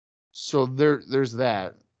 So there's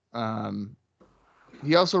that.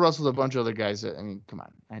 He also wrestled a bunch of other guys that, I mean, come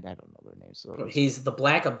on. I don't know their names. So He's the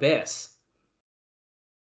Black Abyss.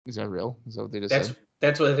 is that real? Is that what they just said?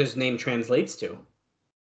 That's what his name translates to.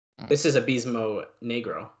 This is Abismo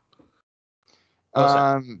Negro.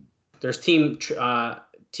 There's Team NWA.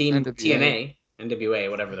 TNA, NWA,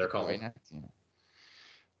 whatever they're called.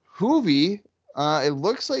 Juvi, it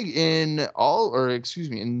looks like in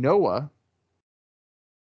Noah,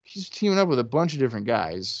 he's teaming up with a bunch of different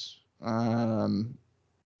guys.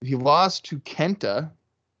 He lost to Kenta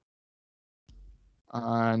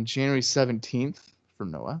on January 17th for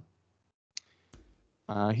Noah.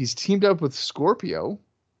 He's teamed up with Scorpio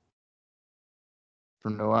for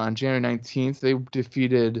Noah on January 19th. They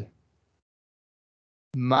defeated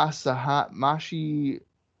Mashi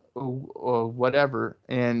or whatever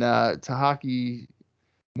and Tahaki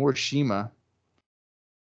Morishima.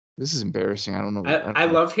 This is embarrassing. I don't know. I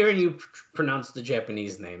love hearing you pronounce the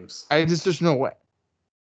Japanese names. There's no way.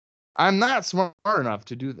 I'm not smart enough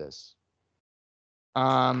to do this.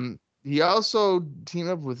 He also teamed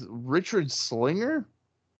up with Richard Slinger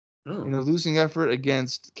in a losing effort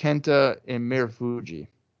against Kenta and Marufuji.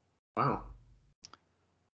 Wow.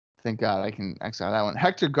 Thank God I can X out that one.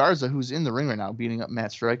 Hector Garza, who's in the ring right now, beating up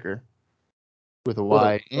Matt Striker with a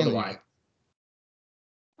Y. With a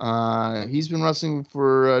Y. He's been wrestling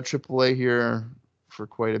for AAA here for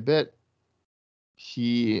quite a bit.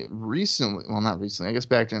 He not recently, I guess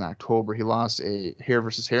back in October, he lost a hair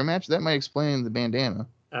versus hair match. That might explain the bandana.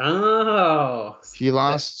 Oh. He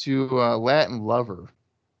lost to Latin Lover.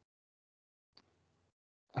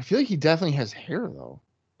 I feel like he definitely has hair, though.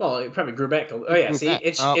 Well, it probably grew back. Oh, yeah. See,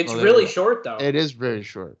 it's really short, though. It is very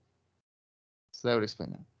short. So that would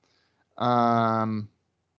explain that.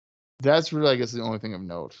 That's really, I guess, the only thing of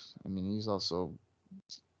note. I mean,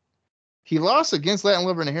 he lost against Latin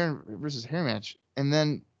Lover in a hair versus hair match, and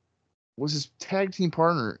then was his tag team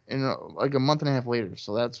partner in a month and a half later.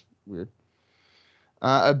 So that's weird.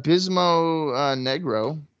 Abismo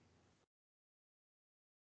Negro.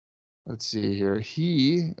 Let's see here.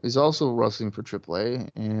 He is also wrestling for AAA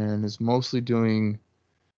and is mostly doing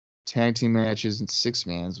tag team matches and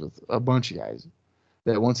six-mans with a bunch of guys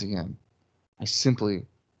that, once again, I simply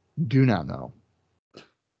do not know.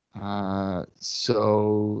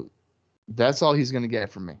 So that's all he's going to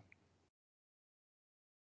get from me.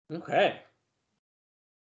 Okay.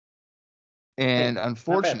 And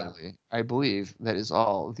unfortunately, I believe that is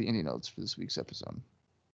all of the indie notes for this week's episode.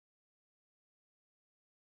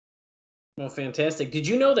 Well, fantastic. Did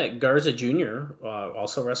you know that Garza Jr.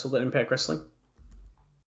 Also wrestled at Impact Wrestling?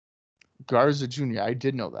 Garza Jr., I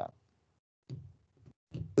did know that.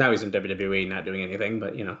 Now he's in WWE, not doing anything,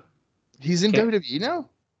 but, He's in WWE now?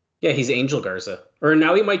 Yeah, he's Angel Garza. Or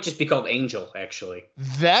now he might just be called Angel, actually.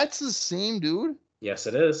 That's the same dude? Yes,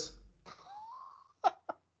 it is.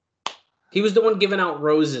 He was the one giving out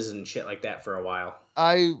roses and shit like that for a while.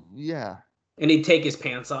 Yeah. And he'd take his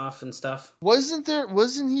pants off and stuff. Wasn't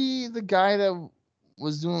he the guy that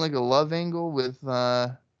was doing like a love angle with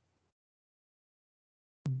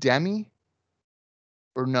Demi?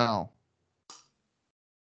 Or no?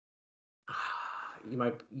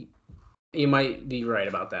 You might be right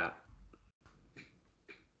about that.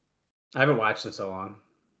 I haven't watched in so long.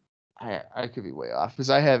 I could be way off because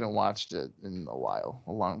I haven't watched it in a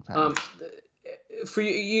long time. For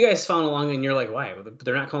you guys following along and you're like, why?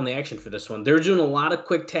 They're not calling the action for this one. They're doing a lot of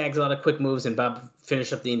quick tags, a lot of quick moves, and Bob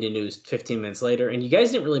finished up the Indian News 15 minutes later. And you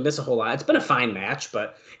guys didn't really miss a whole lot. It's been a fine match,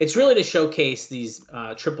 but it's really to showcase these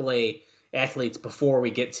AAA athletes before we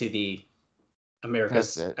get to the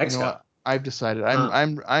America's X Cup. I've decided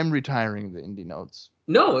I'm retiring the indie notes.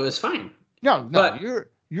 No, it was fine. No, but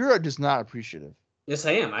you're just not appreciative. Yes,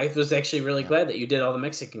 I am. I was actually really glad that you did all the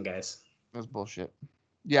Mexican guys. That's bullshit.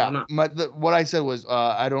 Yeah, what I said was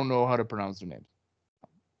I don't know how to pronounce their names.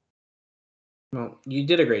 Well, you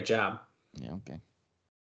did a great job. Yeah, okay.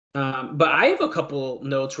 But I have a couple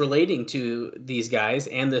notes relating to these guys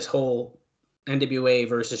and this whole NWA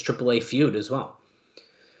versus AAA feud as well.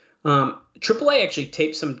 AAA actually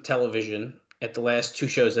taped some television at the last two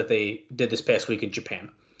shows that they did this past week in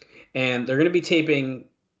Japan. And they're going to be taping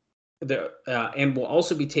and will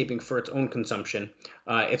also be taping for its own consumption.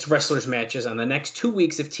 Its wrestlers matches on the next 2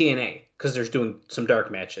 weeks of TNA because they're doing some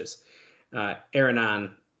dark matches. Airing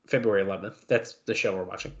on February 11th. That's the show we're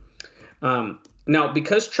watching. Now,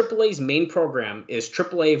 because AAA's main program is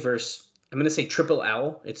AAA versus, I'm going to say Triple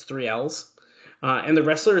L. It's 3 L's. And the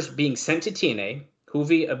wrestlers being sent to TNA,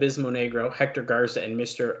 Juvi, Abismo Negro, Hector Garza, and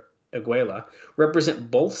Mr. Aguila, represent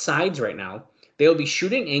both sides right now. They'll be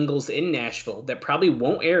shooting angles in Nashville that probably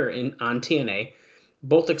won't air on TNA,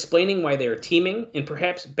 both explaining why they are teaming and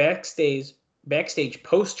perhaps backstage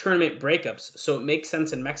post-tournament breakups, so it makes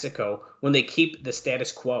sense in Mexico when they keep the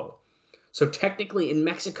status quo. So technically in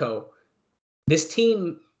Mexico, this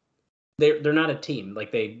team, they're not a team.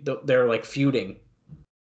 Like they're like feuding.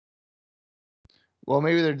 Well,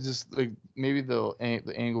 maybe they're just like maybe the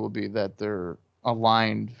angle will be that they're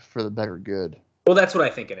aligned for the better good. Well, that's what I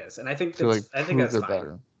think it is, and I think that's fine.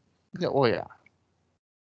 Better. Yeah. Well, yeah.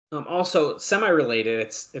 Also, semi-related.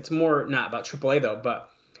 It's more not about AAA though, but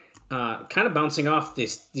kind of bouncing off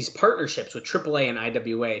these partnerships with AAA and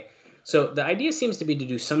IWA. So the idea seems to be to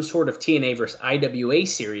do some sort of TNA versus IWA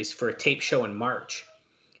series for a tape show in March.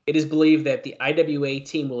 It is believed that the IWA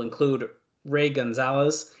team will include Ray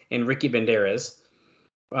Gonzalez and Ricky Banderas.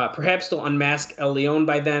 Perhaps they'll unmask El Leon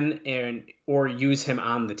by then or use him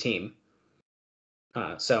on the team.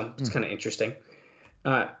 So it's kind of interesting.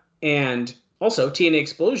 And also, TNA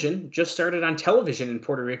Explosion just started on television in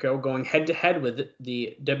Puerto Rico, going head-to-head with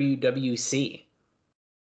the WWC.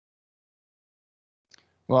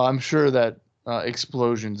 Well, I'm sure that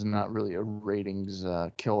Explosion's not really a ratings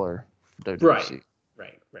killer for WWC.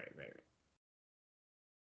 Right.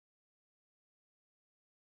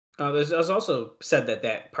 There's also said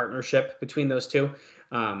that partnership between those two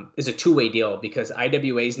is a two-way deal because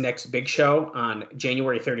IWA's next big show on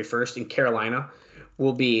January 31st in Carolina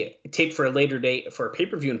will be taped for a later date for a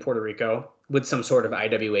pay-per-view in Puerto Rico with some sort of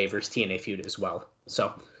IWA versus TNA feud as well.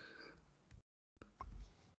 So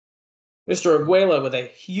Mr. Aguila with a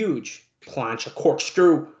huge planche, a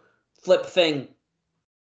corkscrew flip thing.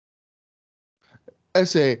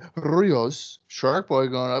 S.A. Rios, Shark Boy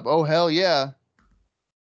going up. Oh, hell yeah.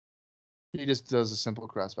 He just does a simple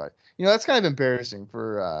crossbody. That's kind of embarrassing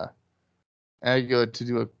for Aguila to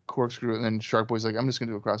do a corkscrew, and then Shark Boy's like, I'm just going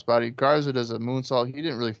to do a crossbody. Garza does a moonsault. He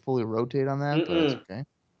didn't really fully rotate on that, but that's okay.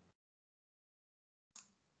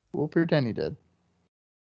 We'll pretend he did.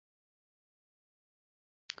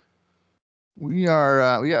 We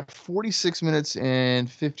got 46 minutes and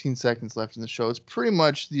 15 seconds left in the show. It's pretty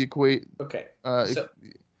much the equivalent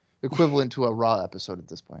to a Raw episode at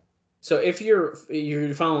this point. So if you're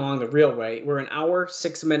following along the real way, we're an hour,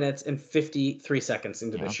 6 minutes, and 53 seconds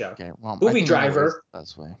into the show. Okay, well, Movie Driver.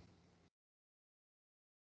 That's way.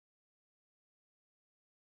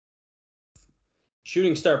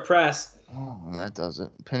 Shooting Star Press. Oh, that does it.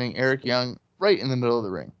 Pinning Eric Young right in the middle of the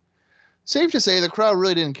ring. Safe to say the crowd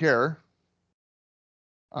really didn't care.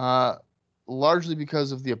 Largely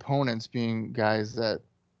because of the opponents being guys that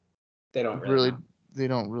they don't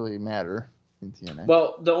really matter in TNA.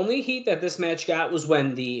 Well, the only heat that this match got was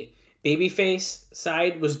when the babyface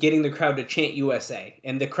side was getting the crowd to chant USA,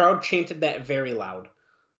 and the crowd chanted that very loud,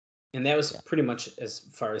 and that was pretty much as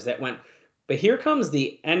far as that went. But here comes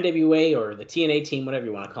the NWA or the TNA team, whatever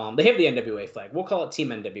you want to call them. They have the NWA flag. We'll call it Team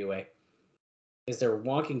NWA. As they're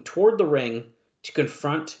walking toward the ring to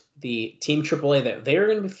confront the Team AAA that they're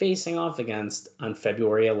going to be facing off against on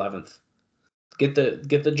February 11th. Get the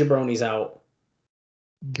jabronis out.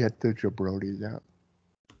 Get the jabronis out.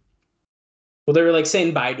 Well, they were like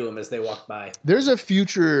saying bye to him as they walked by. There's a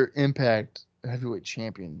future Impact heavyweight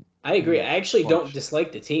champion. I agree. I actually don't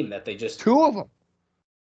dislike the team that they just... Two of them.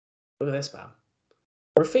 Look at this, Bob.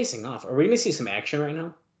 We're facing off. Are we going to see some action right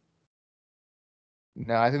now?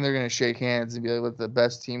 No, I think they're going to shake hands and be like, let the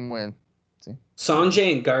best team win. See?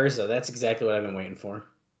 Sanjay and Garza. That's exactly what I've been waiting for.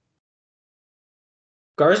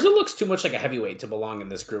 Garza looks too much like a heavyweight to belong in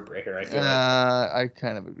this group right here, I feel like. I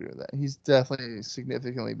kind of agree with that. He's definitely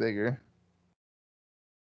significantly bigger.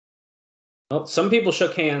 Well, some people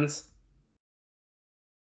shook hands.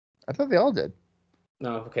 I thought they all did.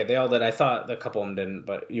 No, okay, they all did. I thought a couple of them didn't,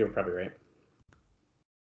 but you're probably right.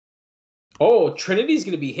 Oh, Trinity's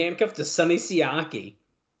going to be handcuffed to Sonny Siaki.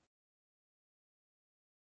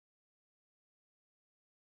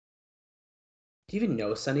 Do you even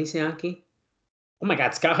know Sonny Siaki? Oh my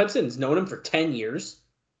God, Scott Hudson's known him for 10 years.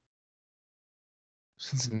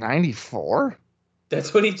 Since 94?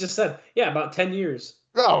 That's what he just said. Yeah, about 10 years.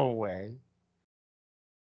 No way.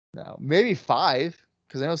 No, maybe 5.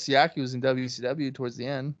 Because I know Siaki was in WCW towards the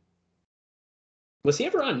end. Was he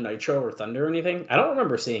ever on Nitro or Thunder or anything? I don't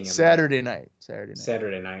remember seeing him. Saturday night,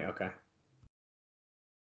 okay.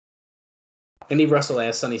 And he wrestled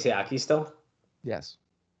as Sonny Siaki still? Yes.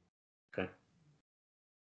 Okay.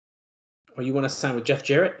 Oh, you want to sign with Jeff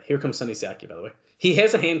Jarrett? Here comes Sonny Siaki, by the way. He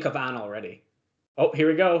has a handcuff on already. Oh, here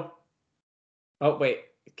we go. Oh, wait.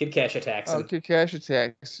 Kid Cash attacks him. Kid Cash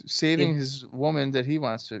attacks, saving his woman that he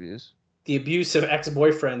wants to abuse. The abusive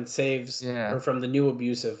ex-boyfriend saves her from the new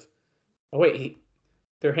abusive. Oh wait,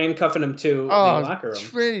 they're handcuffing him to the locker room.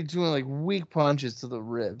 Trinity doing like weak punches to the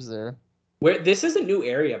ribs there. Where this is a new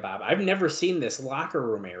area, Bob. I've never seen this locker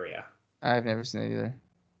room area. I've never seen it either.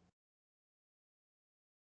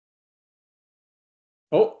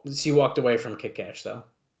 Oh, she walked away from Kid Cash though.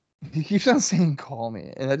 He keeps on saying "call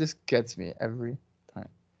me," and that just gets me every time.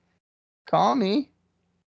 Call me.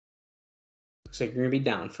 Looks like you're gonna be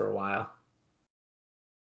down for a while.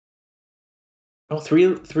 Oh, three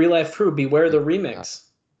live crew. Beware the remix.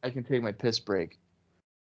 I can take my piss break.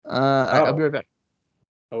 I'll be right back.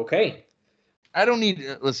 Okay. I don't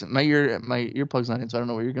need. Listen, my earplug's not in, so I don't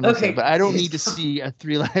know what you're gonna say. But I don't need to see a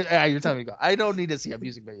 3 live. You're telling me to go. I don't need to see a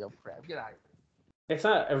music video. Crap, get out of here.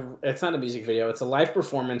 It's not a music video. It's a live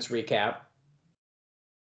performance recap.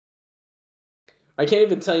 I can't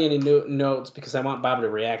even tell you any notes because I want Bob to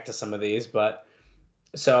react to some of these. But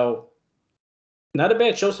so, not a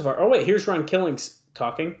bad show so far. Oh wait, here's Ron Killings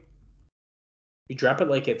talking. You drop it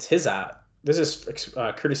like it's his app. This is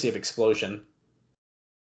courtesy of Explosion.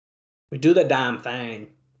 We do the damn thing.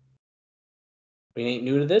 We ain't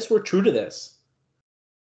new to this. We're true to this.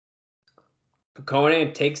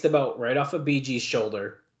 Konnan takes the belt right off of BG's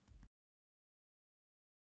shoulder.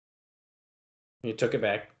 He took it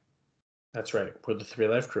back. That's right. We're the 3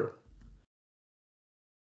 Live Crew.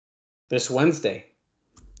 This Wednesday,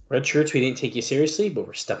 red shirts, we didn't take you seriously, but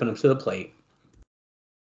we're stepping up to the plate.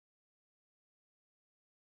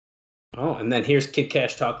 Oh, and then here's Kid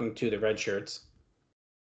Cash talking to the red shirts.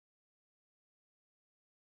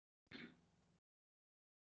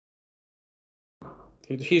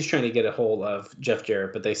 He's trying to get a hold of Jeff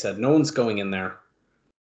Jarrett, but they said no one's going in there.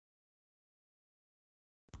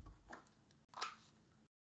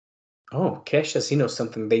 Oh, Cash says he knows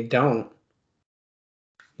something they don't.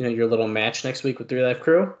 You know, your little match next week with 3 Live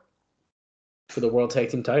Crew for the World Tag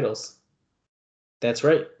Team titles. That's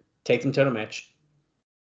right. Tag Team title match.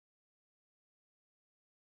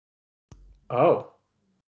 Oh.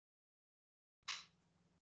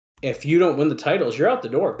 If you don't win the titles, you're out the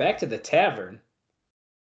door. Back to the tavern.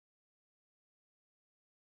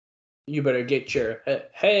 You better get your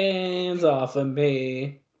hands off of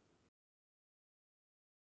me.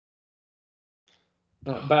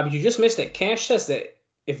 Bob, you just missed it. Cash says that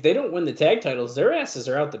if they don't win the tag titles, their asses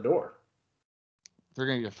are out the door. They're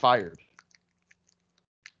going to get fired.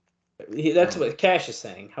 That's what Cash is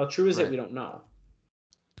saying. How true is it? We don't know.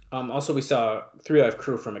 Also, we saw 3 Live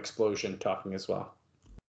Crew from Explosion talking as well.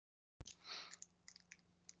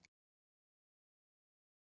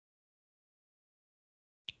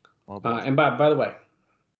 And by the way,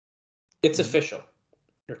 it's official.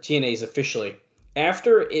 Or TNA is officially.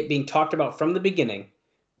 After it being talked about from the beginning,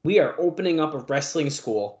 we are opening up a wrestling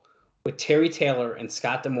school with Terry Taylor and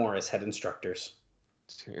Scott D'Amore as head instructors.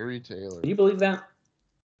 Terry Taylor. Can you believe that?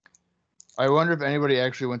 I wonder if anybody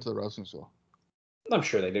actually went to the wrestling school. I'm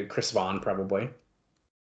sure they did. Chris Vaughn, probably.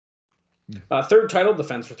 Third title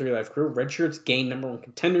defense for 3 Live Crew. Red Shirts gain #1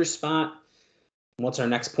 contender spot. And what's our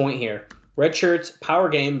next point here? Red Shirts power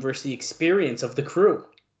game versus the experience of the Crew.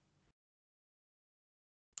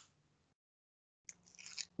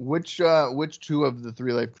 Which 2 of the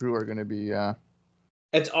 3 Live Crew are going to be?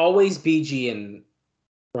 It's always BG and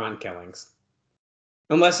Ron Killings.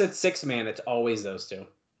 Unless it's 6-man, it's always those 2.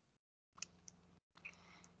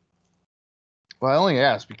 Well, I only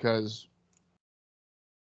asked because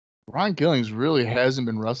Ron Killings really hasn't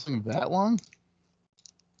been wrestling that long.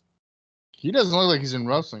 He doesn't look like he's in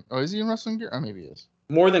wrestling. Oh, is he in wrestling gear? Oh, maybe he is.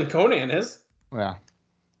 More than Konnan is. Yeah.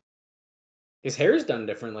 His hair's done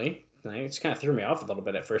differently. It just kind of threw me off a little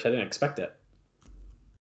bit at first. I didn't expect it.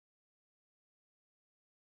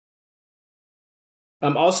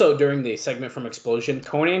 Also, during the segment from Explosion,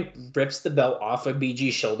 Konnan rips the belt off of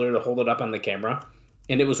BG's shoulder to hold it up on the camera.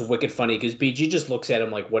 And it was wicked funny because BG just looks at him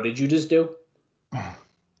like, what did you just do?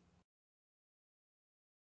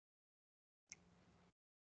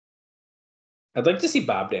 I'd like to see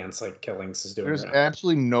Bob dance like Killings is doing. There's right now.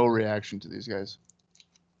 absolutely no reaction to these guys.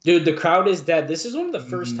 Dude, the crowd is dead. This is one of the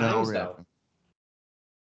first times, reaction.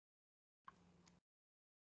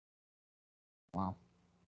 though. Wow.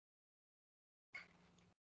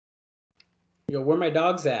 Yo, where my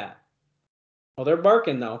dogs at? Oh, they're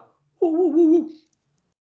barking, though. Woo, woo, woo, woo.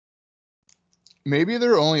 Maybe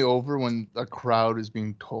they're only over when a crowd is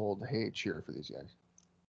being told, hey, cheer for these guys.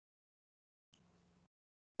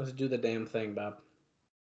 Let's do the damn thing, Bob.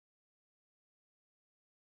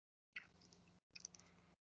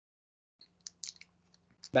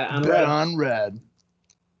 Bet on Bet red. on red.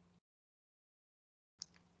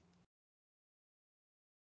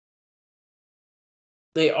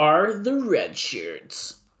 They are the red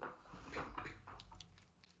shirts.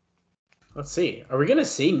 Let's see. Are we going to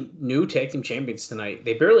see new tag team champions tonight?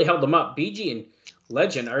 They barely held them up. BG and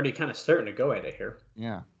Legend already kind of starting to go at it here.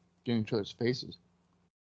 Yeah, getting each other's faces.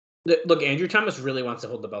 Look, Andrew Thomas really wants to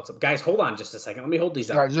hold the belts up. Guys, hold on just a second. Let me hold these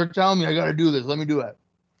up. Guys, they're telling me I got to do this. Let me do it.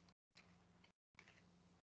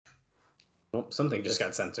 Oh, something just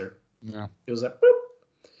got censored. Yeah. It was like, boop.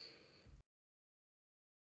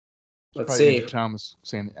 Let's Probably see. Andrew Thomas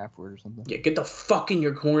saying the F word or something. Yeah, get the fuck in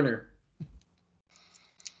your corner.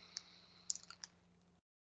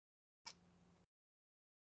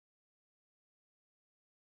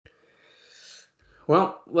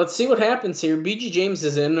 Well, let's see what happens here. BG James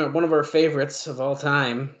is in, one of our favorites of all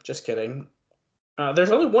time. Just kidding.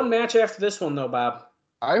 There's only one match after this one, though, Bob.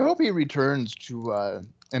 I hope he returns to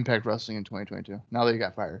Impact Wrestling in 2022, now that he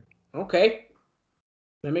got fired. Okay.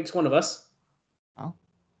 That makes one of us. Oh.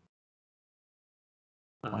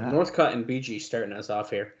 Northcutt and BG starting us off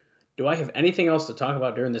here. Do I have anything else to talk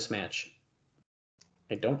about during this match?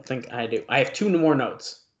 I don't think I do. I have 2 more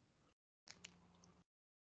notes.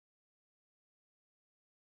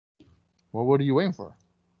 Well, what are you waiting for?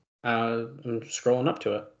 I'm scrolling up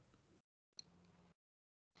to it.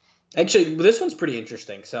 Actually, this one's pretty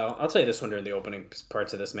interesting, so I'll tell you this one during the opening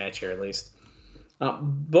parts of this match here, at least.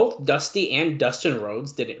 Both Dusty and Dustin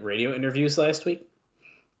Rhodes did radio interviews last week.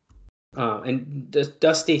 And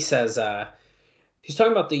Dusty says he's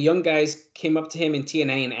talking about the young guys came up to him in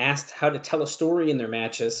TNA and asked how to tell a story in their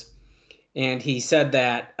matches. And he said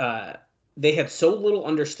that they had so little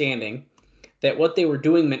understanding that what they were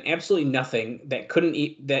doing meant absolutely nothing, that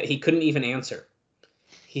he couldn't even answer.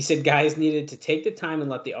 He said guys needed to take the time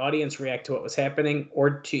and let the audience react to what was happening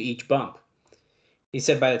or to each bump. He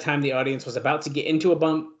said by the time the audience was about to get into a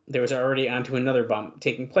bump, there was already onto another bump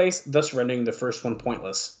taking place, thus rendering the first one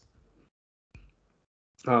pointless.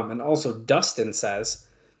 And also Dustin says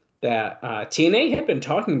that TNA had been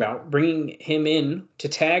talking about bringing him in to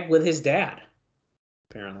tag with his dad,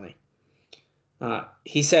 apparently.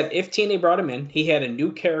 He said if TNA brought him in, he had a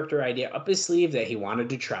new character idea up his sleeve that he wanted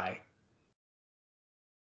to try.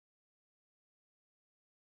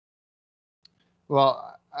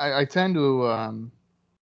 Well, I tend to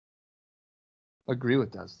agree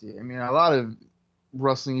with Dusty. I mean, a lot of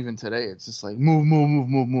wrestling, even today, it's just like move,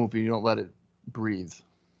 and you don't let it breathe.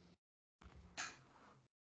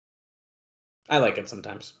 I like it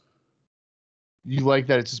sometimes. You like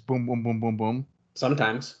that it's just boom, boom, boom, boom, boom?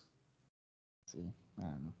 Sometimes. See, I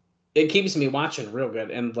don't know. It keeps me watching real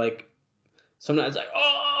good, and like sometimes like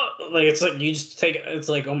it's like you just take it. It's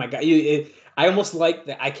like oh my god, I almost like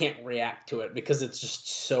that I can't react to it because it's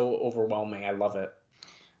just so overwhelming. I love it.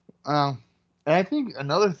 And I think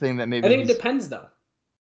another thing that maybe it depends though.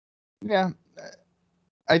 Yeah,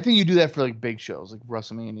 I think you do that for like big shows like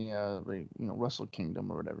WrestleMania, like Wrestle Kingdom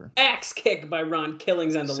or whatever. Axe kick by Ron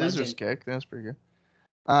Killings and the Scissors Legend. kick, that's pretty good.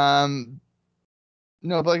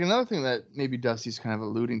 No, but like another thing that maybe Dusty's kind of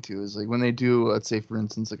alluding to is like when they do, let's say for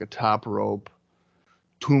instance, like a top rope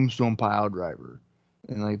tombstone pile driver,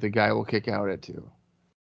 and like the guy will kick out at 2,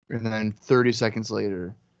 and then 30 seconds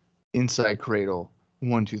later, inside cradle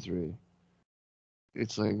 1, 2, 3.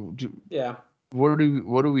 It's like, yeah, what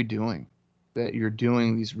are we doing? That you're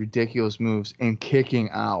doing these ridiculous moves and kicking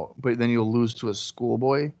out, but then you'll lose to a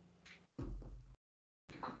schoolboy?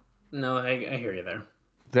 No, I hear you there.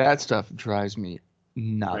 That stuff drives me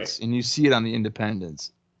nuts. Right. And you see it on the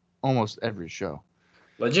independents almost every show.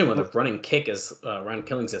 Legend with a running kick as Ron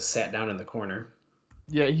Killings has sat down in the corner.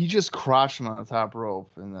 Yeah, he just crotched him on the top rope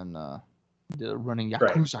and then did a running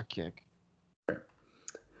Yakuza kick. Right.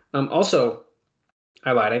 Also,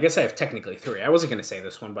 I lied. I guess I have technically 3. I wasn't going to say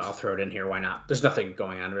this one, but I'll throw it in here. Why not? There's nothing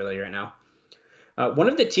going on really right now. One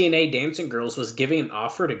of the TNA dancing girls was giving an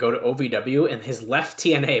offer to go to OVW, and his left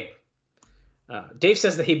TNA. Dave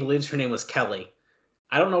says that he believes her name was Kelly.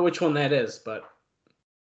 I don't know which one that is, but...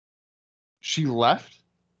 She left?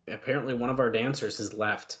 Apparently one of our dancers has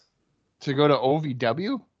left. To go to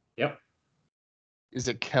OVW? Yep. Is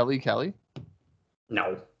it Kelly?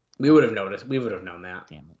 No. We would have noticed. We would have known that.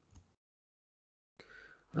 Damn it.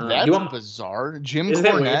 That's bizarre. Jim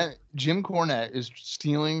Cornette is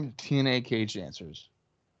stealing TNA cage dancers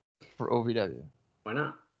for OVW. Why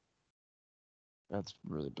not? That's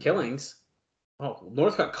really bizarre. Killings. Oh,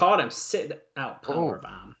 Northcutt caught him sit out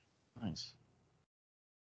powerbomb. Nice.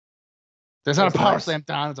 That's not a power slam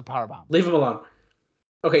down, it's a power bomb. Leave him alone.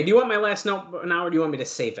 Okay, do you want my last note now or do you want me to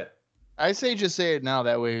save it? I say just say it now.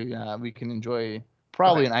 That way we can enjoy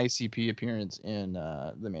probably an ICP appearance in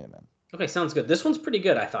the main event. Okay, sounds good. This one's pretty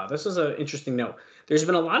good, I thought. This is an interesting note. There's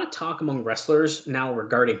been a lot of talk among wrestlers now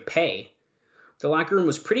regarding pay. The locker room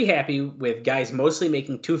was pretty happy with guys mostly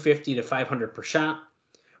making $250 to $500 per shot,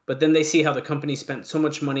 but then they see how the company spent so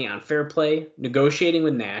much money on fair play, negotiating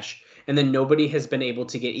with Nash, and then nobody has been able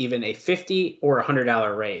to get even a $50 or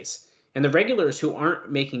 $100 raise. And the regulars who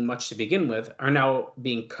aren't making much to begin with are now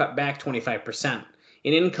being cut back 25%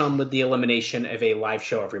 in income with the elimination of a live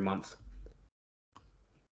show every month.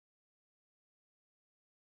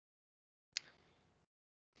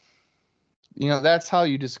 You know, that's how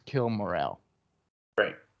you just kill morale.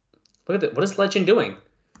 Right. Look at that. What is Legend doing?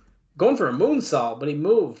 Going for a moonsault, but he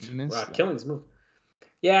moved. Killing's moved.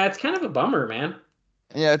 Yeah, it's kind of a bummer, man.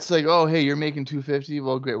 Yeah, it's like, oh, hey, you're making $250.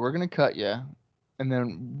 Well, great. We're going to cut you. And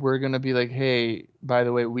then we're going to be like, hey, by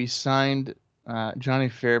the way, we signed Johnny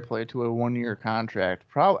Fairplay to a 1-year contract.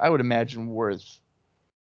 I would imagine worth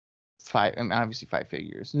obviously 5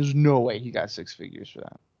 figures. There's no way he got 6 figures for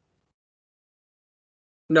that.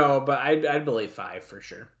 No, but I'd believe 5 for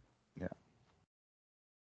sure. Yeah.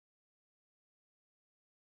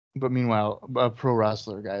 But meanwhile, a pro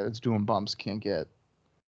wrestler guy that's doing bumps can't get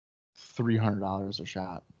 $300 a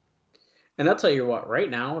shot. And I'll tell you what, right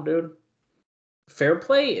now, dude, fair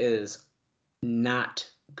play is not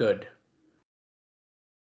good.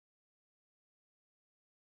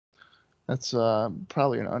 That's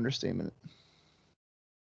probably an understatement.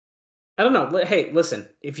 I don't know. Hey, listen,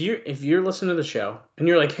 if you're listening to the show and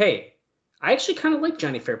you're like, hey, I actually kind of like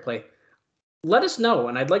Johnny Fairplay, let us know,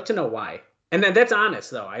 and I'd like to know why. And then that's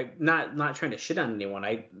honest, though. I'm not trying to shit on anyone.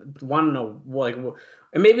 I want to know, like,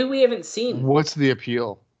 and maybe we haven't seen. What's the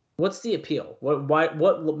appeal? What's the appeal?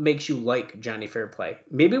 What makes you like Johnny Fairplay?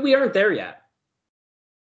 Maybe we aren't there yet.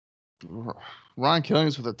 Ron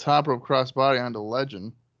Killings with a top rope crossbody onto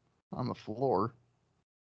Legend on the floor.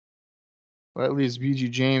 Or at least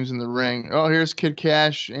BG James in the ring. Oh, here's Kid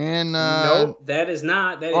Cash and nope, that is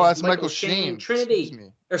not. That is that's Michael Shane.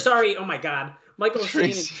 Trinity. Or sorry, oh my God, Michael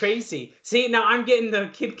Shane and Tracy. See, now I'm getting the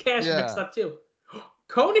Kid Cash mixed up too.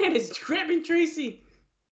 Conan is grabbing Tracy.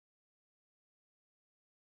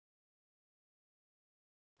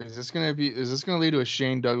 Is this gonna lead to a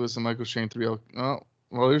Shane Douglas and Michael Shane 3-0? Oh,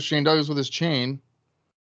 well, there's Shane Douglas with his chain.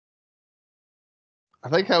 I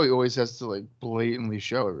like how he always has to like blatantly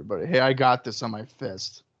show everybody, hey, I got this on my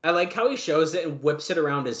fist. I like how he shows it and whips it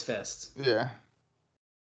around his fist. Yeah.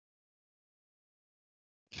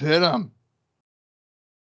 Pin him,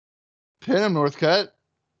 Northcutt.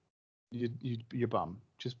 You bum.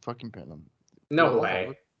 Just fucking pin him. No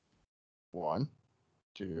way. 1,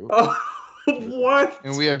 2. Oh, what?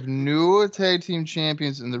 And we have new tag team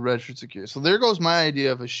champions in the Red Shirt Secure. So there goes my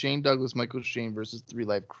idea of a Shane Douglas, Michael Shane versus 3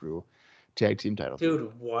 Live Crew tag team title. Dude,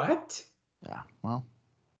 what? Yeah, well.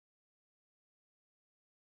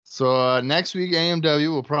 So next week, AMW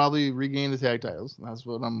will probably regain the tag titles. That's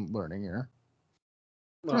what I'm learning here.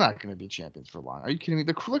 They're not going to be champions for long. Are you kidding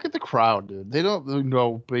me? Look at the crowd, dude. They don't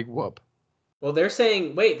know big whoop. Well, they're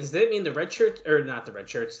saying, wait, does that mean the red shirts, or not the red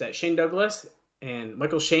shirts, that Shane Douglas and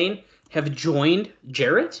Michael Shane have joined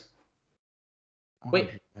Jarrett? Wait,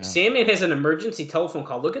 yeah. Sandman has an emergency telephone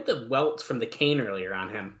call. Look at the welt from the cane earlier on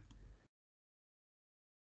him.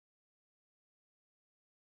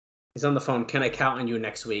 He's on the phone. Can I count on you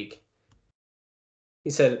next week? He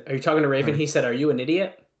said, are you talking to Raven? He said, are you an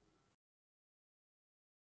idiot?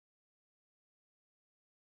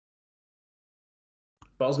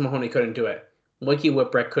 Balls Mahoney couldn't do it. Mikey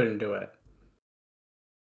Whipwreck couldn't do it.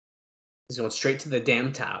 He's going straight to the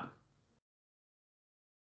damn top.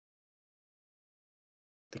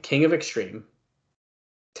 The King of Extreme.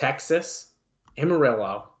 Texas.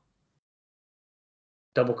 Amarillo.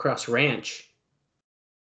 Double Cross Ranch.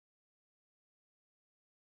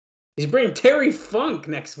 He's bringing Terry Funk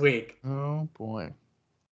next week. Oh boy.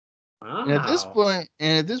 Wow. And at this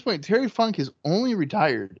point, Terry Funk has only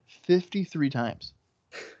retired 53 times.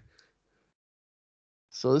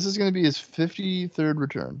 So this is going to be his 53rd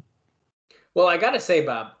return. Well, I got to say,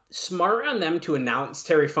 Bob, smart on them to announce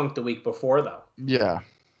Terry Funk the week before, though. Yeah.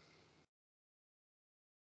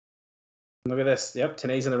 Look at this. Yep,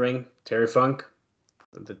 Tenay's in the ring. Terry Funk,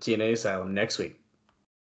 the TNA Asylum next week.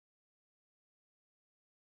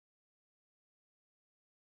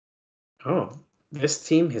 Oh, this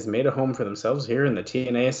team has made a home for themselves here in the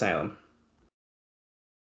TNA Asylum.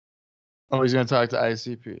 Oh, he's going to talk to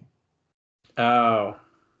ICP. Oh.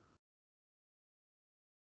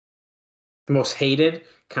 The most hated,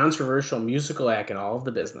 controversial musical act in all of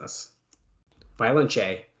the business. Violent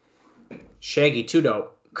J. Shaggy, too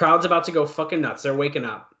dope. Crowd's about to go fucking nuts. They're waking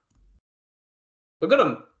up. Look at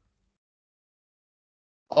them.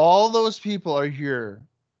 All those people are here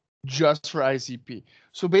just for ICP.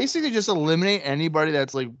 So basically just eliminate anybody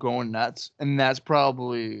that's like going nuts, and that's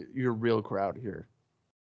probably your real crowd here.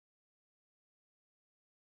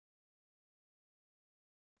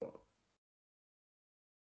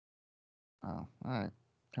 Oh, all right.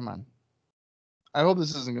 Come on. I hope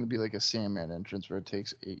this isn't going to be like a Sandman entrance where it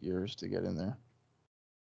takes 8 years to get in there.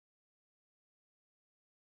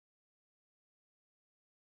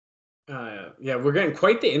 Yeah, we're getting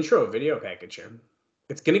quite the intro video package here.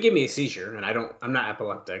 It's gonna give me a seizure, and I'm not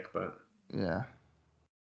epileptic, but Yeah.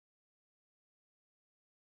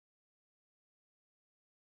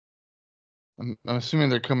 I'm assuming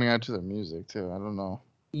they're coming out to their music too. I don't know.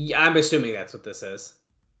 yeah, I'm assuming that's what this is.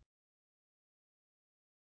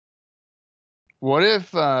 What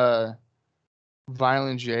if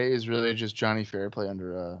Violent J is really just Johnny Fairplay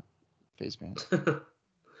under a face paint?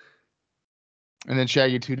 And then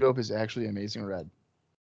Shaggy Two Dope is actually Amazing Red.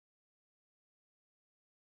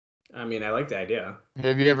 I mean, I like the idea.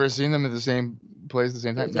 Have you ever seen them at the same place at the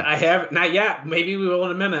same time? No. I have not yet. Maybe we will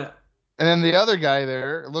in a minute. And then the other guy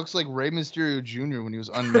there looks like Rey Mysterio Jr. when he was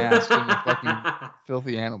unmasked in the fucking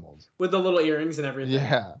Filthy Animals. With the little earrings and everything.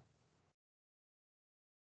 Yeah.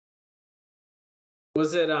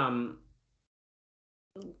 Was it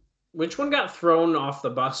which one got thrown off the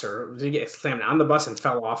bus, or did he get slammed on the bus and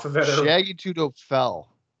fell off of it? Shaggy Two Dope fell.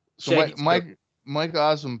 So Shaggy Mike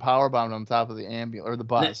Awesome powerbombed on top of the ambulance or the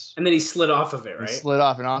bus. And then he slid off of it, right? He slid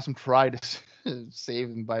off, and Awesome tried to save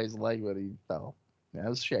him by his leg, but he fell. Yeah, that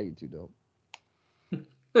was Shaggy Two Dope.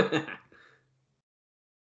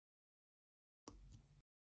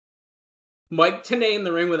 Mike Tenay in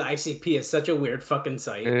the ring with ICP is such a weird fucking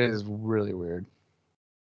sight. It is really weird.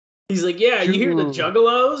 He's like, yeah, you hear the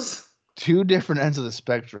Juggalos? Two different ends of the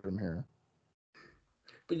spectrum here.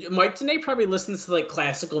 But Mike Tenay probably listens to like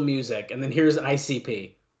classical music, and then here's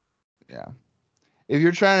ICP. Yeah. If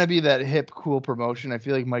you're trying to be that hip, cool promotion, I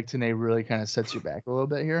feel like Mike Tenay really kind of sets you back a little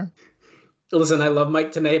bit here. Listen, I love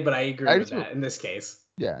Mike Tenay, but I agree with that in this case.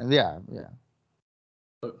 Yeah.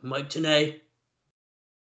 But Mike Tenay,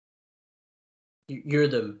 you're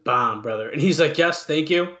the bomb, brother. And he's like, yes, thank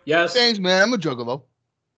you. Yes. Thanks, man. I'm a juggalo.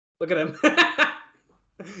 Look at him.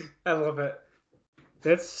 I love it.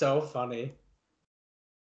 That's so funny.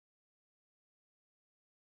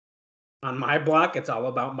 On my block, it's all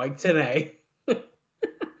about Mike Tenay. Look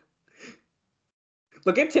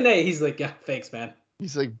at Tenay. He's like, yeah, thanks, man.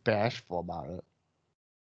 He's like bashful about it.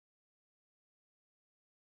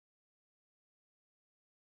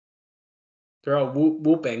 They're all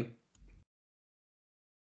whooping.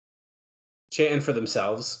 Chanting for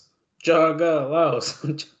themselves.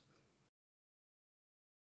 Juggalos.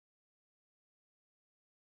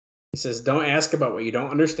 He says, don't ask about what you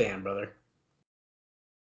don't understand, brother.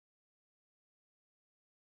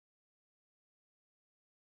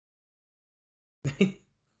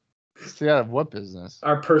 Stay out of what business?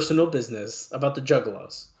 Our personal business about the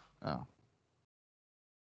Juggalos. Oh.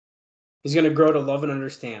 He's going to grow to love and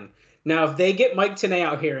understand. Now, if they get Mike Tenay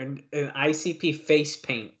out here in ICP face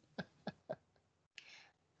paint.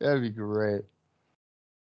 That'd be great.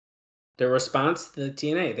 Their response to the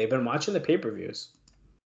TNA, they've been watching the pay-per-views.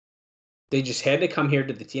 They just had to come here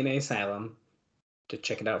to the TNA Asylum to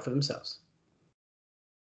check it out for themselves.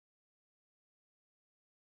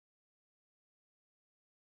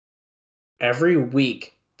 Every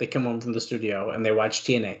week, they come home from the studio and they watch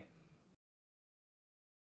TNA.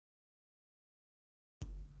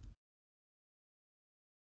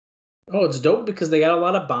 Oh, it's dope because they got a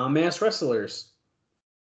lot of bomb-ass wrestlers.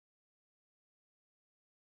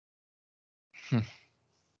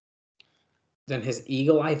 Then his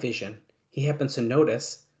eagle eye vision, he happens to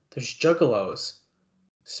notice there's juggalos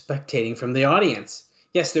spectating from the audience.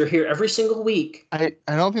 Yes, they're here every single week. I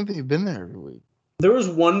don't think they've been there every week. There was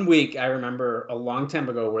one week I remember a long time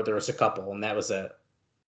ago where there was a couple, and that was it.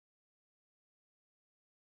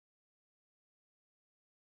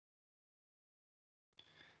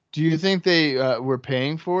 Do you think they were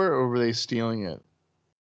paying for it, or were they stealing it?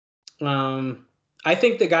 I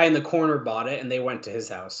think the guy in the corner bought it, and they went to his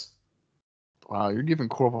house. Wow, you're giving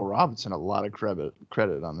Corporal Robinson a lot of credit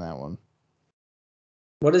on that one.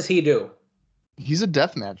 What does he do? He's a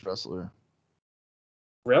deathmatch wrestler.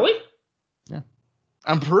 Really? Yeah.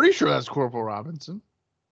 I'm pretty sure that's Corporal Robinson.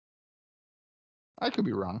 I could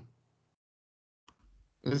be wrong.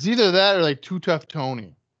 It's either that or like Too Tough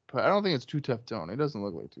Tony. But I don't think it's Too Tough Tony. It doesn't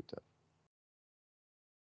look like Too Tough.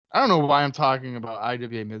 I don't know why I'm talking about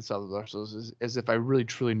IWA Mid-South wrestlers as if I really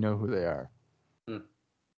truly know who they are.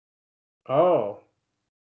 Oh.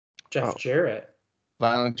 Jeff Jarrett.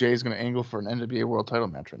 Violent J is going to angle for an NWA World Title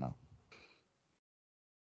match right now.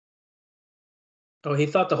 Oh, he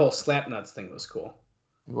thought the whole slap nuts thing was cool.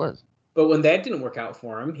 It was. But when that didn't work out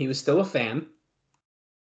for him, he was still a fan.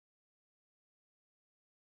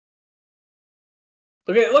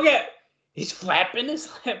 Look at, he's flapping his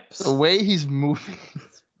lips. The way he's moving.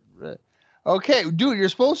 Okay, dude, you're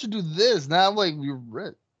supposed to do this. Not like you're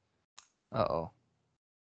red. Uh-oh.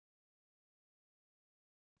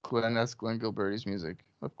 That's Glenn Gilberti's music,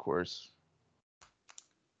 of course.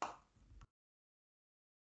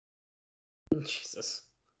 Jesus.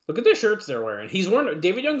 Look at the shirts they're wearing.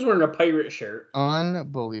 David Young's wearing a pirate shirt.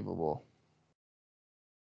 Unbelievable.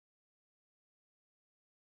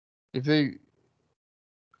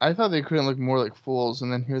 I thought they couldn't look more like fools,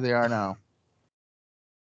 and then here they are now.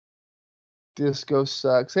 Disco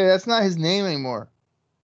sucks. Hey, that's not his name anymore.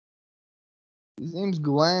 His name's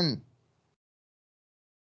Glenn.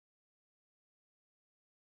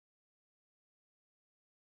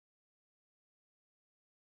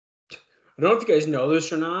 I don't know if you guys know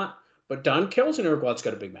this or not, but Don Callis and Eric Watts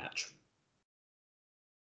got a big match.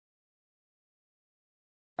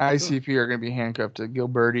 ICP are going to be handcuffed to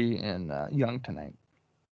Gilberti and Young tonight.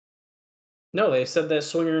 No, they said that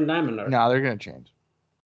Swinger and Diamond are. No, they're going to change.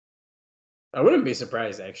 I wouldn't be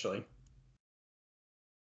surprised, actually.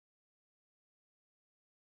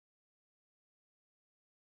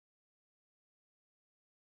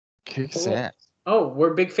 Kicks ass. Oh,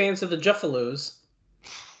 we're big fans of the Juffaloos.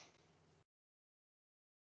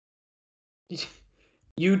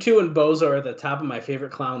 You two and Bozo are at the top of my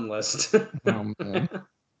favorite clown list. Oh, man.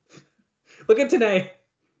 Look at today.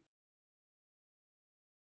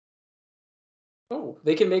 Oh,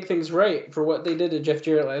 they can make things right for what they did to Jeff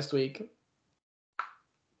Jarrett last week.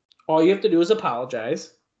 All you have to do is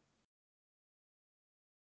apologize.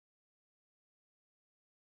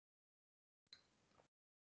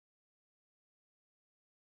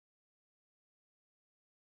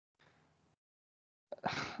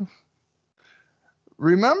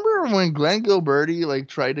 Remember when Glenn Gilberti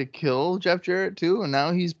tried to kill Jeff Jarrett too, and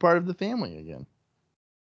now he's part of the family again?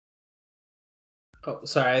 Oh,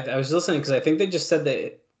 sorry, I was listening because I think they just said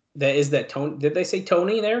that Tony. Did they say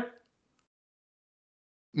Tony there?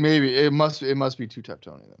 Maybe it must be Too Tough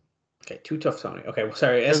Tony then. Okay, Too Tough Tony. Okay, well,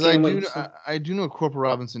 sorry. I do know Corporal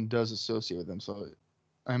Robinson does associate with them, so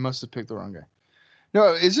I must have picked the wrong guy.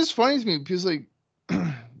 No, it's just funny to me because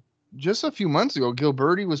just a few months ago,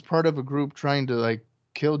 Gilberti was part of a group trying to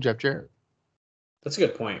kill Jeff Jarrett. That's a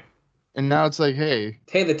good point. And now it's hey,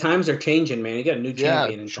 the times are changing, man. You got a new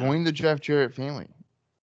champion. Yeah, join the Jeff Jarrett family.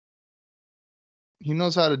 He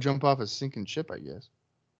knows how to jump off a sinking ship, I guess.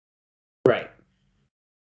 Right.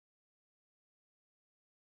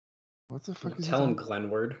 What the fuck is Tell him,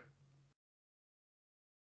 Glenward.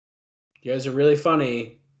 You guys are really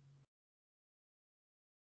funny.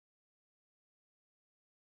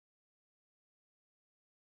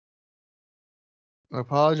 I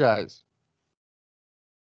apologize.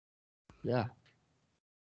 Yeah.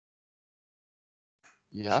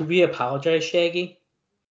 Yeah. Should we apologize, Shaggy?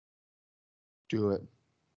 Do it.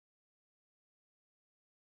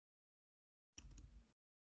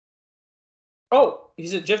 Oh, he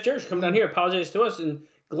said Jeff Jarrett should come down here, apologize to us, and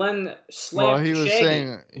Glenn slapped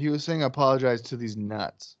Shaggy. He was saying apologize to these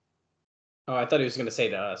nuts. Oh, I thought he was going to say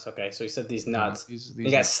to us. Okay, so he said these nuts. These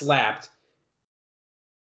he got slapped.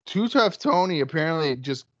 Too Tough Tony apparently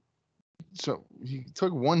he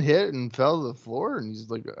took one hit and fell to the floor and he's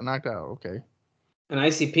knocked out. Okay. And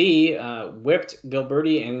ICP whipped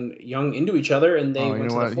Gilberti and Young into each other, and they went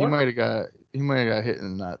to the floor. He might have got hit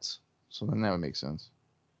in the nuts. So then that would make sense.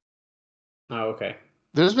 Oh, okay.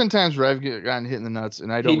 There's been times where I've gotten hit in the nuts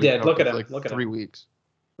and I don't. He did. Look at him. Look at 3 weeks.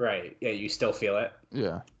 Right. Yeah. You still feel it.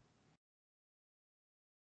 Yeah.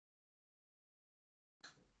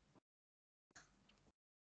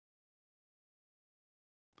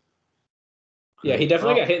 Yeah, he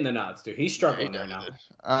definitely got hit in the nuts, dude. He's struggling there now.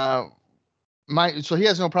 So he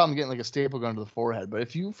has no problem getting a staple gun to the forehead, but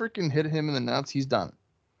if you freaking hit him in the nuts, he's done.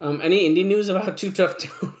 Any indie news about Too Tough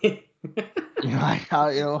Tony? Why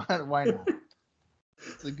not?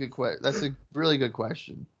 That's a good question. That's a really good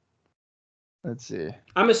question. Let's see.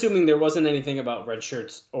 I'm assuming there wasn't anything about red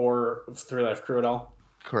shirts or 3 Life Crew at all.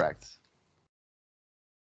 Correct.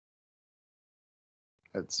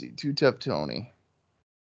 Let's see. Too Tough Tony.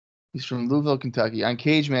 He's from Louisville, Kentucky. On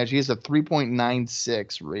Cage Match, he has a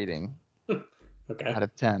 3.96 rating. Okay. Out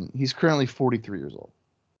of 10. He's currently 43 years old.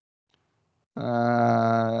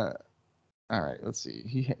 All right, let's see.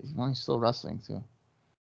 He's still wrestling too.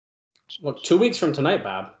 Look, 2 weeks from tonight,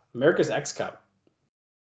 Bob, America's X Cup.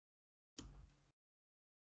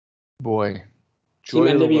 Boy, Team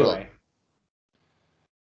NWA.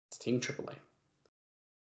 It's Team AAA.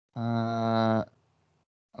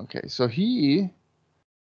 Okay, so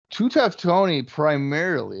Too Tough Tony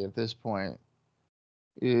primarily at this point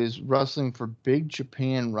is wrestling for Big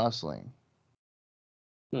Japan Wrestling.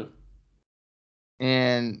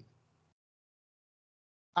 And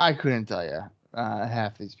I couldn't tell you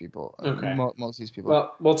half these people. Okay. Most of these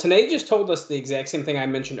people. Well, Tanay just told us the exact same thing I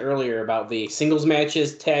mentioned earlier about the singles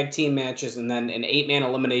matches, tag team matches, and then an 8-man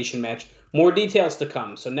elimination match. More details to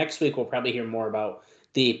come. So next week we'll probably hear more about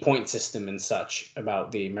the point system and such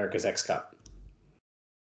about the America's X Cup.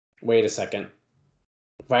 Wait a second.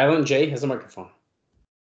 Violent J has a microphone.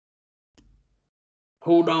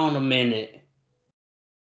 Hold on a minute.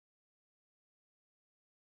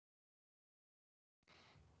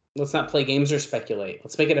 Let's not play games or speculate.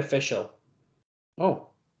 Let's make it official. Oh.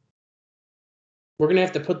 We're going to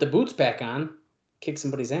have to put the boots back on, kick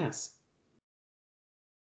somebody's ass.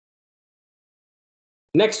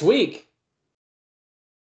 Next week.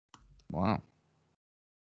 Wow.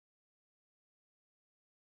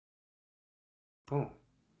 Oh,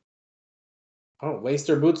 lace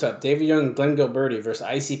their boots up. David Young and Glenn Gilberti versus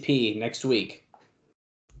ICP next week.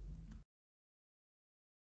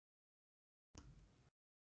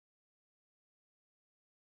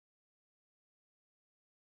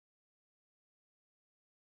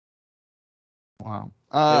 Wow.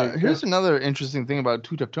 There you Here's go. another interesting thing about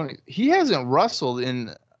Too Tough Tony. He hasn't wrestled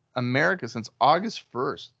in America since August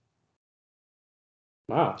 1st.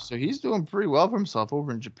 Wow. So he's doing pretty well for himself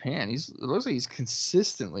over in Japan. It looks like he's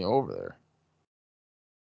consistently over there.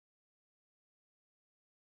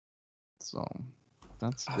 So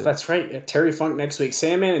that's good. That's right. Terry Funk next week.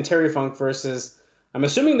 Sandman and Terry Funk versus, I'm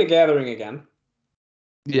assuming, The Gathering again.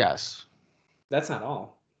 Yes. That's not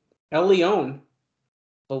all. El Leon,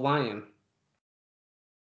 the Lion,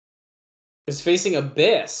 is facing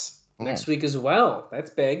Abyss next week as well.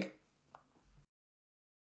 That's big.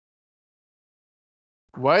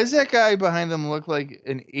 Why does that guy behind them look like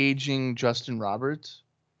an aging Justin Roberts?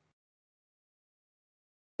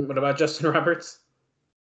 What about Justin Roberts?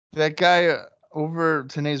 That guy over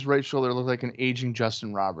Tanay's right shoulder looked like an aging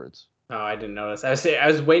Justin Roberts. Oh, I didn't notice. I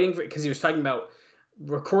was waiting for, because he was talking about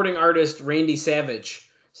recording artist Randy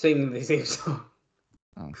Savage singing the same song.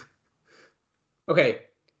 Oh. Okay.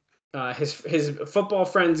 His football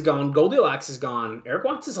friend's gone. Goldilocks is gone. Eric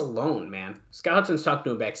Watts is alone, man. Scott Hudson's talking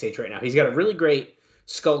to him backstage right now. He's got a really great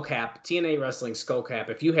skull cap, TNA Wrestling skull cap.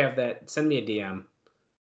 If you have that, send me a DM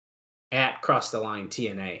at Cross the Line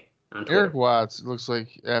TNA on Twitter. Eric Watts looks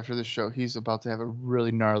like after the show he's about to have a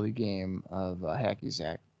really gnarly game of hacky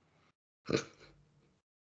sack.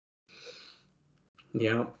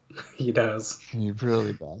 Yeah, he does. He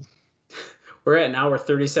really does. We're at an hour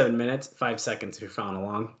 37 minutes, 5 seconds if you're following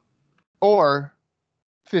along. Or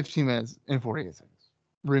 15 minutes and 48 seconds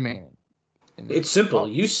remaining. It's simple.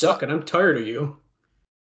 You suck and I'm tired of you.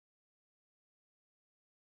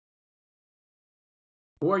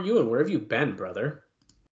 Who are you and where have you been, brother?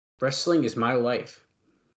 Wrestling is my life.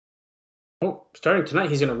 Oh, starting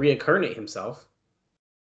tonight, he's going to reincarnate himself.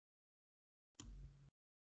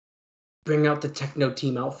 Bring out the Techno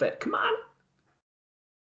Team outfit. Come on.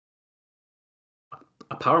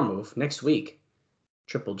 A power move next week.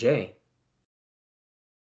 Triple J.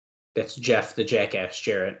 That's Jeff the Jackass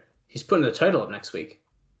Jarrett. He's putting the title up next week.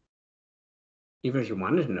 Even if you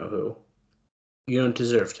wanted to know who, you don't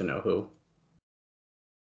deserve to know who.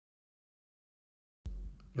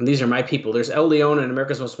 And these are my people. There's El Leon and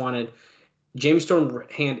America's Most Wanted. James Storm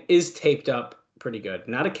hand is taped up pretty good.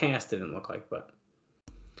 Not a cast, it didn't look like, but.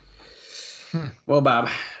 Well, Bob,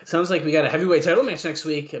 sounds like we got a heavyweight title match next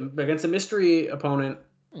week against a mystery opponent.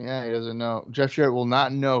 Yeah, he doesn't know. Jeff Jarrett will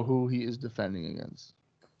not know who he is defending against.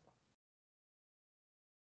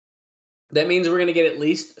 That means we're going to get at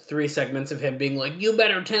least 3 segments of him being like, you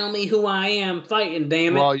better tell me who I am fighting,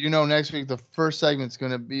 damn it. Well, you know, next week the first segment's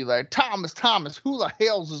going to be like, Thomas, who the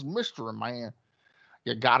hell's this mystery man?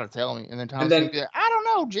 You got to tell me. And then Thomas will be like, I don't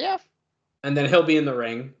know, Jeff. And then he'll be in the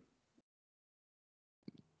ring.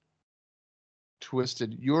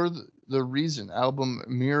 Twisted. You're the Reason album,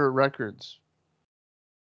 Mirror Records.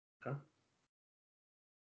 Okay.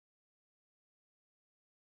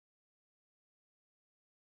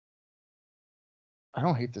 I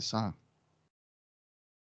don't hate this song.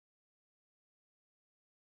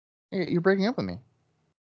 Hey, you're breaking up with me.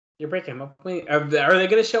 You're breaking up with me? Are they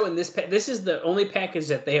going to show in this? This is the only package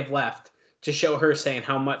that they have left to show her saying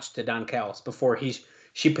how much to Don Callis before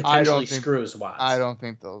she potentially screws Watts. I don't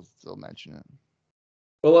think they'll mention it.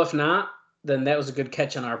 Well, if not, then that was a good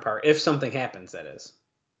catch on our part. If something happens, that is.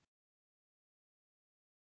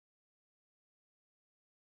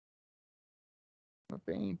 My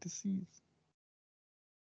pain to seize.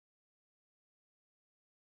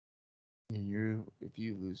 If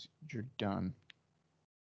you lose, you're done.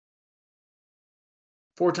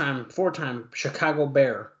 Four-time Chicago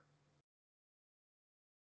Bear.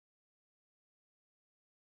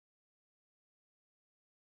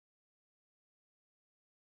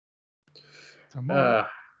 Tomorrow.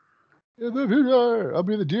 In the future, I'll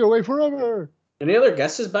be the DOA forever. Any other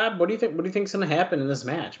guesses, Bob? What do you think? What do you think's going to happen in this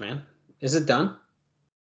match, man? Is it done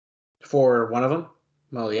for one of them?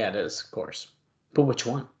 Well, yeah, it is, of course. But which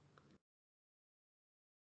one?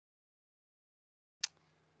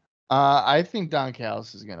 I think Don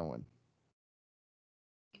Callis is gonna win.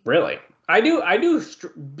 Really? I do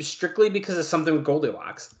strictly because of something with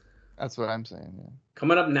Goldilocks. That's what I'm saying. Yeah.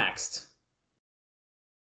 Coming up next.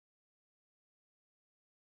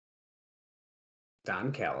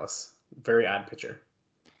 Don Callis. Very odd picture.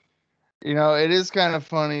 You know, it is kind of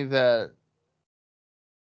funny that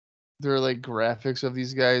their like graphics of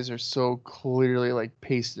these guys are so clearly like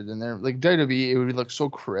pasted in there. Like WWE, it would look so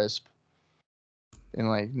crisp and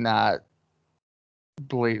like not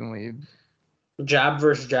blatantly Job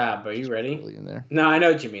versus job. Are you ready? in there. No, I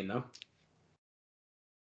know what you mean though.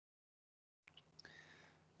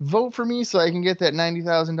 Vote for me so I can get that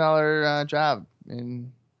 $90,000 job.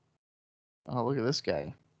 And oh, look at this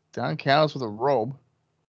guy, Don Callis with a robe,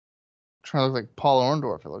 trying to look like Paul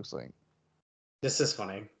Orndorff. It looks like. This is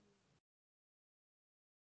funny.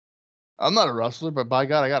 I'm not a wrestler, but by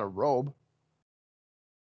God, I got a robe.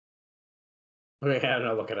 Okay, I don't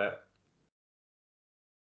know. Look at it.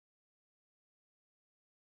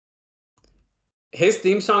 His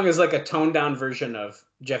theme song is like a toned down version of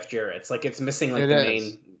Jeff Jarrett's. Like it's missing like the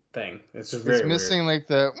main thing. It's just very It's missing weird. like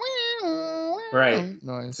the Right.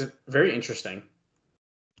 noise. It's very interesting.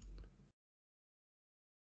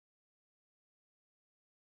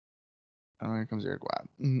 Oh, here comes Eric Watt.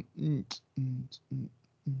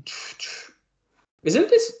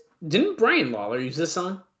 Didn't Brian Lawler use this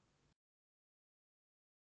song?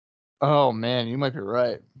 Oh man, you might be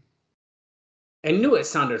right. I knew it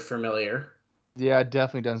sounded familiar. Yeah, it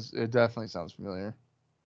definitely does. It definitely sounds familiar.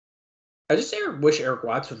 I just wish Eric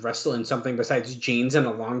Watts would wrestle in something besides jeans and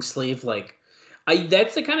a long sleeve. Like,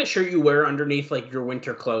 that's the kind of shirt you wear underneath like your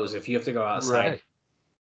winter clothes if you have to go outside. Right.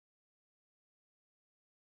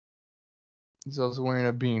 He's also wearing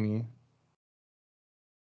a beanie.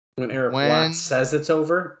 When Eric Watts says it's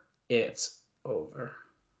over, it's over.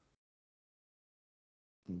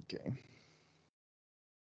 Okay.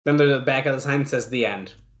 Then the back of the sign says the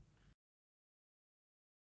end.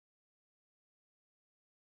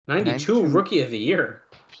 92 Rookie of the Year.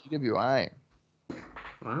 PWI.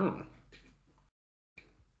 Wow.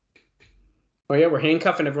 Oh yeah, we're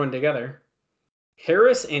handcuffing everyone together.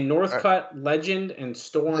 Harris and Northcutt, Legend, and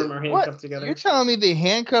Storm are handcuffed together. You're telling me they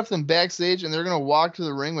handcuffed them backstage and they're gonna walk to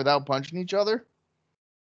the ring without punching each other?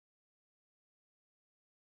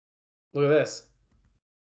 Look at this.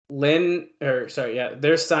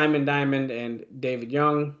 There's Simon Diamond and David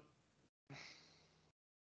Young.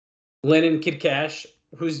 Lynn and Kid Cash,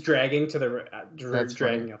 who's dragging to the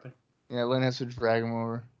dragging out there. Yeah, Lynn has to drag him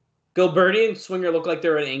over. Gilberti and Swinger look like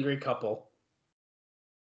they're an angry couple.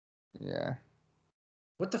 Yeah.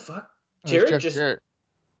 What the fuck? Jarrett.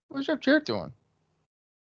 What's Jeff Jarrett doing?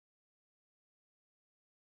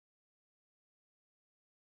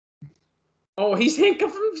 Oh, he's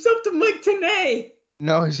handcuffed himself to Mike Tenay.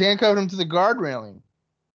 No, he's handcuffed him to the guard railing.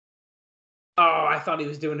 Oh, I thought he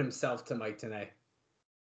was doing himself to Mike Tenay.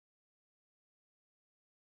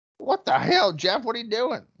 What the hell, Jeff? What are you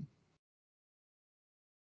doing?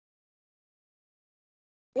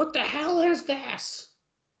 What the hell is this?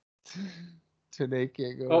 Today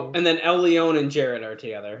can't go. Oh, and then El Leon and Jarrett are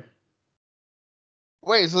together.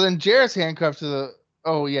 Wait, so then Jarrett's handcuffed to the.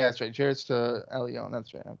 Oh yeah, that's right. Jarrett's to El Leon.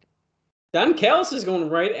 That's right. Okay. Don Callis is going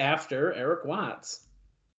right after Eric Watts.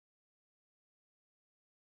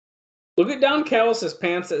 Look at Don Callis'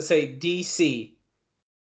 pants that say DC.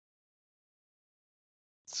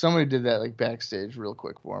 Somebody did that like backstage real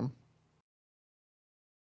quick for him.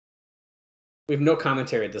 We have no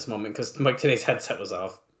commentary at this moment because Mike Tenay's headset was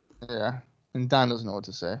off. Yeah, and Don doesn't know what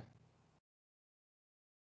to say.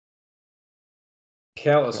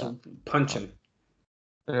 Callis punching.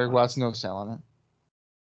 Eric Watts no selling it.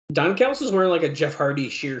 Don Callis is wearing like a Jeff Hardy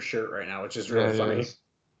sheer shirt right now, which is really funny.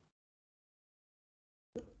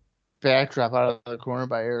 Backdrop out of the corner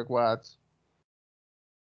by Eric Watts.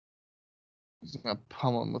 He's gonna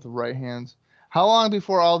pummel him with the right hands. How long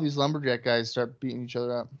before all these lumberjack guys start beating each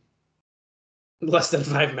other up? Less than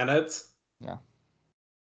 5 minutes. Yeah.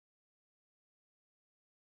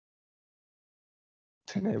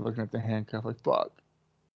 Today looking at the handcuff like fuck.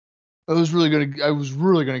 I was really gonna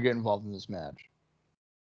get involved in this match.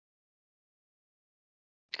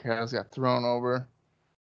 Callis got thrown over.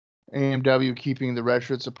 AMW keeping the red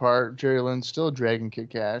shirts apart. Jerry Lynn still dragging Kid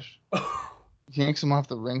Cash. Yanks him off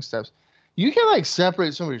the ring steps. You can like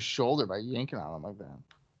separate somebody's shoulder by yanking on them like that.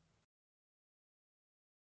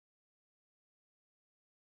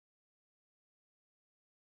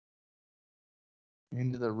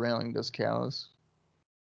 Into the railing does Callis.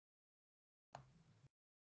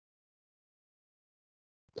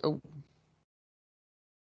 Oh.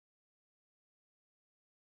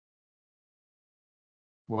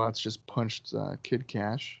 Watts just punched Kid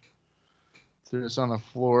Cash. Threw this on the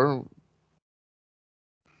floor.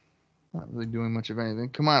 Not really doing much of anything.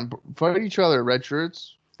 Come on, fight each other, red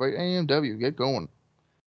shirts. Fight AMW. Get going.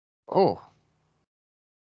 Oh.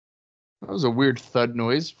 That was a weird thud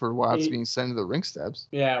noise for Watts being sent to the ring steps.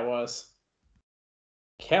 Yeah, it was.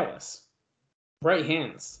 Callis. Right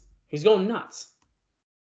hands. He's going nuts.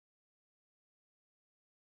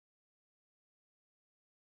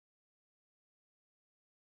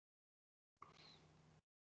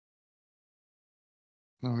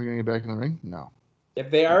 Are we gonna get back in the ring? No.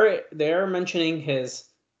 If they are mentioning his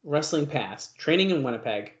wrestling past, training in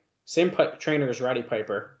Winnipeg, same trainer as Roddy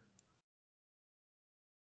Piper.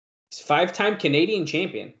 He's 5-time Canadian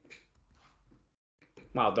champion.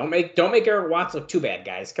 Wow, don't make Eric Watts look too bad,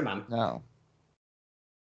 guys. Come on. No.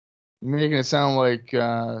 You're making it sound like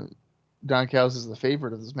Don Callis is the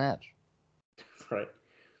favorite of this match. Right.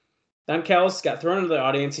 Don Callis got thrown into the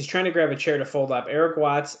audience. He's trying to grab a chair to fold up. Eric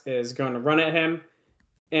Watts is going to run at him,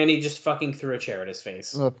 and he just fucking threw a chair at his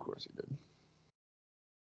face. Well, of course he did.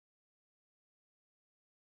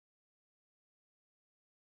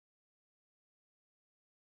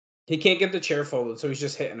 He can't get the chair folded, so he's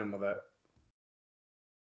just hitting him with it.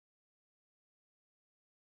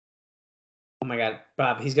 Oh my God,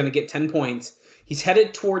 Bob, he's going to get 10 points. He's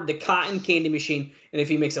headed toward the cotton candy machine, and if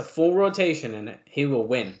he makes a full rotation in it, he will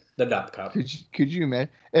win the Dub Cup. Could you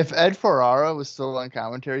imagine? If Ed Ferrara was still on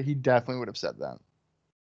commentary, he definitely would have said that.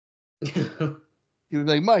 He would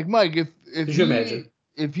be like, Mike,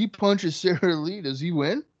 if he punches Sarah Lee, does he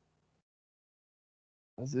win?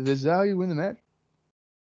 I said, is that how you win the match?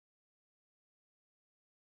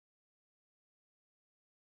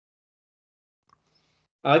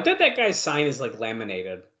 I like that guy's sign is like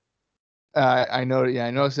laminated. I know. Yeah,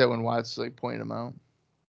 I noticed that when Watts like pointed him out.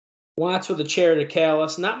 Watts with a chair to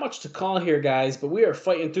Callis. Not much to call here, guys, but we are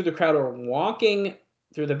fighting through the crowd. We're walking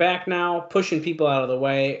through the back now, pushing people out of the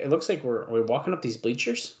way. It looks like are we walking up these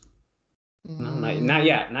bleachers? No, not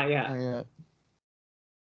yet. Not yet. Not yet.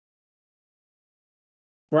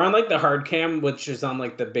 We're on like the hard cam, which is on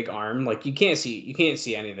like the big arm. Like you can't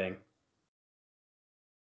see anything.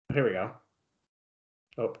 Here we go.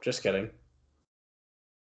 Oh, just kidding.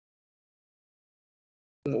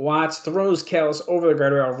 Watts throws Callis over the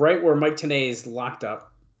guardrail right where Mike Tenay is locked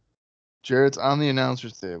up. Jarrett's on the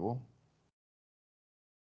announcer's table.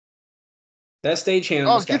 That stagehand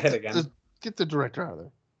almost got hit again. Get the director out of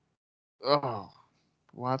there. Oh,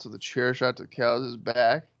 Watts with a chair shot to Callis'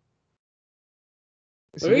 back.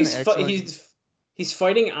 He's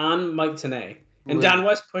fighting on Mike Tenay, and right. Don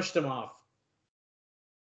West pushed him off.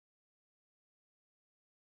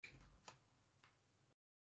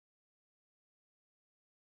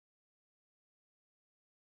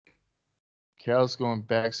 Callis going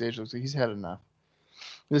backstage. Looks like he's had enough.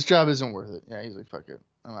 This job isn't worth it. Yeah, he's like, fuck it.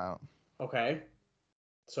 I'm out. Okay.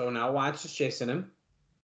 So now Watts is chasing him.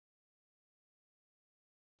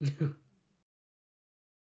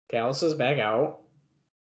 Callis is back out.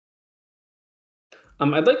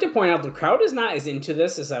 I'd like to point out the crowd is not as into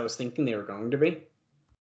this as I was thinking they were going to be.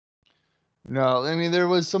 No, I mean, there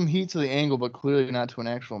was some heat to the angle, but clearly not to an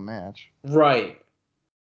actual match. Right.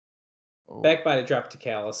 Oh. Back by the drop to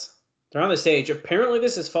Callis. They're on the stage. Apparently,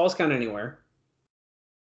 this is Falls Count Anywhere.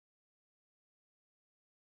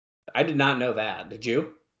 I did not know that. Did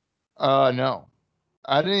you? No.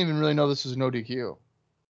 I didn't even really know this was no DQ.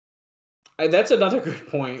 That's another good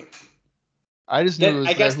point. I just knew it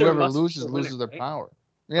was that whoever loses their power.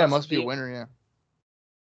 Yeah, it must be a winner, yeah.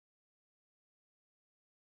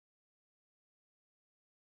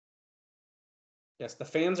 Yes, the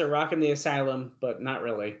fans are rocking the asylum, but not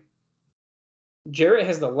really. Jarrett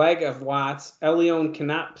has the leg of Watts. El Leon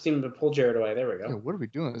cannot seem to pull Jarrett away. There we go. Yeah, what are we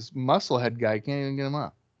doing? This musclehead guy can't even get him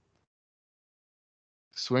up.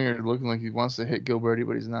 Swinger looking like he wants to hit Gilberti,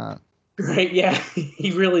 but he's not. Right, yeah.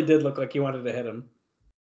 He really did look like he wanted to hit him.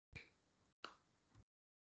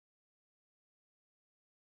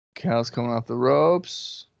 Cal's coming off the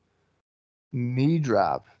ropes. Knee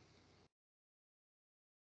drop.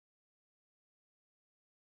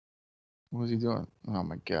 What was he doing? Oh,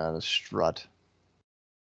 my God, a strut.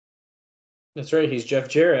 That's right. He's Jeff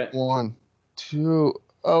Jarrett. 1, 2.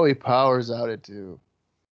 Oh, he powers out at 2.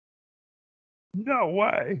 No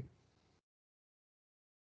way.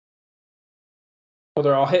 Oh,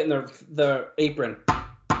 they're all hitting the apron.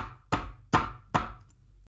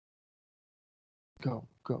 Go.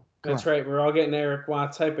 That's right. We're all getting Eric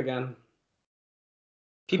Watts hype again.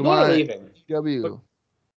 People Come are on, leaving. W. Look.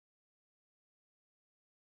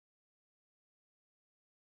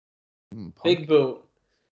 Big boot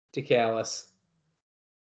to Callis.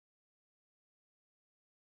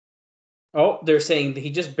 Oh, they're saying that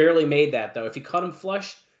he just barely made that, though. If he cut him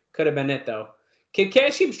flush, could have been it, though. Kid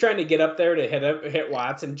Cash keeps trying to get up there to hit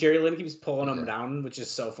Watts, and Jerry Lynn keeps pulling him down, which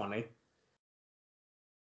is so funny.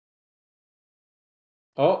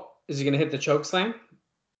 Oh, is he going to hit the choke slam?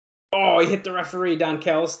 Oh, he hit the referee, Don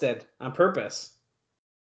Callis did, on purpose.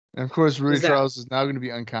 And of course, Rudy Charles is now going to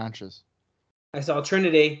be unconscious. I saw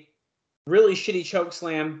Trinity. Really shitty choke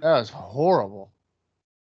slam. That was horrible.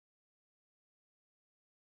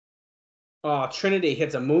 Oh, Trinity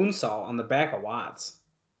hits a moonsault on the back of Watts.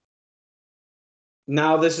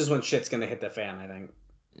 Now this is when shit's going to hit the fan, I think.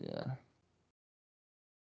 Yeah.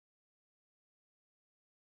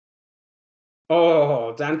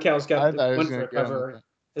 Oh, Don Callis got the win for cover.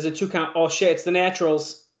 Is it 2 count? Oh, shit, it's the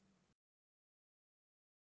Naturals.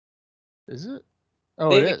 Is it? Oh,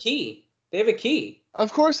 they have a key. They have a key.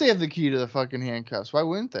 Of course they have the key to the fucking handcuffs. Why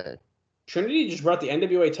wouldn't they? Trinity just brought the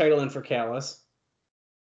NWA title in for Callis.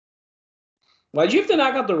 Why'd you have to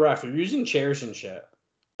knock out the ref? You're using chairs and shit.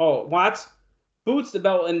 Oh, Watts boots the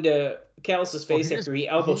belt into Callis' face after he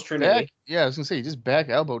elbows Trinity. I was going to say, he just back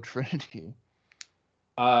elbowed Trinity.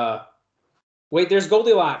 Wait, there's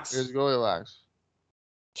Goldilocks. There's Goldilocks.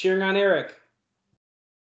 Cheering on Eric.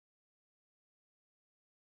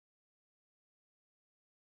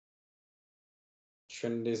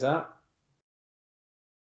 Trinity's up.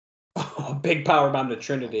 Oh, big powerbomb to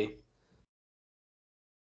Trinity.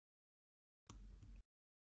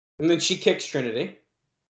 And then she kicks Trinity.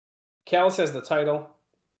 Callis has the title.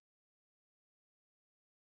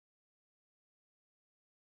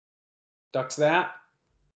 Ducks that.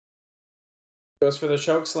 Goes for the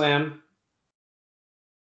choke slam.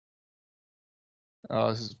 Oh,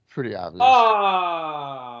 this is pretty obvious.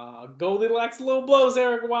 Ah, Goldilocks low blows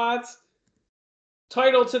Eric Watts.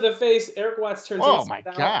 Title to the face. Eric Watts turns oh my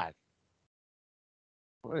out. God.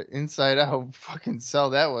 What an inside out fucking sell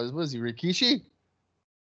that was. Was he Rikishi?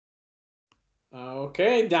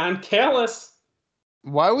 Okay, Don Callis.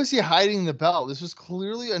 Why was he hiding the belt? This was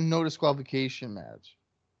clearly a no disqualification match.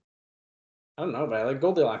 I don't know, but I like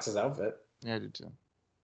Goldilocks' outfit. Yeah, I do too.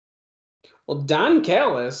 Well, Don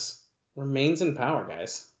Callis remains in power,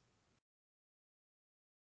 guys.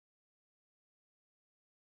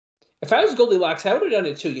 If I was Goldilocks, I would have done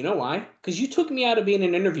it too. You know why? Because you took me out of being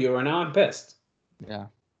an interviewer, and now I'm pissed. Yeah.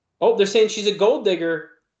 Oh, they're saying she's a gold digger.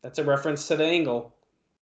 That's a reference to the angle.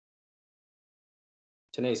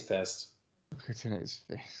 Tanae's pissed. Look at Tanae's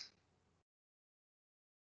face.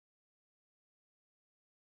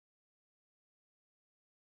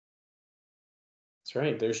 That's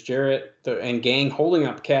right. There's Jarrett and gang holding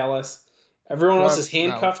up Callis. Everyone else is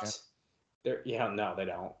handcuffed. No, they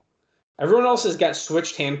don't. Everyone else has got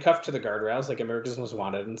switched handcuffed to the guardrails, like America's Most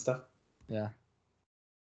Wanted and stuff. Yeah.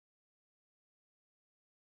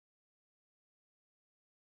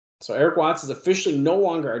 So Eric Watts is officially no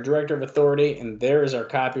longer our director of authority, and there is our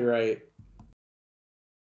copyright.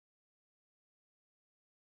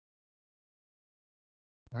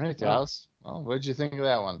 All right, Dallas. Well, what did you think of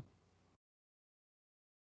that one?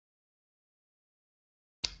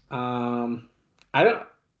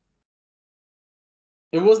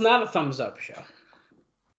 It was not a thumbs up show.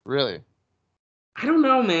 Really? I don't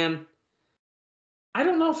know, man. I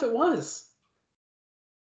don't know if it was.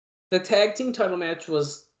 The tag team title match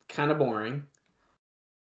was kind of boring.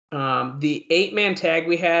 The 8-man tag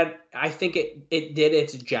we had, I think it did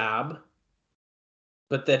its job.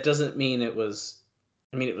 But that doesn't mean it was...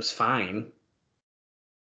 I mean, it was fine.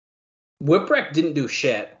 Whipwreck didn't do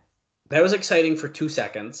shit. That was exciting for 2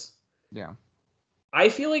 seconds. Yeah. I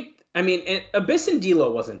feel like... I mean, Abyss and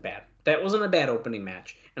D'Lo wasn't bad. That wasn't a bad opening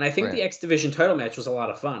match. And I think the X Division title match was a lot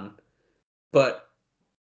of fun. But,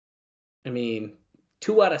 I mean,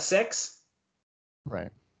 2 out of 6? Right.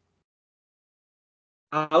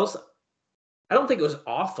 I don't think it was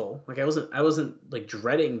awful. Like I wasn't like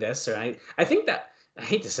dreading this, or I think that, I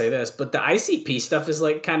hate to say this, but the ICP stuff is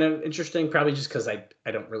like kind of interesting, probably just because I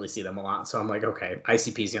don't really see them a lot. So I'm like, okay,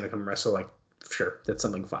 ICP is gonna come wrestle, like sure, that's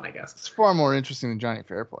something fun, I guess. It's far more interesting than Johnny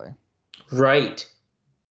Fairplay. Right.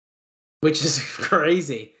 Which is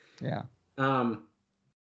crazy. Yeah.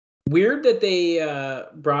 Weird that they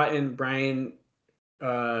brought in Brian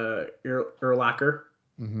Urlacher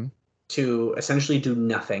to essentially do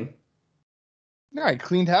nothing. No, he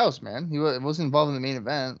cleaned house, man. He wasn't involved in the main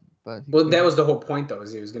event, but That was the whole point, though,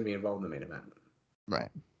 is he was going to be involved in the main event. Right.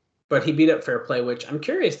 But he beat up Fair Play, which I'm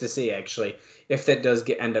curious to see, actually, if that does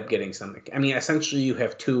end up getting something. I mean, essentially, you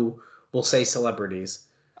have two, we'll say, celebrities.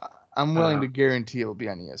 I'm willing to guarantee it will be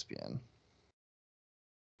on ESPN.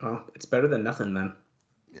 Well, it's better than nothing, then.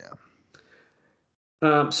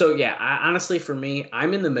 Yeah. So, yeah, honestly, for me,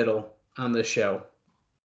 I'm in the middle on this show.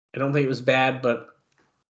 I don't think it was bad, but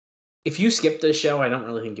if you skipped this show, I don't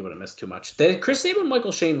really think you would have missed too much. The Chris Sabin,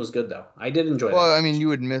 Michael Shane was good, though. I did enjoy that. Well, I mean, you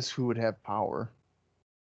would miss who would have power.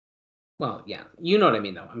 Well, yeah. You know what I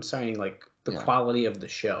mean, though. I'm saying, like, the quality of the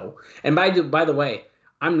show. And by the way,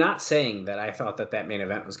 I'm not saying that I thought that main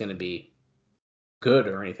event was going to be good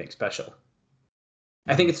or anything special.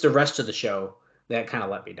 I think it's the rest of the show that kind of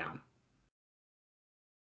let me down.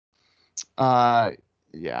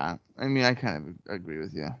 Yeah. I mean, I kind of agree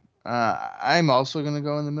with you. I'm also going to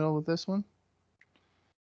go in the middle with this one.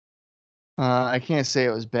 I can't say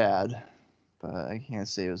it was bad, but I can't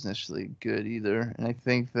say it was necessarily good either. And I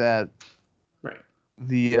think that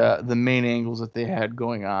the main angles that they had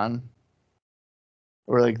going on,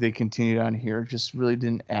 or like they continued on here, just really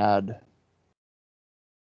didn't add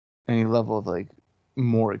any level of like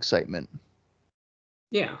more excitement.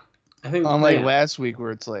 Yeah, I think unlike last week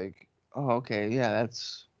where it's like, oh, okay, yeah,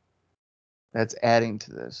 that's adding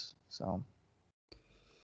to this. So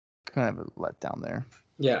kind of a letdown there.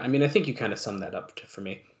 Yeah, I mean, I think you kind of summed that up for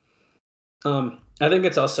me. I think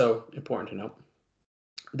it's also important to note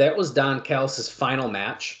that was Don Callis' final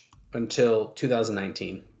match until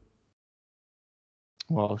 2019.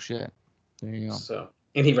 Well, shit. There you go. So,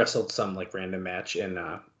 and he wrestled some like random match in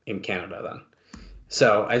Canada then.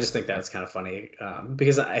 So I just think that's kind of funny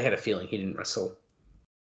because I had a feeling he didn't wrestle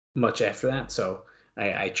much after that. So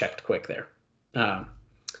I checked quick there.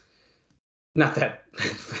 Not that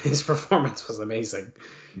his performance was amazing.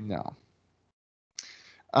 No.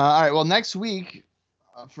 All right. Well, next week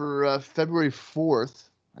for February 4th,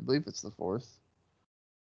 I believe it's the 4th.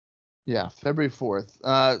 Yeah, February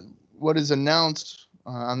 4th. What is announced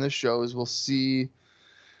on this show is we'll see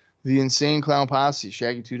the Insane Clown Posse,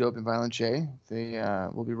 Shaggy 2 Dope and Violent J. They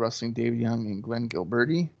will be wrestling David Young and Glenn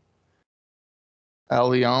Gilberti. El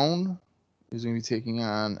Leon is going to be taking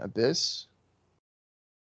on Abyss.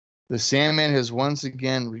 The Sandman has once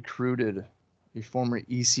again recruited a former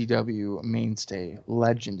ECW mainstay,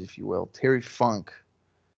 legend, if you will, Terry Funk,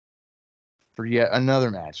 for yet another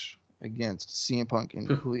match against CM Punk and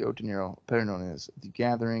Julio De Niro, better known as The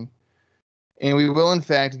Gathering. And we will, in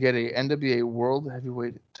fact, get a NWA World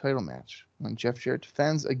Heavyweight title match when Jeff Jarrett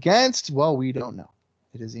defends against, well, we don't know.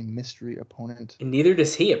 It is a mystery opponent. And neither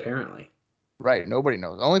does he, apparently. Right, nobody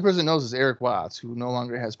knows. The only person that knows is Eric Watts, who no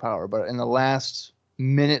longer has power. But in the last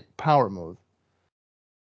minute power move,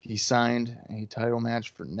 he signed a title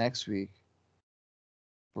match for next week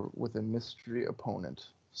with a mystery opponent.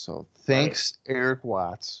 So thanks, Eric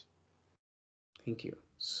Watts. Thank you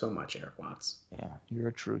so much, Eric Watts. Yeah, you're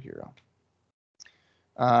a true hero.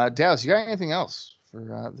 Dallas, you got anything else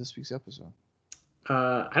for this week's episode?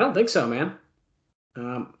 I don't think so, man.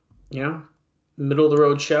 Middle of the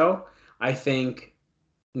road show. I think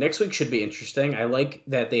next week should be interesting. I like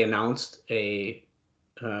that they announced a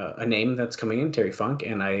name that's coming in, Terry Funk,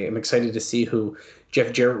 and I am excited to see who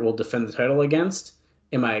Jeff Jarrett will defend the title against.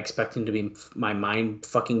 Am I expecting to be my mind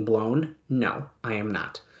fucking blown? No, I am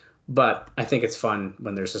not. But I think it's fun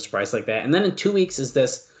when there's a surprise like that. And then in 2 weeks is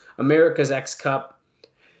this America's X Cup.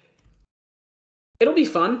 It'll be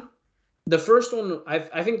fun. The first one,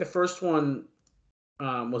 I think the first one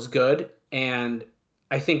was good, and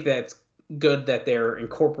I think that's good that they're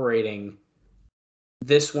incorporating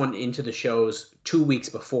this one into the shows 2 weeks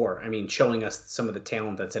before. I mean, showing us some of the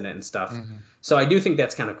talent that's in it and stuff. Mm-hmm. So I do think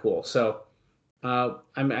that's kind of cool. So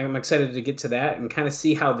I'm excited to get to that and kind of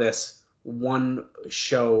see how this one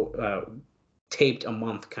show taped a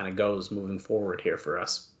month kind of goes moving forward here for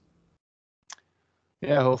us.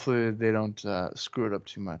 Yeah, hopefully they don't screw it up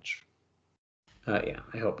too much. Yeah,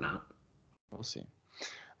 I hope not. We'll see.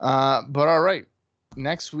 But all right.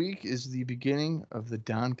 Next week is the beginning of the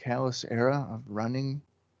Don Callis era of running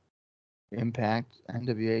Impact,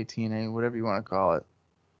 NWA, TNA, whatever you want to call it,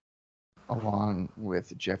 along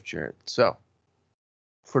with Jeff Jarrett. So,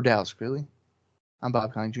 for Dallas Gridley, I'm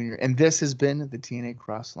Bob Conley Jr., and this has been the TNA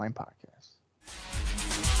Cross Line Podcast.